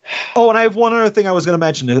 Oh, and I have one other thing I was going to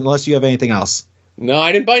mention, unless you have anything else. No,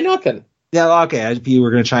 I didn't buy nothing. Yeah, okay. You were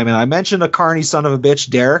going to chime in. I mentioned a carny son of a bitch,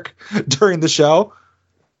 Derek, during the show.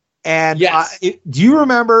 And yes. Do you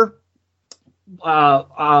remember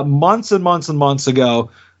months and months and months ago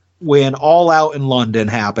when All Out in London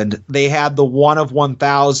happened? They had the 1 of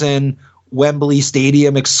 1,000 Wembley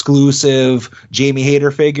Stadium exclusive Jamie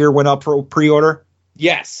Hayter figure went up for pre-order.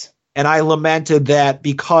 Yes. And I lamented that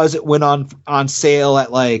because it went on sale at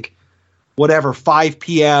 5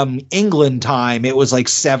 p.m. England time, it was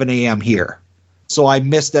 7 a.m. here. So I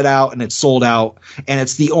missed it out and it sold out. And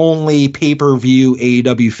it's the only pay-per-view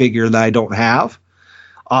AEW figure that I don't have.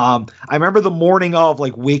 I remember the morning of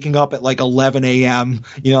waking up at 11 a.m.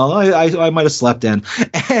 I might have slept in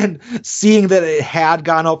and seeing that it had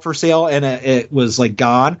gone up for sale and it was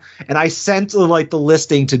gone. And I sent the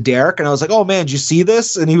listing to Derek and I was like, oh man, did you see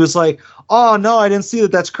this? And he was like, oh no, I didn't see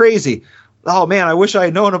that. That's crazy. Oh man, I wish I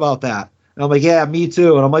had known about that. And I'm like, yeah, me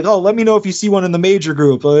too. And I'm like, oh, let me know if you see one in the major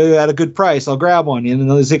group at a good price. I'll grab one. And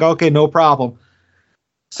he's like, okay, no problem.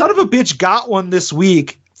 Son of a bitch got one this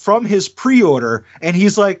week from his pre-order, and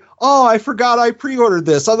he's like, oh, I forgot I pre-ordered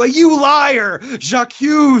this. I'm like, you liar, Jacques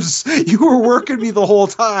Hughes. You were working me the whole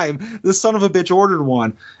time. This son of a bitch ordered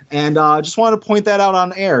one. And just wanted to point that out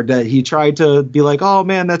on air, that he tried to be like, oh,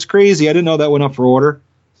 man, that's crazy. I didn't know that went up for order.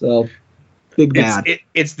 So, big mad.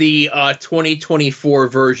 It's the 2024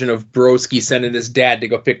 version of Broski sending his dad to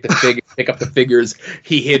go pick up the figures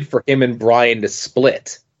he hid for him and Brian to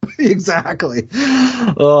split. Exactly.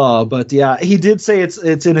 Oh, but yeah, he did say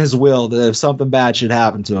it's in his will that if something bad should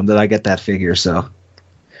happen to him, that I get that figure. So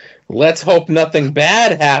let's hope nothing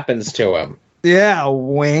bad happens to him. Yeah,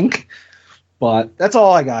 wink. But that's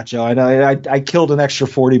all I got, Joe. I killed an extra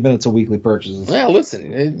 40 minutes of weekly purchases. Well,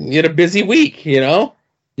 listen, you had a busy week, Yeah.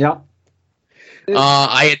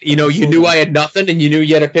 You knew I had nothing, and you knew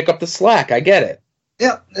you had to pick up the slack. I get it.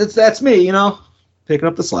 Yeah, that's me. Picking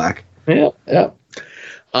up the slack. Yeah.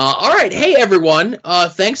 All right. Hey, everyone.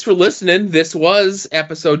 Thanks for listening. This was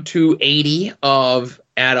episode 280 of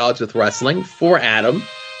At Odds with Wrestling. For Adam,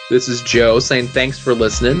 this is Joe saying thanks for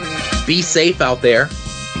listening. Be safe out there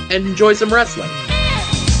and enjoy some wrestling.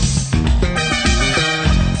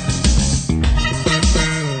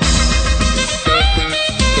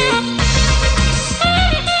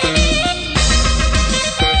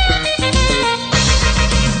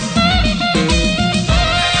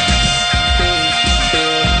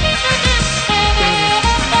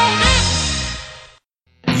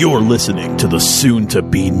 You're listening to the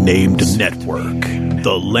soon-to-be-named network,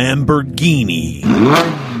 the Lamborghini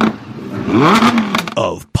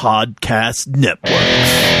of podcast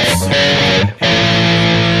networks.